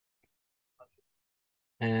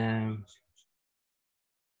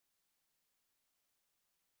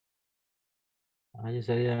 Ahí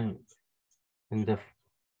sería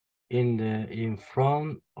in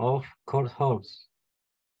front of courthouse.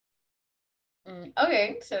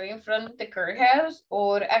 Okay, so in front of the courthouse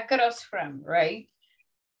or across from, right?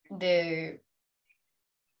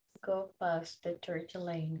 Go past the third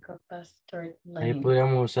lane, go past third lane. Ahí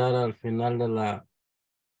podríamos usar al final de la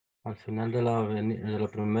avenida, de la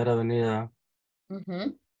primera avenida.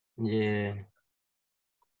 Yeah.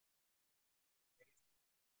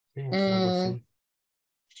 Sí, algo así.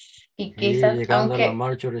 Y Y quizás, llegando a la aunque...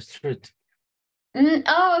 Marjorie Street.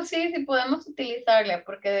 Sí, sí podemos utilizarla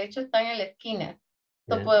porque de hecho está en la esquina.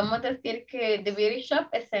 So, podemos decir que the beauty shop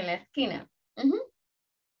está en la esquina.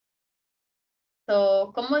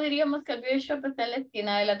 So, ¿cómo diríamos que el beauty shop está en la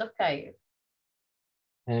esquina de las dos calles?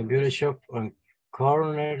 Beauty shop on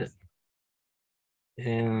corner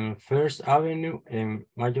in First Avenue and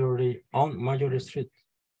Marjorie Street.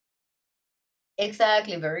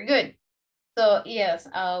 Exactly, very good. So, yes,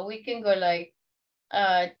 we can go like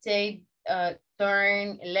take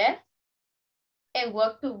turn left and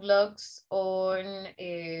walk 2 blocks on,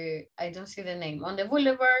 I don't see the name, on the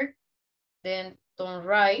boulevard, then turn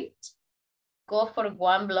right, go for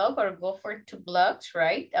 1 block or go for 2 blocks,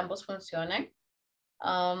 right? Ambos funcionan.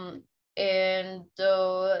 And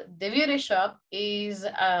the beauty shop is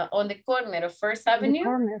on the corner of First Avenue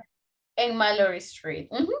and Mallory Street.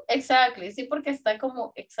 Exactly, sí, porque está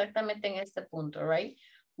como exactamente en este punto, right?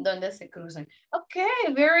 Donde se cruzan.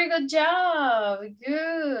 Okay, very good job.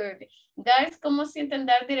 Good. Guys, ¿cómo sienten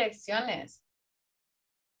dar direcciones?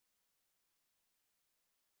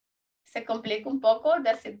 ¿Se complica un poco?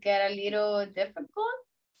 Does it get a little difficult?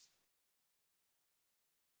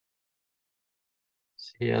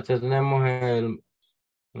 Sí, ya tenemos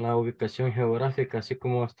la ubicación geográfica, así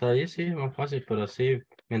como está ahí, sí, es más fácil, pero así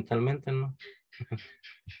mentalmente no.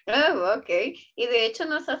 Oh, ok. Y de hecho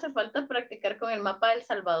nos hace falta practicar con el mapa del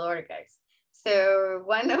Salvador, guys. So,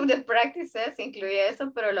 one of the practices incluye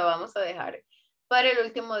eso, pero lo vamos a dejar para el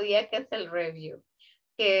último día, que es el review,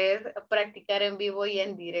 que es practicar en vivo y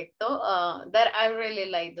en directo. That I really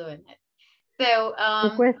like doing it. So,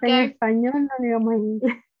 cuesta en español, no digamos en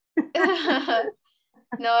inglés.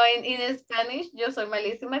 No, in Spanish yo soy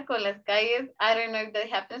malísima con las calles. I don't know if that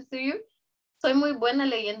happens to you. Soy muy buena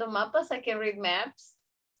leyendo mapas, I can read maps,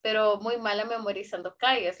 pero muy mala memorizando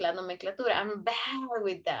calles, la nomenclatura. I'm bad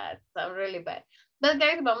with that. I'm really bad. But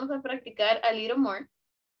guys, vamos a practicar a little more.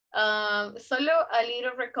 Solo a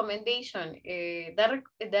little recommendation.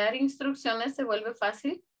 Dar instrucciones se vuelve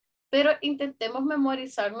fácil, pero intentemos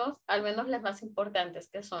memorizarnos al menos las más importantes,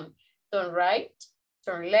 que son turn right,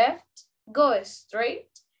 turn left, go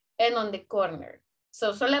straight, and on the corner.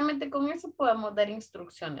 So, solamente con eso podemos dar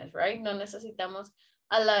instrucciones, right? No necesitamos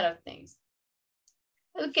a lot of things.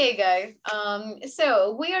 Okay, guys.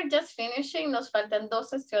 So, we are just finishing. Nos faltan 2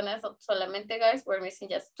 sesiones solamente, guys. We're missing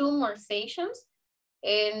just 2 more sessions.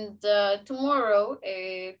 And tomorrow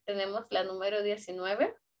tenemos la número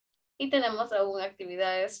 19 y tenemos aún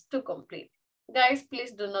actividades to complete. Guys,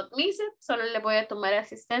 please do not miss it. Solo le voy a tomar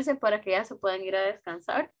asistencia para que ya se puedan ir a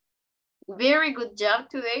descansar. Very good job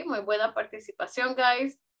today. Muy buena participación,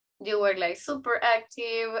 guys. You were like super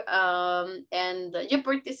active and you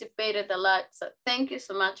participated a lot. So thank you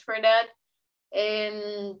so much for that.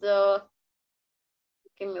 And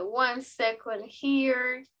give me 1 second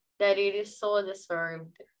here that it is so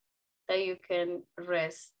deserved that you can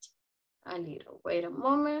rest a little. Wait a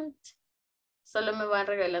moment. Solo me van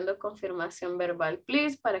regalando confirmación verbal,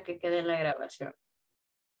 please, para que quede en la grabación.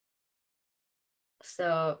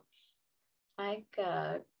 So, I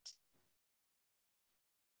got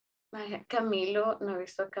Camilo, no he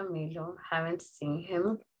visto a Camilo, haven't seen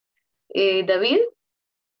him. David?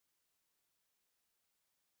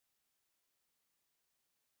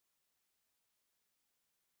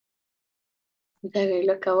 David,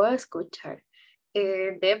 lo acabo de escuchar.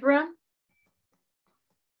 Debra?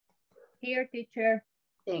 Here, teacher.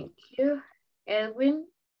 Thank you. Edwin?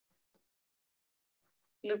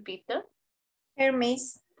 Lupita? Here,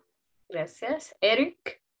 miss. Gracias.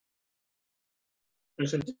 Eric?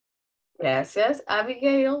 Present. Gracias.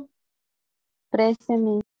 Abigail? Present,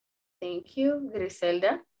 miss. Thank you.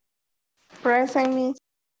 Griselda? Present, miss.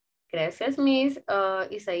 Gracias, Miss.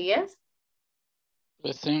 Isaías?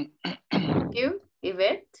 Present. Thank you.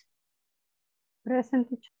 Yvette? Present,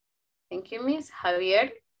 teacher. Thank you, Miss.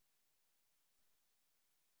 Javier?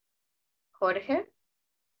 Jorge?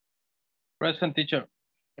 Present, teacher.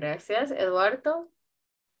 Gracias. Eduardo?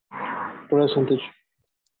 Present, teacher.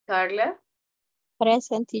 Carla?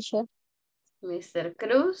 Present, teacher. Mr.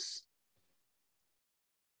 Cruz?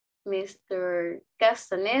 Mr.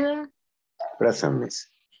 Castaneda? Present, Miss.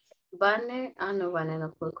 Vane? No, Vane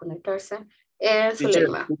no pudo conectarse. Teacher,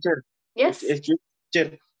 Zuleima. teacher. Yes.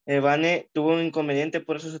 Teacher, Vane tuvo un inconveniente,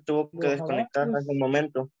 por eso se tuvo que desconectar hace un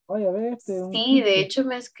momento. Sí, de hecho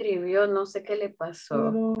me escribió, no sé qué le pasó.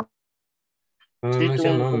 No me Sí, tuvo un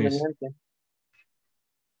mencionó, Miss. inconveniente.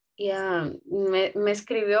 Yeah, me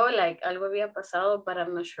escribió, like, algo había pasado, but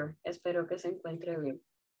I'm not sure. Espero que se encuentre bien.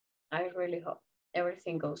 I really hope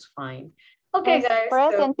everything goes fine. Okay, guys.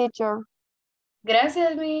 Present, teacher.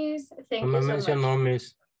 Gracias, Miss. No Thank me you so much. mencionó,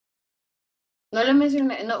 Miss. No le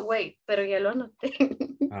mencioné, no, wait, pero ya lo anoté.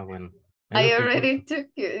 Ah, bueno. I Ahí lo que already importa. took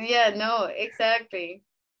you. Yeah, no, exactly.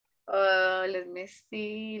 Let me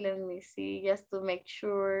see, just to make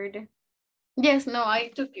sure. Yes, no, I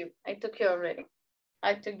took you already.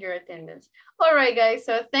 I took your attendance. All right, guys,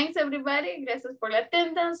 so thanks everybody. Gracias por la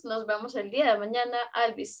attendance. Nos vemos el día de mañana.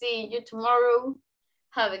 I'll be seeing you tomorrow.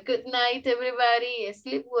 Have a good night, everybody. Sleep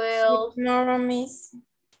See you well. tomorrow, Miss.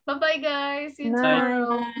 Bye-bye, guys. See you Night.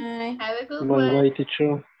 tomorrow. Bye. Have a good Bye one. bye,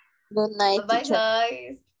 teacher. Good night, Bye-bye, teacher.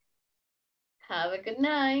 guys. Have a good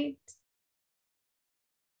night.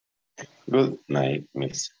 Good night,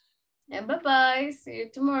 Miss. And bye-bye. See you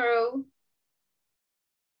tomorrow.